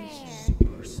Desperation.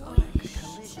 Supersonic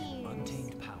Cheers.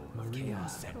 untamed power.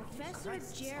 Chaos Emerald. Professor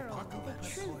Gerald. The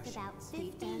truth about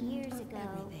 50 years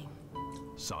ago.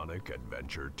 Sonic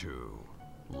Adventure 2.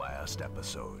 Last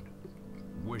episode.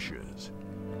 Wishes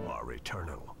are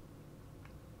eternal.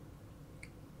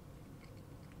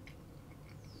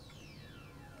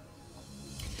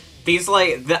 These,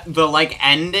 like, the like,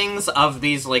 endings of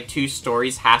these, like, two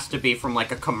stories has to be from,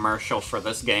 like, a commercial for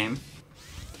this game.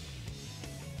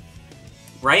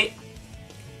 Right?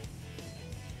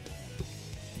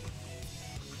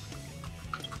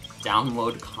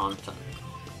 Download content.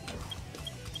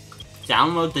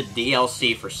 Download the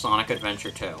DLC for Sonic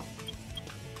Adventure 2.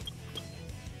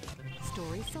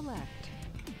 Story select.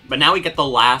 But now we get the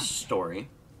last story.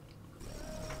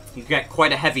 You get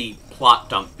quite a heavy plot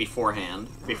dump beforehand,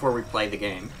 before we play the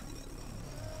game.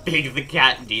 Big the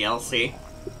Cat DLC.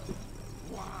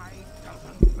 Why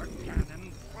doesn't the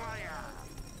cannon fire?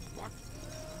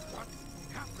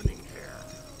 What's happening here?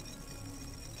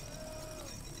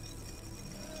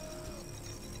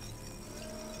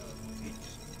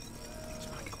 It's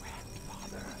my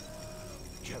grandfather,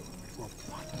 Joe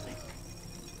Robotnik.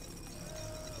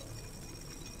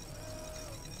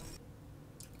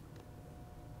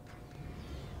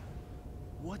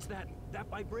 What's that? That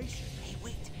vibration? Hey,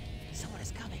 wait. Someone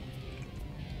is coming.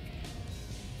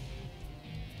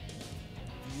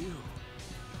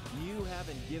 You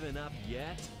haven't given up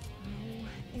yet? No,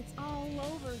 it's all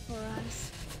over for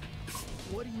us.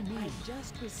 What do you mean? I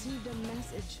just received a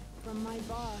message from my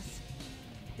boss.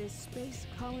 This space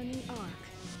colony Ark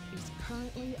is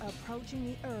currently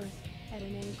approaching the Earth at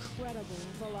an incredible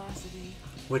velocity.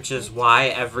 Which is why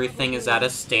everything is at a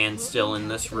standstill in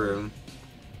this room.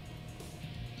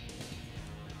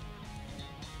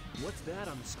 What's that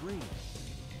on the screen?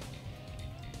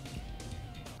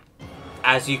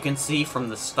 As you can see from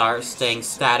the stars staying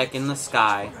static in the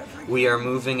sky, we are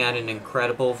moving at an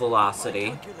incredible velocity.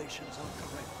 Calculations are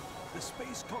correct. The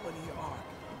space colony Ark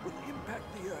will impact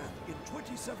the Earth in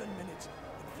 27 minutes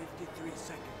and 53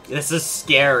 seconds. This is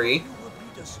scary. You will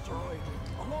be destroyed.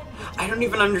 Along with I don't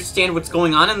even understand what's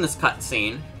going on in this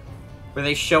cutscene, where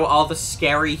they show all the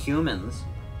scary humans.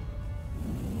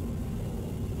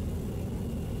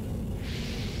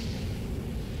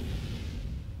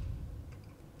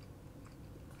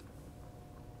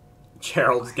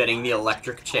 Gerald's getting the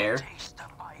electric chair. taste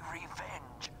of my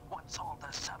revenge once all the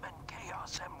 7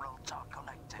 Chaos Emeralds are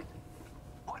collected.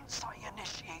 Once I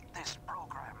initiate this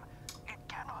program, it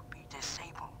cannot be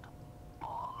disabled.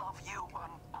 All of you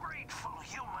ungrateful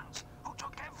humans who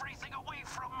took everything away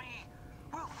from me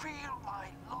will feel my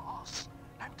loss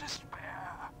and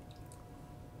despair.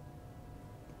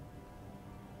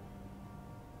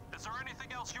 Is there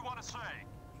anything else you want to say?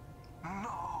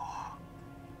 No.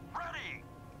 Ready?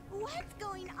 What's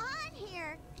going on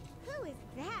here? Who is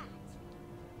that?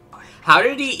 How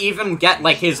did he even get,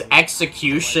 like, his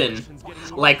execution,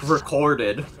 like,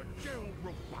 recorded? Joe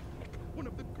Robotnik, one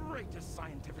of the greatest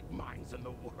scientific minds in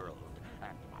the world,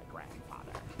 and my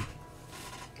grandfather.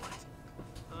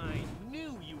 I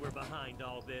knew you were behind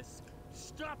all this.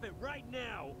 Stop it right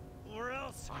now, or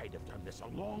else... I'd have done this a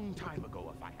long time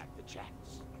ago if I had the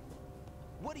chance.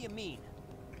 What do you mean?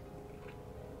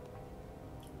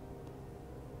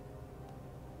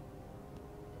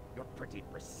 You're pretty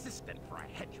persistent for a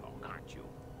hedgehog, aren't you?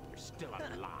 You're still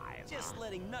alive, Just huh?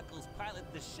 letting Knuckles pilot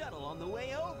the shuttle on the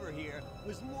way over here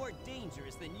was more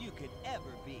dangerous than you could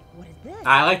ever be. What is this?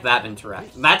 I like that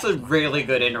interaction. That's a really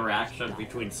good interaction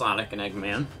between Sonic and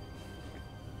Eggman.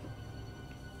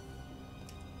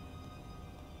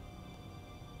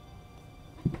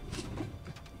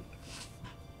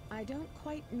 I don't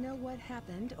quite know what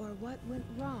happened or what went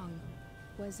wrong.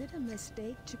 Was it a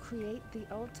mistake to create the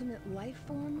ultimate life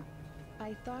form?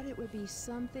 I thought it would be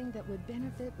something that would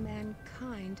benefit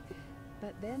mankind,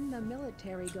 But then the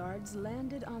military guards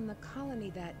landed on the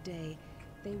colony that day.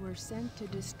 They were sent to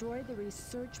destroy the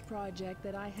research project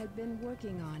that I had been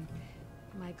working on.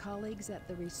 My colleagues at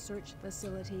the research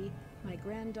facility, my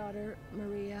granddaughter,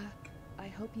 Maria, I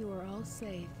hope you are all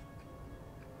safe.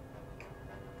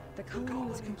 The colony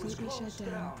was completely shut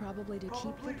down, probably to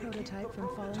keep the prototype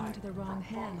from falling into the wrong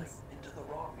hands.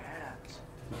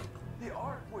 The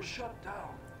Ark was shut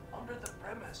down under the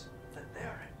premise that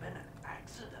there had been an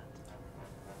accident.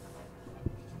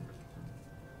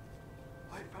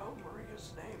 I found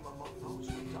Maria's name among those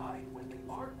who died when the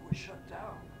Ark was shut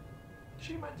down.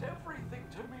 She meant everything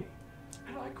to me,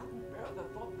 and I couldn't bear the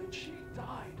thought that she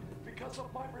died because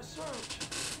of my research.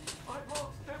 I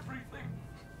lost everything.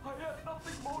 I had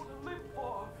nothing more to live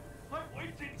for. I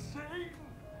went insane.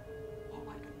 All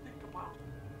I could think about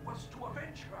was to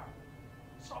avenge her.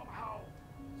 Somehow,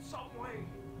 some way.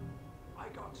 I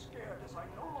got scared as I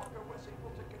no longer was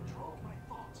able to control my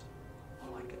thoughts.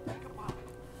 All I could think about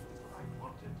is that I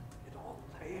wanted it all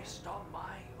based on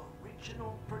my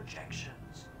original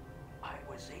projections. I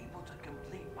was able to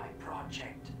complete my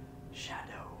project,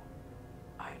 Shadow.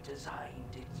 I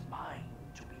designed its mind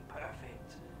to be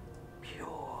perfect,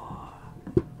 pure.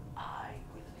 I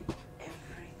will leave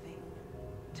everything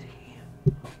to him.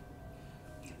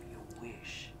 If you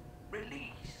wish,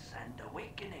 release and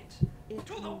awaken it If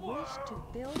to you the world. wish to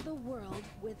fill the world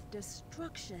with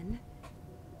destruction...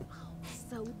 Oh,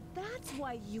 so that's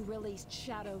why you released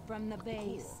Shadow from the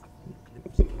base.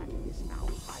 Eclipse Cat is now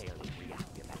highly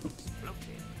reactive and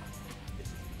explosive. This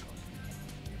is because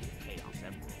the Chaos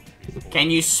Emerald is Can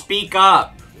you speak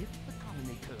up? If the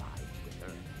colony collides with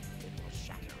Earth, it will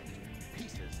shatter into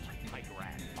pieces like my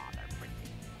grandfather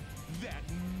predicted. That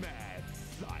mad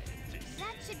scientist.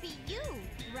 That should be you,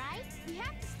 right? We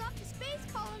have to stop the space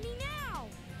colony now.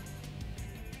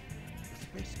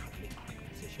 The space colony arc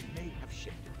position may have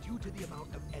shifted due to the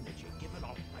amount of energy given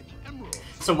off by the emeralds.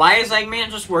 So why is Eggman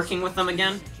just working with them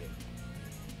again?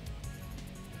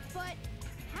 But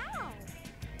how?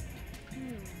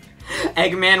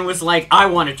 Eggman was like, I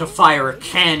wanted to fire a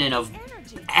cannon of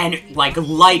like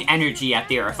light energy at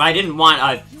the Earth. I didn't want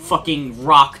a fucking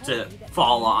rock to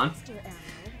fall on. Mr. Emerald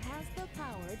has the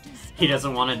power to He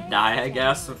doesn't want to die, I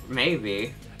guess.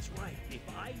 Maybe. That's right. If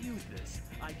I use this,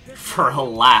 I just For a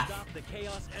laugh. stop the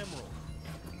Chaos Emerald.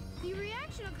 The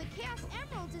reaction of the Chaos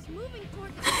Emeralds is moving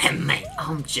toward the... Mate,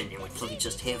 I'm genuinely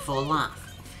just here for a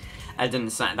laugh. I didn't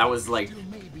say that was like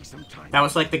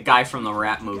the guy from the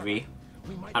Rat movie.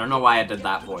 I don't know why I did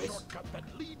that voice.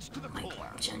 Mate,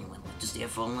 I'm genuinely just here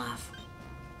for a laugh.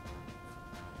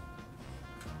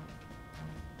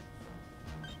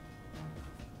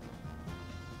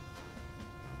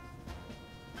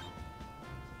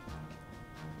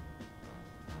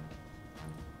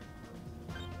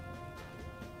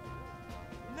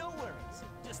 No worries.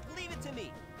 Just leave it to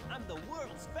me. I'm the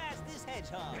world's fastest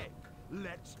hedgehog. Hey,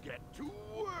 let's get to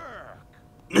work.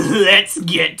 Let's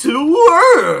get to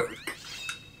work!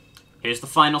 Here's the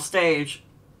final stage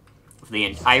of the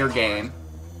entire game.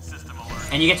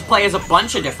 And you get to play as a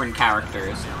bunch of different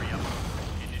characters.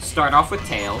 Start off with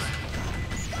Tails.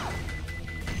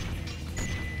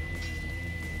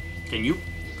 Can you?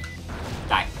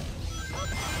 Die.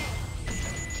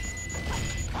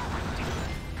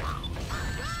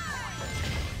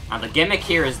 Now the gimmick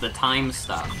here is the time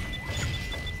stuff.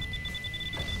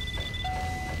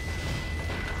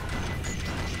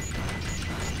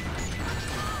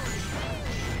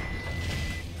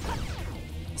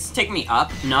 Does this take me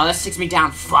up? No, this takes me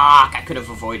down. Fuck! I could have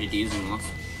avoided using this.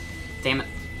 Damn it.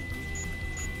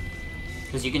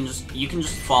 Because you can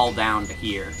just fall down to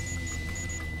here.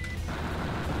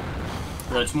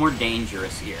 So it's more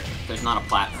dangerous here. There's not a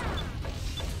platform.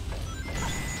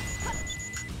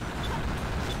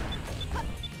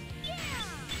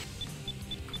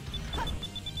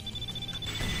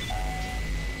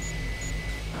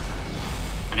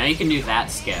 I know you can do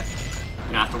that skip.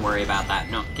 You don't have to worry about that.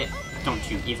 No,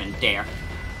 don't you even dare.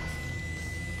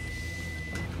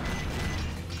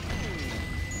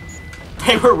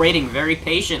 They were waiting very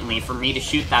patiently for me to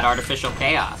shoot that artificial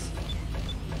chaos.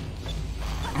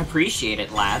 I appreciate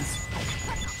it, lads.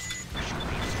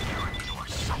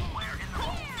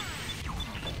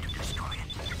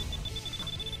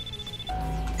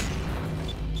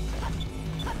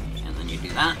 And then you do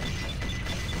that.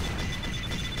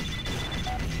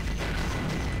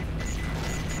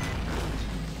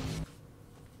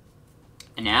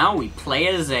 And now we play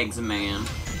as Eggman.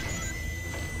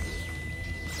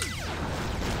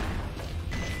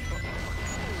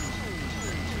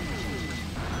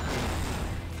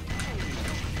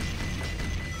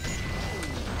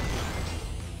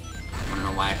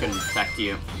 why I couldn't affect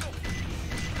you.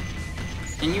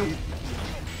 And you...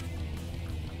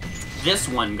 This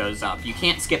one goes up. You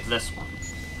can't skip this one.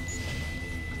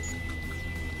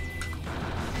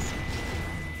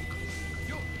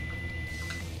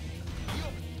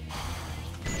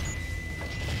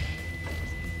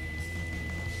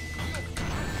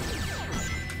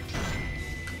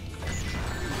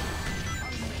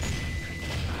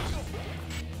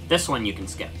 This one you can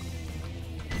skip.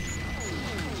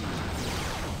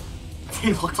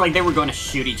 It looked like they were going to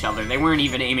shoot each other. They weren't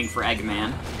even aiming for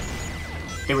Eggman.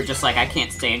 They were just like, I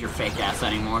can't stand your fake ass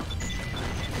anymore.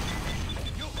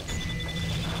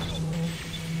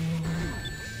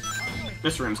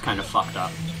 This room's kind of fucked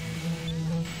up.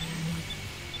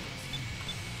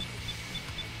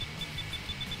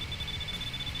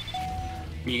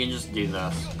 You can just do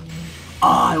this. Oh,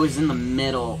 I was in the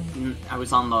middle. I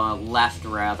was on the left,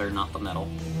 rather, not the middle.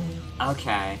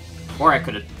 Okay. Or I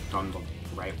could have done the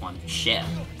right one. Shit.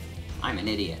 I'm an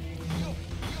idiot.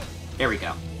 There we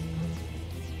go.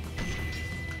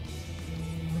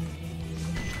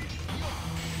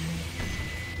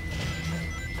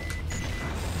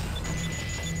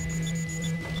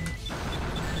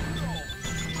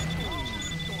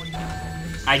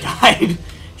 I died.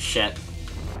 Shit.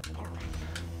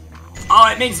 Oh,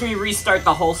 it makes me restart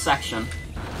the whole section.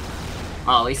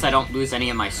 Well, at least I don't lose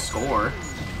any of my score.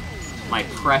 My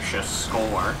precious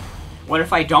score. What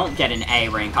if I don't get an A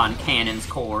rank on Cannon's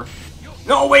Core?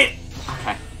 No, wait!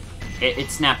 Okay. It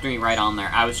snapped me right on there.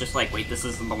 I was just like, wait, this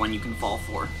isn't the one you can fall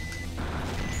for.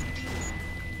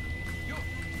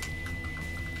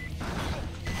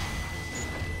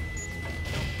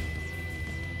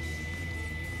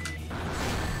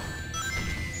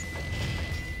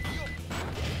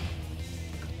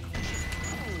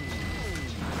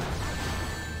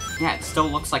 Yeah, it still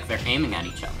looks like they're aiming at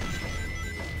each other.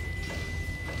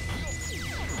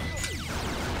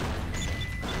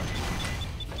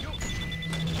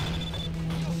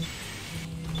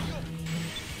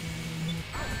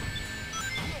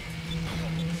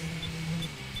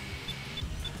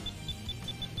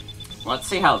 Let's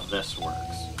see how this works.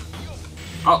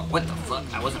 Oh, what the fuck?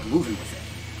 I wasn't moving with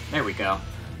it. There we go.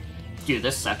 Do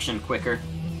this section quicker.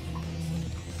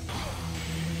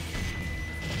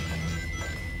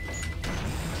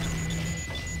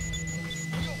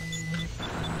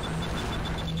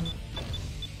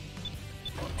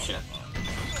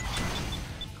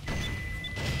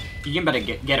 You can better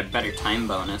get a better time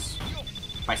bonus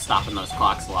by stopping those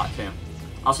clocks a lot, too.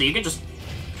 Also, you can just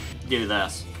do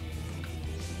this.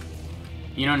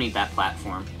 You don't need that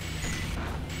platform.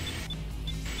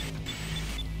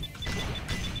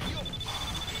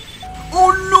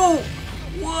 Oh no!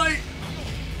 What?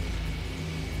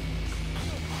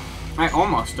 I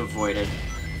almost avoided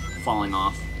falling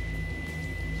off.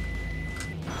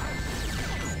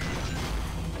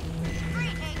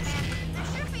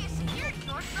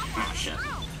 Oh, shit.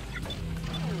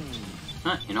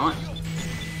 Huh, you know what?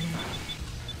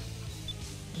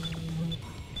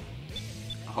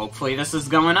 Hopefully this is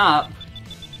going up.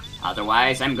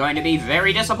 Otherwise, I'm going to be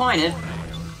very disappointed.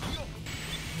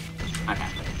 Okay.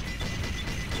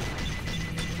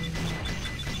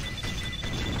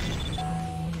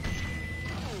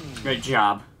 Good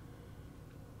job.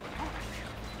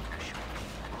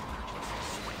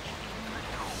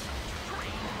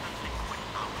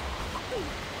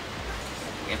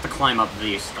 We have to climb up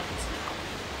these things now.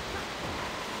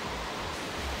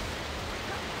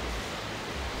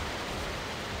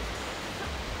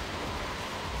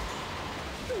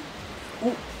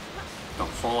 Ooh.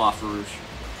 Don't fall off, Rouge.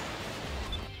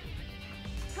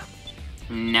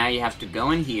 Now you have to go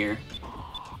in here.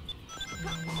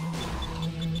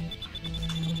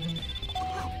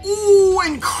 Ooh,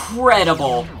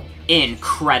 incredible!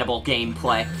 Incredible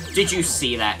gameplay. Did you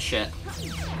see that shit?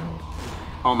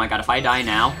 Oh my god, if I die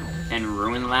now and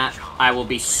ruin that, I will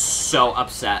be so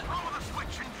upset.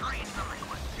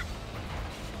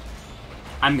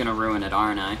 I'm gonna ruin it,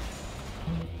 aren't I?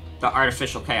 The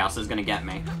artificial chaos is gonna get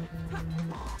me.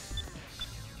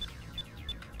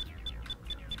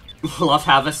 Love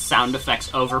how the sound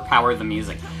effects overpower the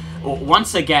music.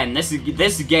 Once again,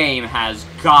 this game has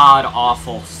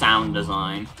god-awful sound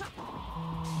design.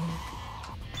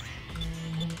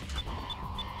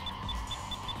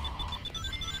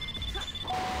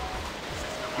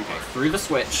 Okay, through the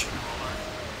switch.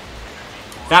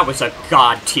 That was a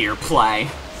god-tier play.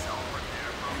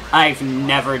 I've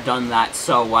never done that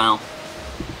so well.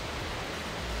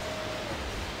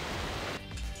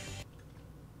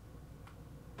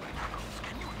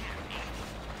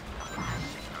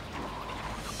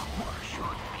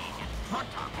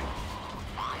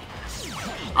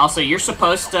 Also, you're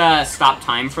supposed to stop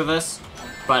time for this,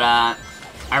 but, I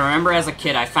remember as a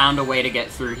kid I found a way to get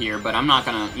through here, but I'm not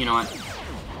gonna, you know what?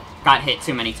 Got hit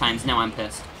too many times, now I'm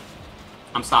pissed.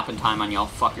 I'm stopping time on y'all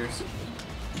fuckers.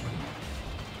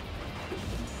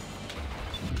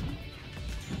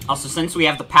 Also, since we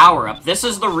have the power-up, this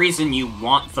is the reason you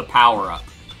want the power-up.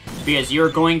 Because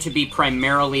you're going to be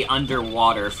primarily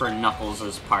underwater for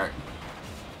Knuckles' part.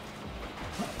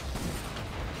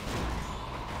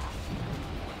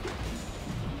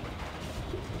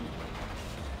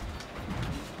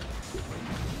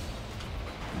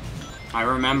 I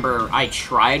remember I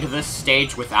tried this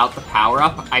stage without the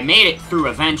power-up. I made it through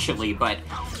eventually, but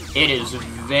it is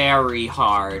very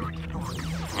hard.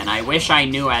 And I wish I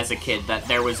knew as a kid that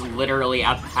there was literally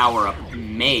a power-up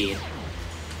made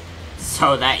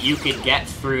so that you could get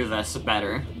through this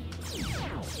better.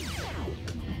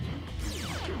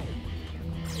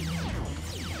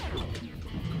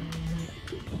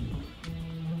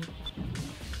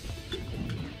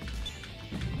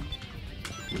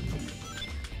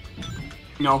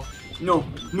 No, no,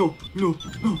 no, no,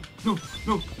 no, no, no,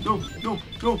 no, no,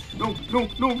 no, no, no,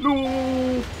 no,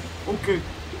 no. Okay,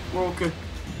 we're okay.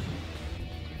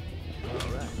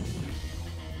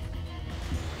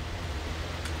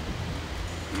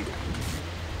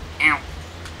 Ow.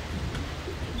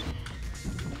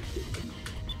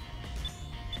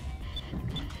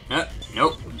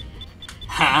 Nope.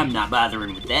 I'm not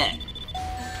bothering with that.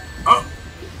 Oh!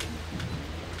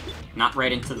 Not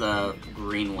right into the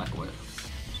green liquid.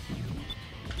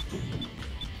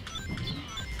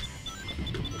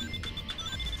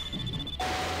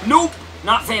 Nope!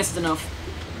 Not fast enough.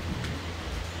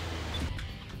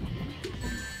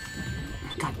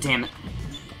 God damn it.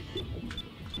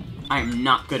 I am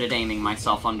not good at aiming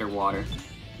myself underwater.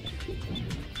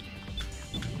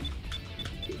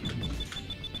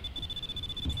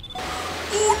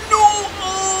 Oh no!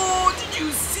 Oh, did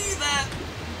you see that?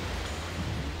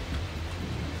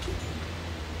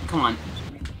 Come on.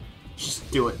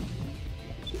 Just do it.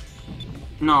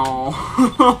 No.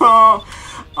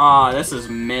 Ah, this is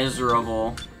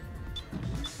miserable.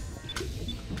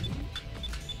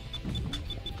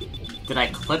 Did I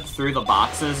clip through the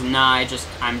boxes? Nah,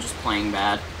 I'm just playing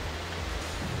bad.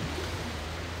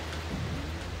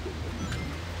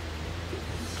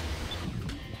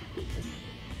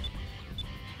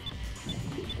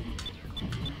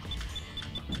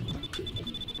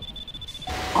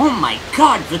 Oh my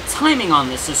god, the timing on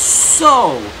this is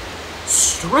so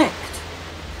strict.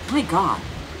 My god.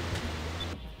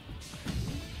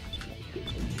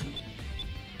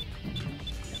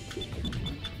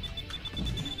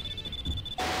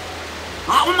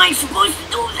 How am I supposed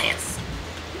to do this?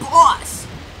 Boss!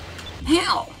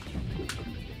 Hell!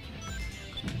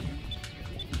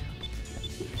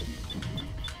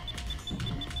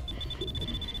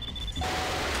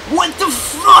 What the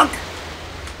fuck?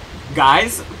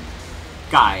 Guys?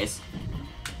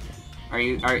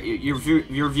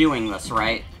 You're viewing this,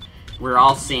 right? We're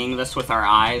all seeing this with our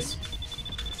eyes.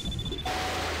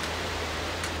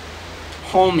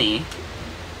 Homie.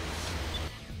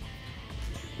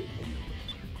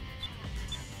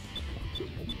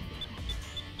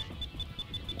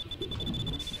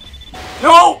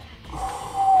 No!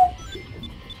 Oh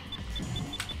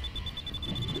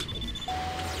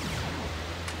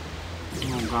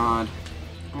god.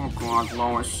 Oh god,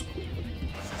 Lois.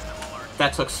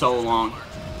 That took so long.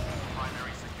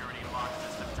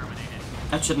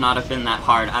 That should not have been that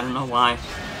hard. I don't know why.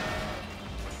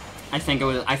 I think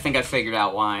I figured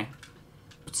out why.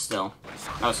 But still.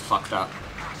 That was fucked up.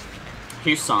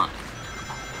 Here's Sonic.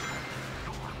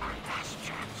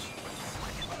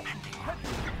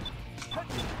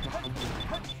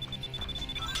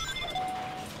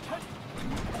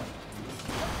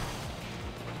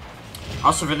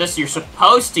 Also, for this, you're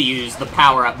supposed to use the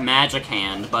power-up Magic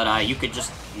Hand, but, you could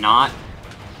just not.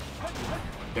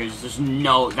 There's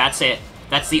no... That's it.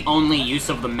 That's the only use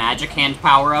of the Magic Hand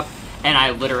power-up, and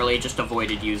I literally just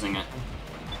avoided using it.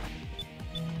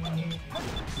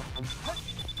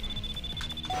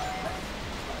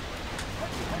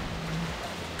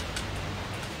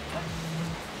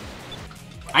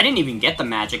 I didn't even get the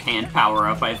Magic Hand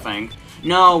power-up, I think.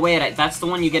 No, wait, that's the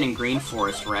one you get in Green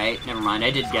Forest, right? Never mind,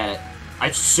 I did get it.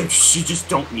 You just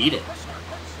don't need it.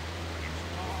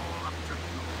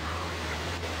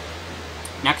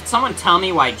 Now, can someone tell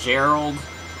me why Gerald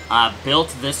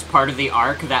built this part of the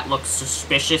arc that looks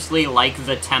suspiciously like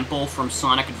the temple from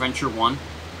Sonic Adventure 1?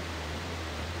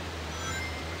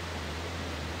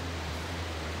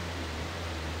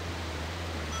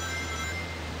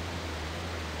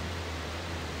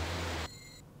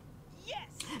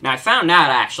 Now, I found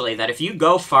out, actually, that if you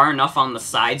go far enough on the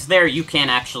sides there, you can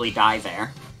actually die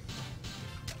there.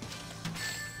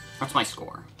 What's my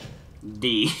score?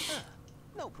 D.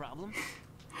 No problem.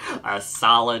 A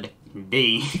solid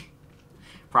D.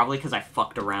 Probably because I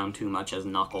fucked around too much as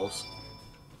Knuckles.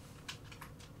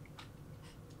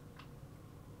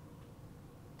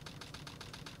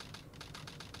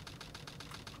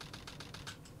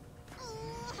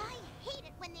 I hate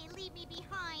it when they leave me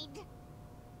behind.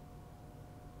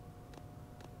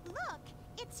 Look,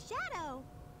 it's Shadow.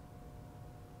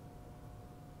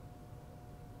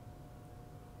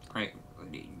 Right,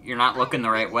 you're not looking the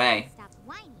right way. Stop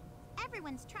whining.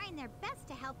 Everyone's trying their best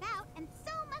to help out, and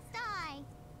so must I.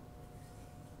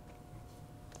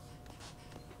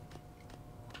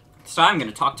 So I'm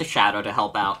gonna talk to Shadow to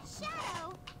help out.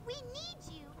 Shadow, we need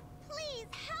you. Please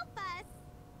help us.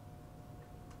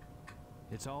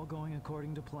 It's all going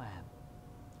according to plan.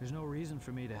 There's no reason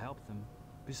for me to help them.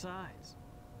 Besides,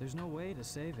 there's no way to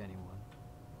save anyone.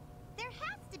 There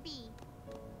has to be.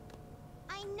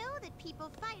 I know that people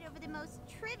fight over the most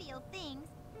trivial things.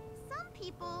 Some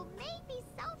people may be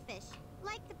selfish,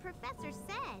 like the professor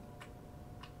said.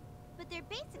 But they're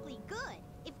basically good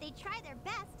if they try their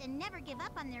best and never give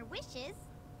up on their wishes.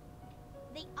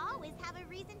 They always have a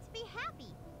reason to be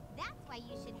happy. That's why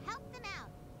you should help them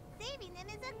out. Saving them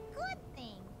is a good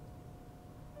thing.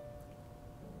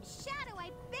 Shadow,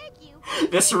 I beg you.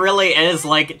 This really is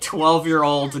like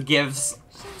 12-year-old gives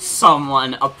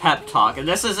someone a pep talk. And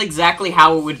this is exactly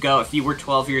how it would go if you were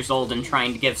 12 years old and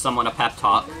trying to give someone a pep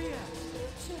talk.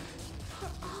 For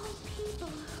all people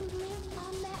who live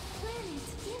on that planet,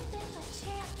 give them a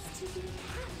chance to be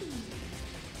happy.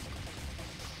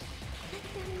 Let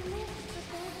them live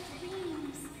for their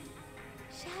dreams.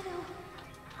 Shadow,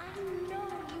 I know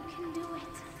you can do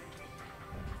it.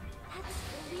 That's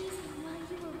the reason why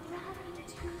you were brought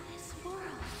into this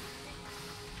world.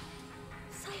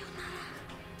 Sayonara,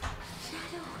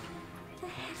 Shadow the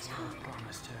Hedgehog. I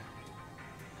promised her,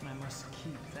 and I must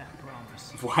keep that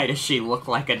promise. Why does she look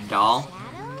like a doll?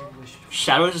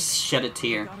 Shadow just shed a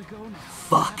tear.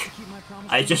 Fuck.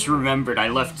 I just remembered I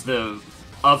left the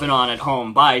oven on at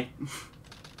home. Bye.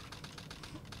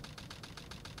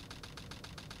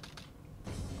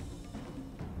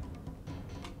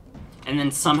 And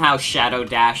then somehow Shadow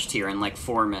dashed here in like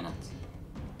 4 minutes.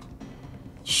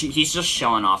 He's just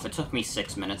showing off. It took me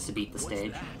 6 minutes to beat the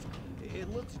stage. What's that? It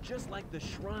looks just like the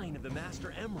shrine of the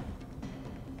Master Emerald.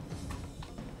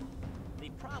 They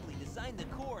probably designed the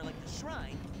core like the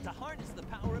shrine to harness the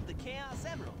power of the Chaos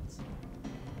Emeralds.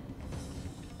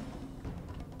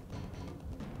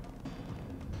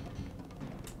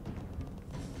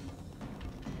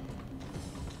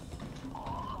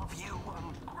 All of you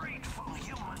ungrateful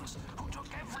humans who took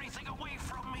everything away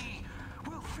from me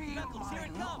will feel Knuckles, here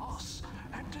it my comes. loss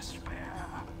and despair.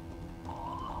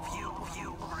 All of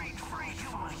you grateful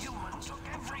humans who took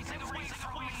everything away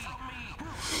from me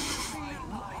will feel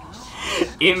my loss.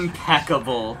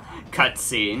 Impeccable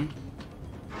cutscene.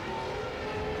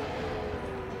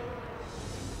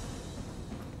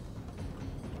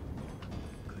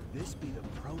 Could this be the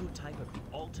prototype of the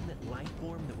ultimate life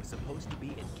form that was supposed to be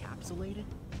encapsulated?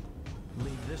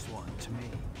 Leave this one to me.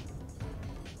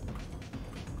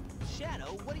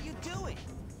 Shadow, what are you doing?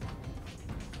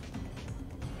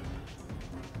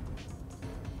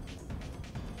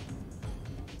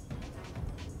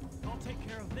 I'll take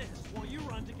care of this while you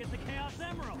run to get the Chaos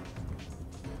Emerald.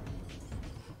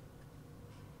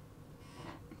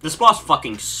 This boss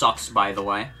fucking sucks, by the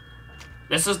way.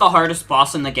 This is the hardest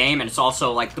boss in the game, and it's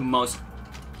also, like, the most...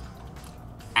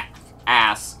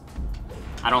 ass.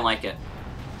 I don't like it.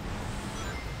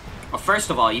 Well, first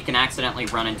of all, you can accidentally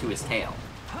run into his tail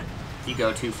if you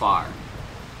go too far.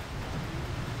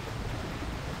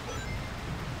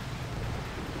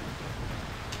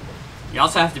 You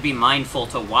also have to be mindful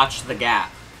to watch the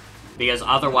gap, because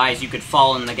otherwise you could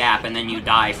fall in the gap and then you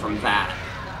die from that.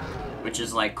 Which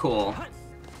is, like, cool.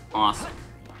 Awesome.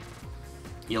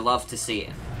 You love to see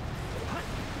it.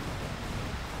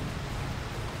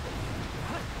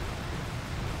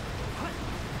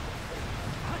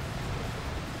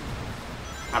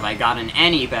 Have I gotten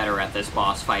any better at this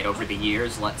boss fight over the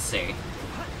years? Let's see.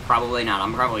 Probably not.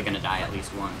 I'm probably gonna die at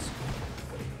least once.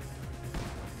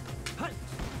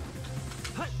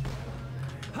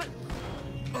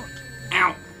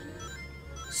 Ow!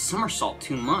 Somersault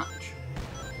too much.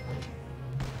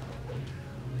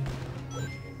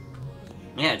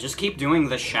 Yeah, just keep doing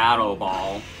the Shadow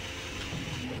Ball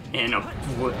in a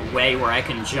way where I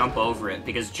can jump over it,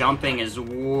 because jumping is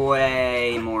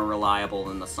way more reliable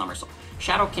than the somersault.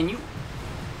 Shadow, can you...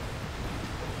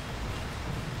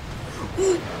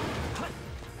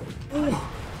 Ooh.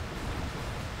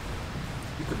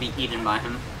 You could be eaten by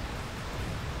him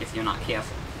if you're not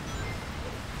careful.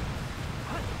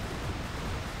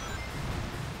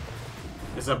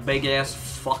 It's a big-ass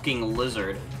fucking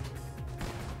lizard.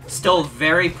 Still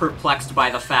very perplexed by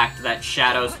the fact that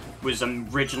Shadows was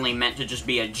originally meant to just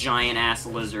be a giant-ass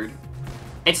lizard.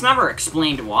 It's never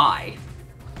explained why.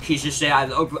 He's just,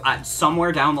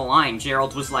 somewhere down the line,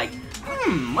 Gerald was like,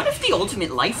 what if the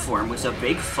ultimate life form was a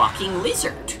big fucking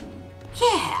lizard?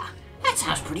 Yeah, that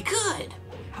sounds pretty good.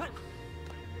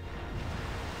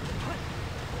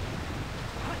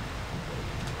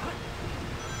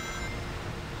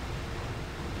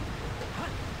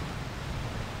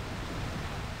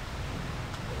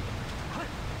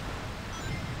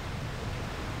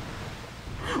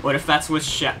 What if that's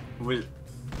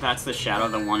that's the Shadow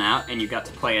that won out, and you got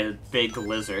to play a big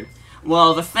lizard?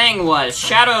 Well, the thing was,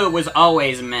 Shadow was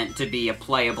always meant to be a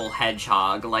playable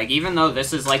hedgehog. Like, even though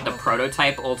this is, like, the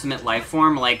prototype ultimate life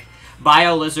form, like,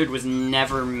 Bio-Lizard was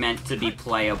never meant to be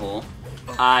playable.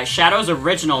 Shadow's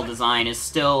original design is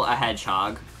still a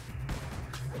hedgehog.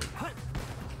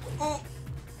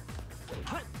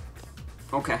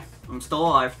 Okay, I'm still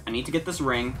alive. I need to get this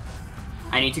ring.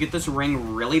 I need to get this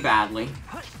ring really badly.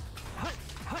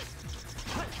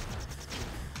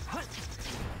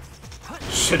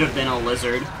 Should have been a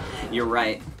lizard. You're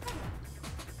right.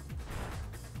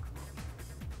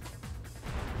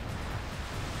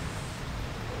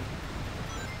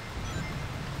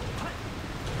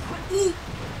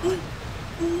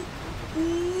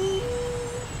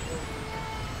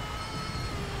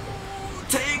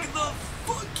 Take the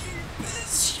fucking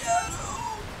piss,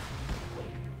 Shadow!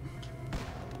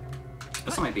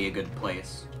 This might be a good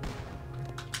place.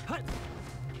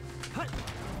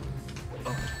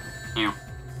 Ew.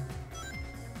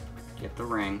 Get the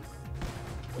ring.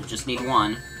 You just need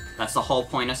one. That's the whole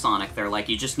point of Sonic. They're like,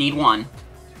 you just need one.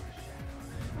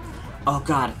 Oh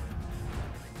god.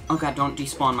 Oh god, don't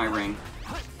despawn my ring.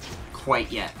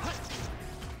 Quite yet.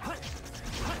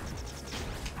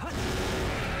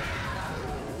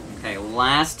 Okay,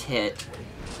 last hit.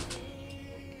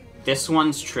 This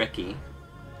one's tricky.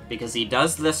 Because he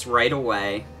does this right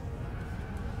away.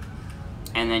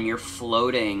 And then you're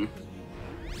floating.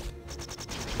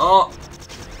 Oh!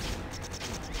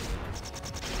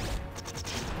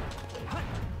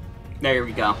 There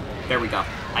we go. There we go.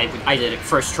 I did it.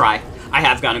 First try. I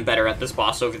have gotten better at this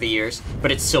boss over the years,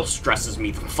 but it still stresses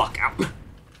me the fuck out.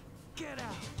 Get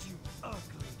out, you ugly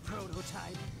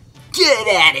prototype. Get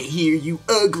out of here, you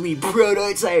ugly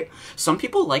prototype! Some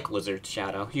people like Lizard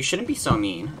Shadow. You shouldn't be so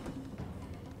mean.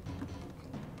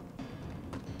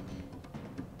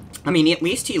 I mean, at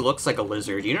least he looks like a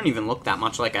lizard. You don't even look that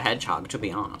much like a hedgehog, to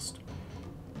be honest.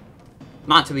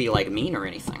 Not to be, like, mean or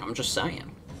anything. I'm just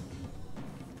saying.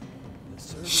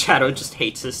 Shadow just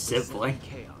hates his sibling.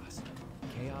 Chaos.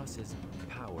 Chaos is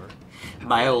power.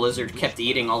 Bio-Lizard kept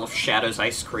eating all of Shadow's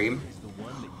ice cream.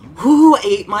 Who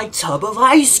ate my tub of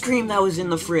ice cream that was in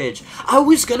the fridge? I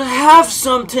was gonna have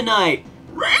some tonight!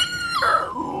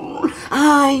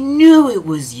 I knew it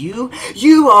was you!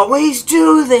 You always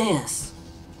do this!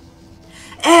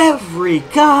 Every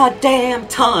goddamn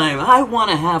time I want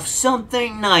to have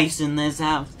something nice in this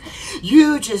house,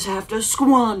 you just have to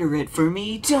squander it for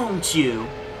me, don't you?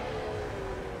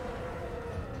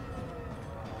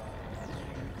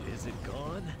 Is it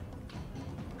gone?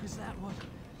 Is that what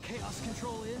Chaos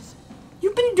Control is?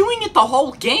 You've been doing it the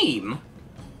whole game.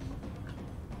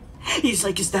 He's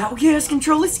like, is that what Chaos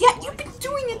Control is? Yeah, you've been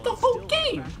doing it the whole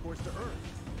game.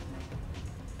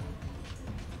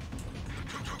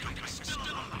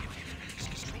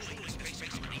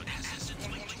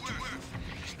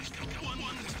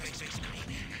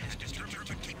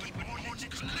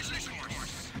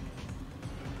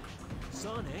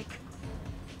 Sonic?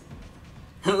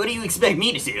 What do you expect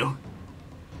me to do?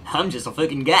 I'm just a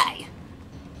fucking guy.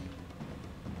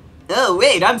 Oh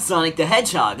wait, I'm Sonic the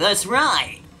Hedgehog, that's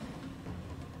right!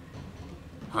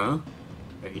 Huh?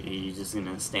 Are you just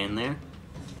gonna stand there?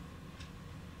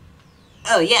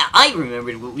 Oh yeah, I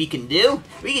remembered what we can do!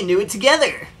 We can do it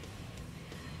together!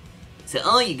 So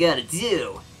all you gotta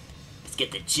do is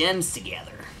get the gems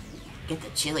together. Get the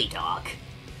chili dog.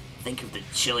 Think of the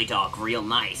chili dog real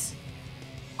nice.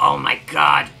 Oh my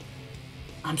god!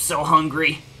 I'm so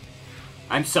hungry.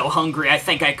 I'm so hungry, I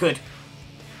think I could...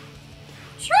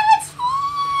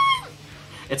 transform!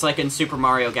 It's like in Super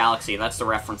Mario Galaxy, that's the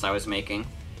reference I was making.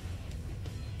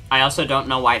 I also don't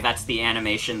know why that's the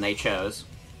animation they chose.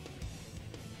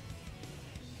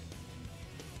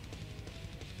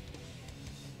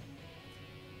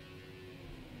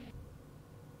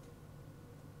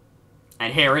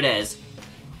 And here it is.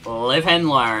 Live and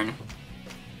learn.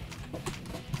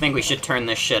 I think we should turn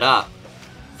this shit up.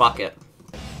 Fuck it.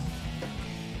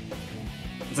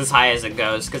 It's as high as it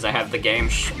goes, because I have the game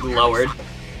lowered.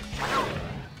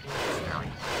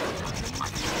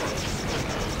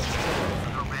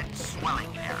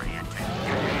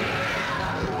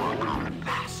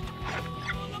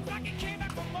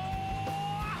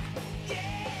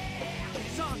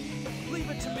 Leave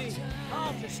it to me.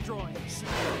 I'll destroy it.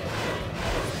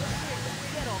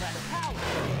 Get all that power.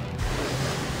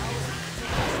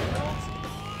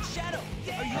 Shadow,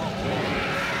 are you okay?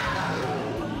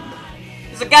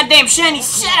 There's a goddamn shiny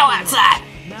shadow outside!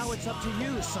 Now it's up to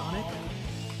you, Sonic.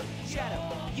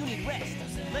 Shadow, you need rest.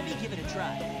 Let me give it a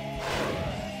try.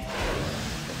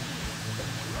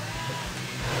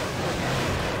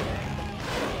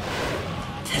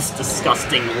 This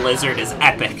disgusting lizard is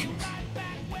epic.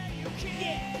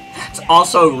 It's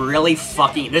also really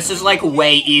fucking... This is like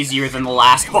way easier than the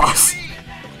last boss.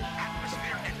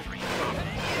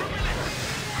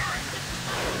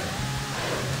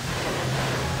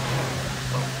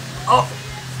 Oh!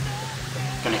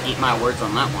 Gonna eat my words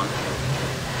on that one.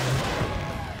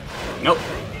 Nope.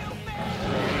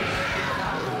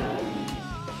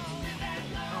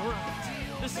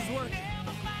 Alright, this is working.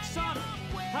 Sonic,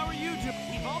 how are you doing?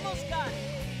 We've almost got it.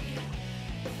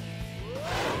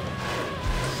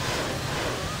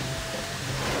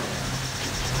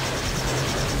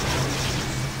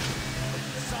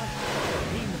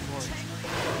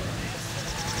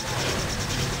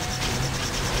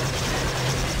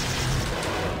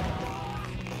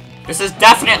 This is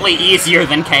definitely easier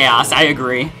than Chaos, I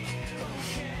agree.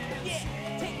 Yeah,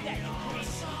 take that, you creep.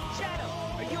 Shadow,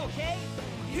 are you okay?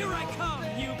 Here I come,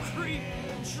 you creep!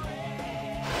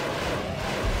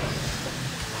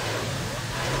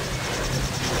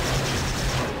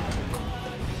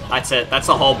 That's it, that's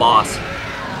the whole boss.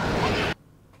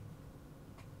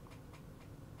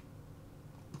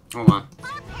 Hold on.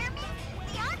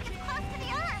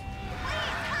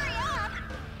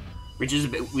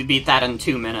 We beat that in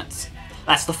 2 minutes.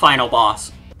 That's the final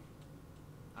boss.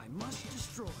 I must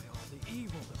destroy all the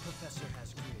evil the Professor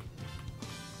has created.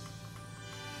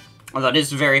 Although it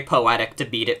is very poetic to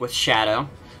beat it with Shadow,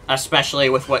 especially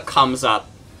with what comes up.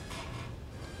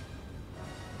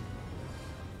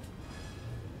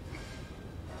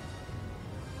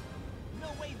 No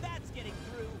way that's getting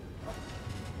through.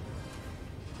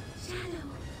 Shadow,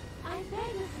 I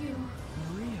beg of you.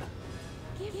 Maria.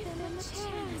 Give them a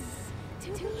chance to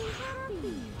be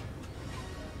happy.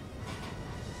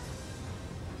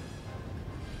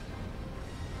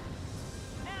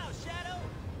 Now, Shadow.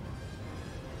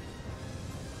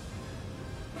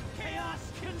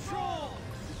 Chaos control!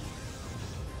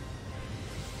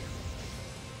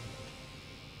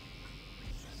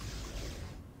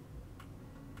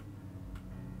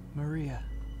 Maria,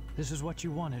 this is what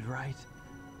you wanted, right?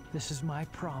 This is my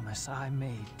promise I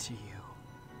made to you.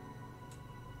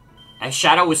 As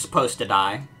Shadow was supposed to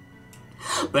die.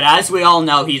 But as we all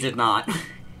know, he did not.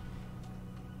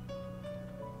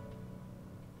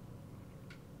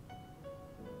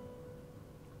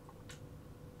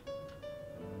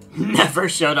 Never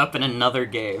showed up in another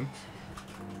game.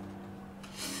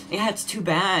 Yeah, it's too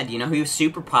bad. You know, he was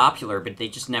super popular, but they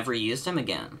just never used him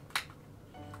again.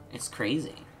 It's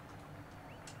crazy.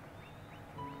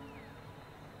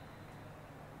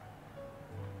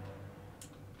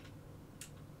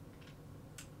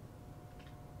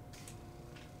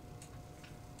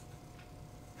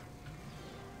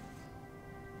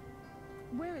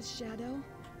 Where is Shadow?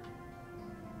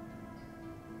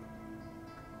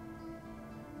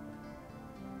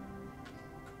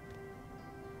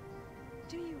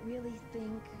 Do you really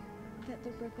think that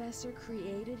the Professor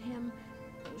created him,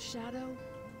 Shadow,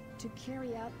 to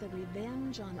carry out the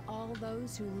revenge on all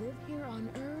those who live here on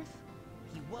Earth?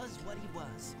 He was what he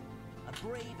was. A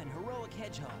brave and heroic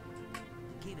hedgehog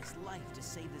who gave his life to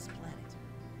save this planet.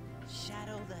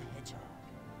 Shadow the Hedgehog.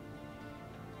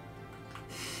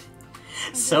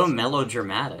 So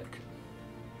melodramatic.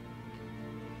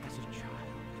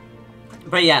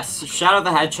 But yes, Shadow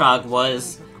the Hedgehog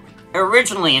was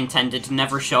originally intended to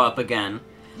never show up again,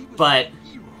 but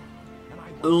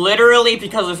literally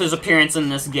because of his appearance in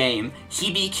this game,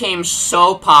 he became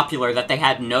so popular that they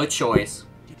had no choice.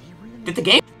 Did the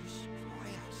game...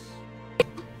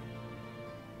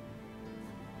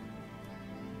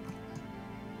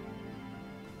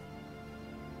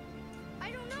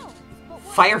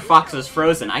 Firefox is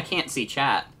frozen. I can't see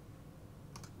chat.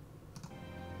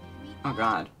 Oh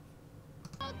god.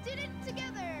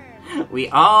 We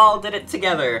all did it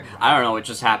together. I don't know what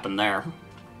just happened there.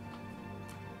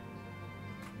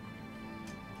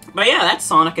 But yeah, that's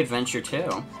Sonic Adventure 2.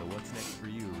 So what's next for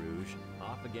you, Rouge?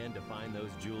 Off again to find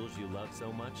those jewels you love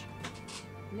so much?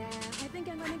 Nah, I think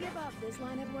I'm gonna give up this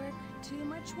line of work. Too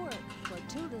much work for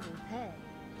too little pay.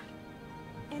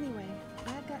 Anyway,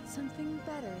 I've got something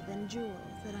better than jewels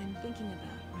that I'm thinking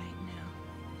about right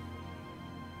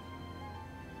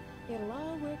now. It'll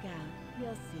all work out,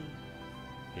 you'll see.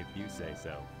 If you say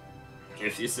so.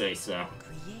 If you say so.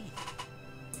 Create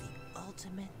the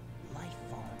ultimate life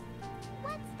form.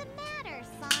 What's the matter,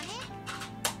 Sonic?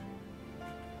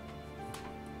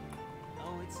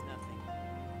 Oh, it's nothing.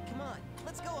 Come on,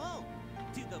 let's go home.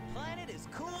 To the planet as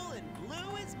cool and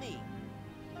blue as me.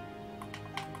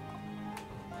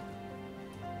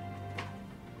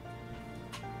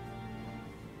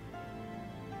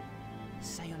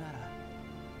 Sayonara,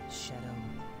 Shadow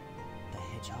the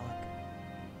Hedgehog.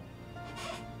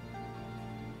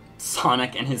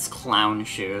 Sonic and his clown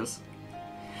shoes.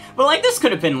 But, like, this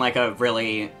could have been, like, a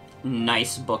really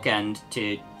nice bookend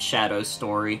to Shadow's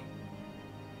story.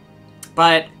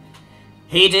 But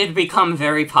he did become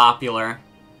very popular,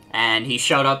 and he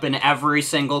showed up in every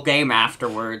single game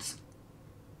afterwards.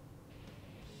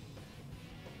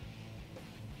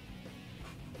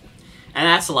 And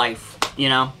that's life, you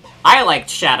know? I liked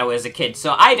Shadow as a kid,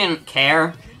 so I didn't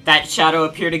care that Shadow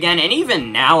appeared again, and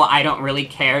even now I don't really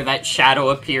care that Shadow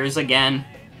appears again.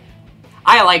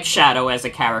 I like Shadow as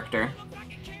a character.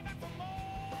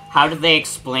 How did they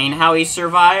explain how he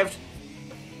survived?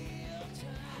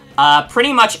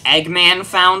 Pretty much Eggman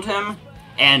found him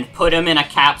and put him in a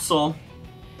capsule.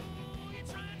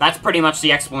 That's pretty much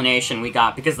the explanation we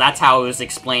got, because that's how it was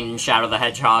explained in Shadow the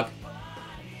Hedgehog.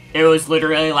 It was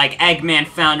literally like, Eggman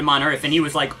found him on Earth, and he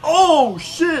was like, oh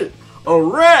shit, a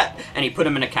rat! And he put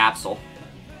him in a capsule.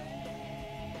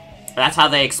 That's how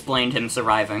they explained him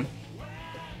surviving.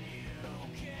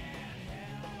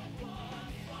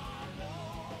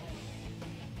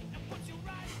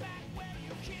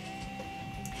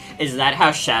 Is that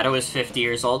how Shadow is 50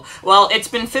 years old? Well, it's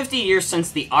been 50 years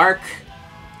since the Ark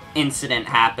incident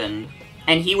happened,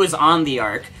 and he was on the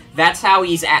Ark. That's how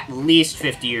he's at least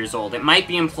 50 years old. It might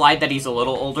be implied that he's a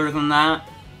little older than that,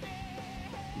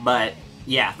 but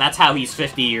yeah, that's how he's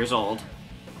 50 years old.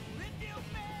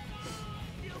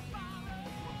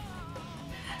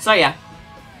 So yeah,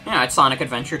 it's Sonic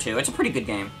Adventure 2. It's a pretty good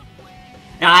game.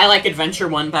 Now, I like Adventure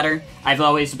 1 better. I've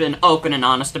always been open and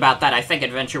honest about that. I think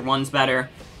Adventure 1's better.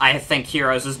 I think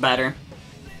Heroes is better.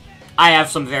 I have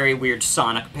some very weird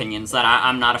Sonic opinions that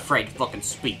I'm not afraid to fucking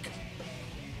speak.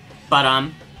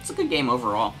 But, it's a good game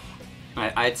overall,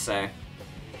 I'd say.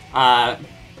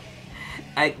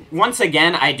 Once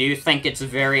again, I do think it's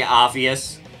very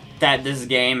obvious that this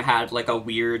game had, like, a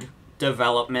weird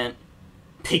development,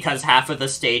 because half of the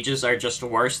stages are just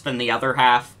worse than the other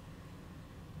half.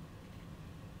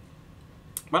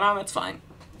 But, it's fine,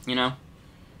 you know?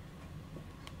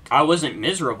 I wasn't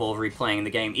miserable replaying the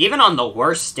game. Even on the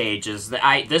worst stages,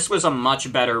 this was a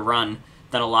much better run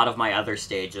than a lot of my other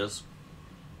stages.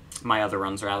 My other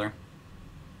runs, rather.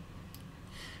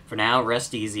 For now,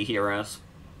 rest easy, heroes.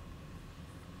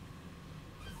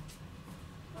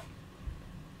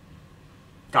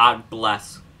 God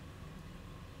bless.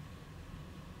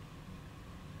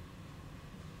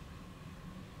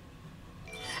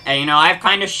 And, you know, I've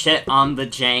kind of shit on the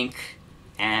jank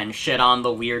and shit on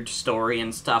the weird story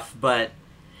and stuff, but,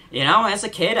 you know, as a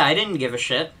kid, I didn't give a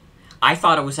shit. I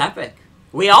thought it was epic.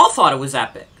 We all thought it was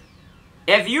epic.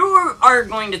 If you are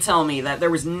going to tell me that there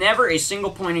was never a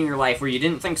single point in your life where you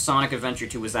didn't think Sonic Adventure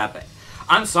 2 was epic,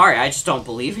 I'm sorry, I just don't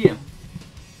believe you.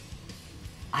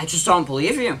 I just don't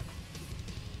believe you.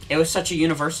 It was such a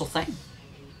universal thing.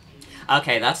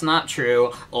 Okay, that's not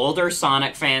true. Older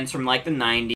Sonic fans from, like, the 90s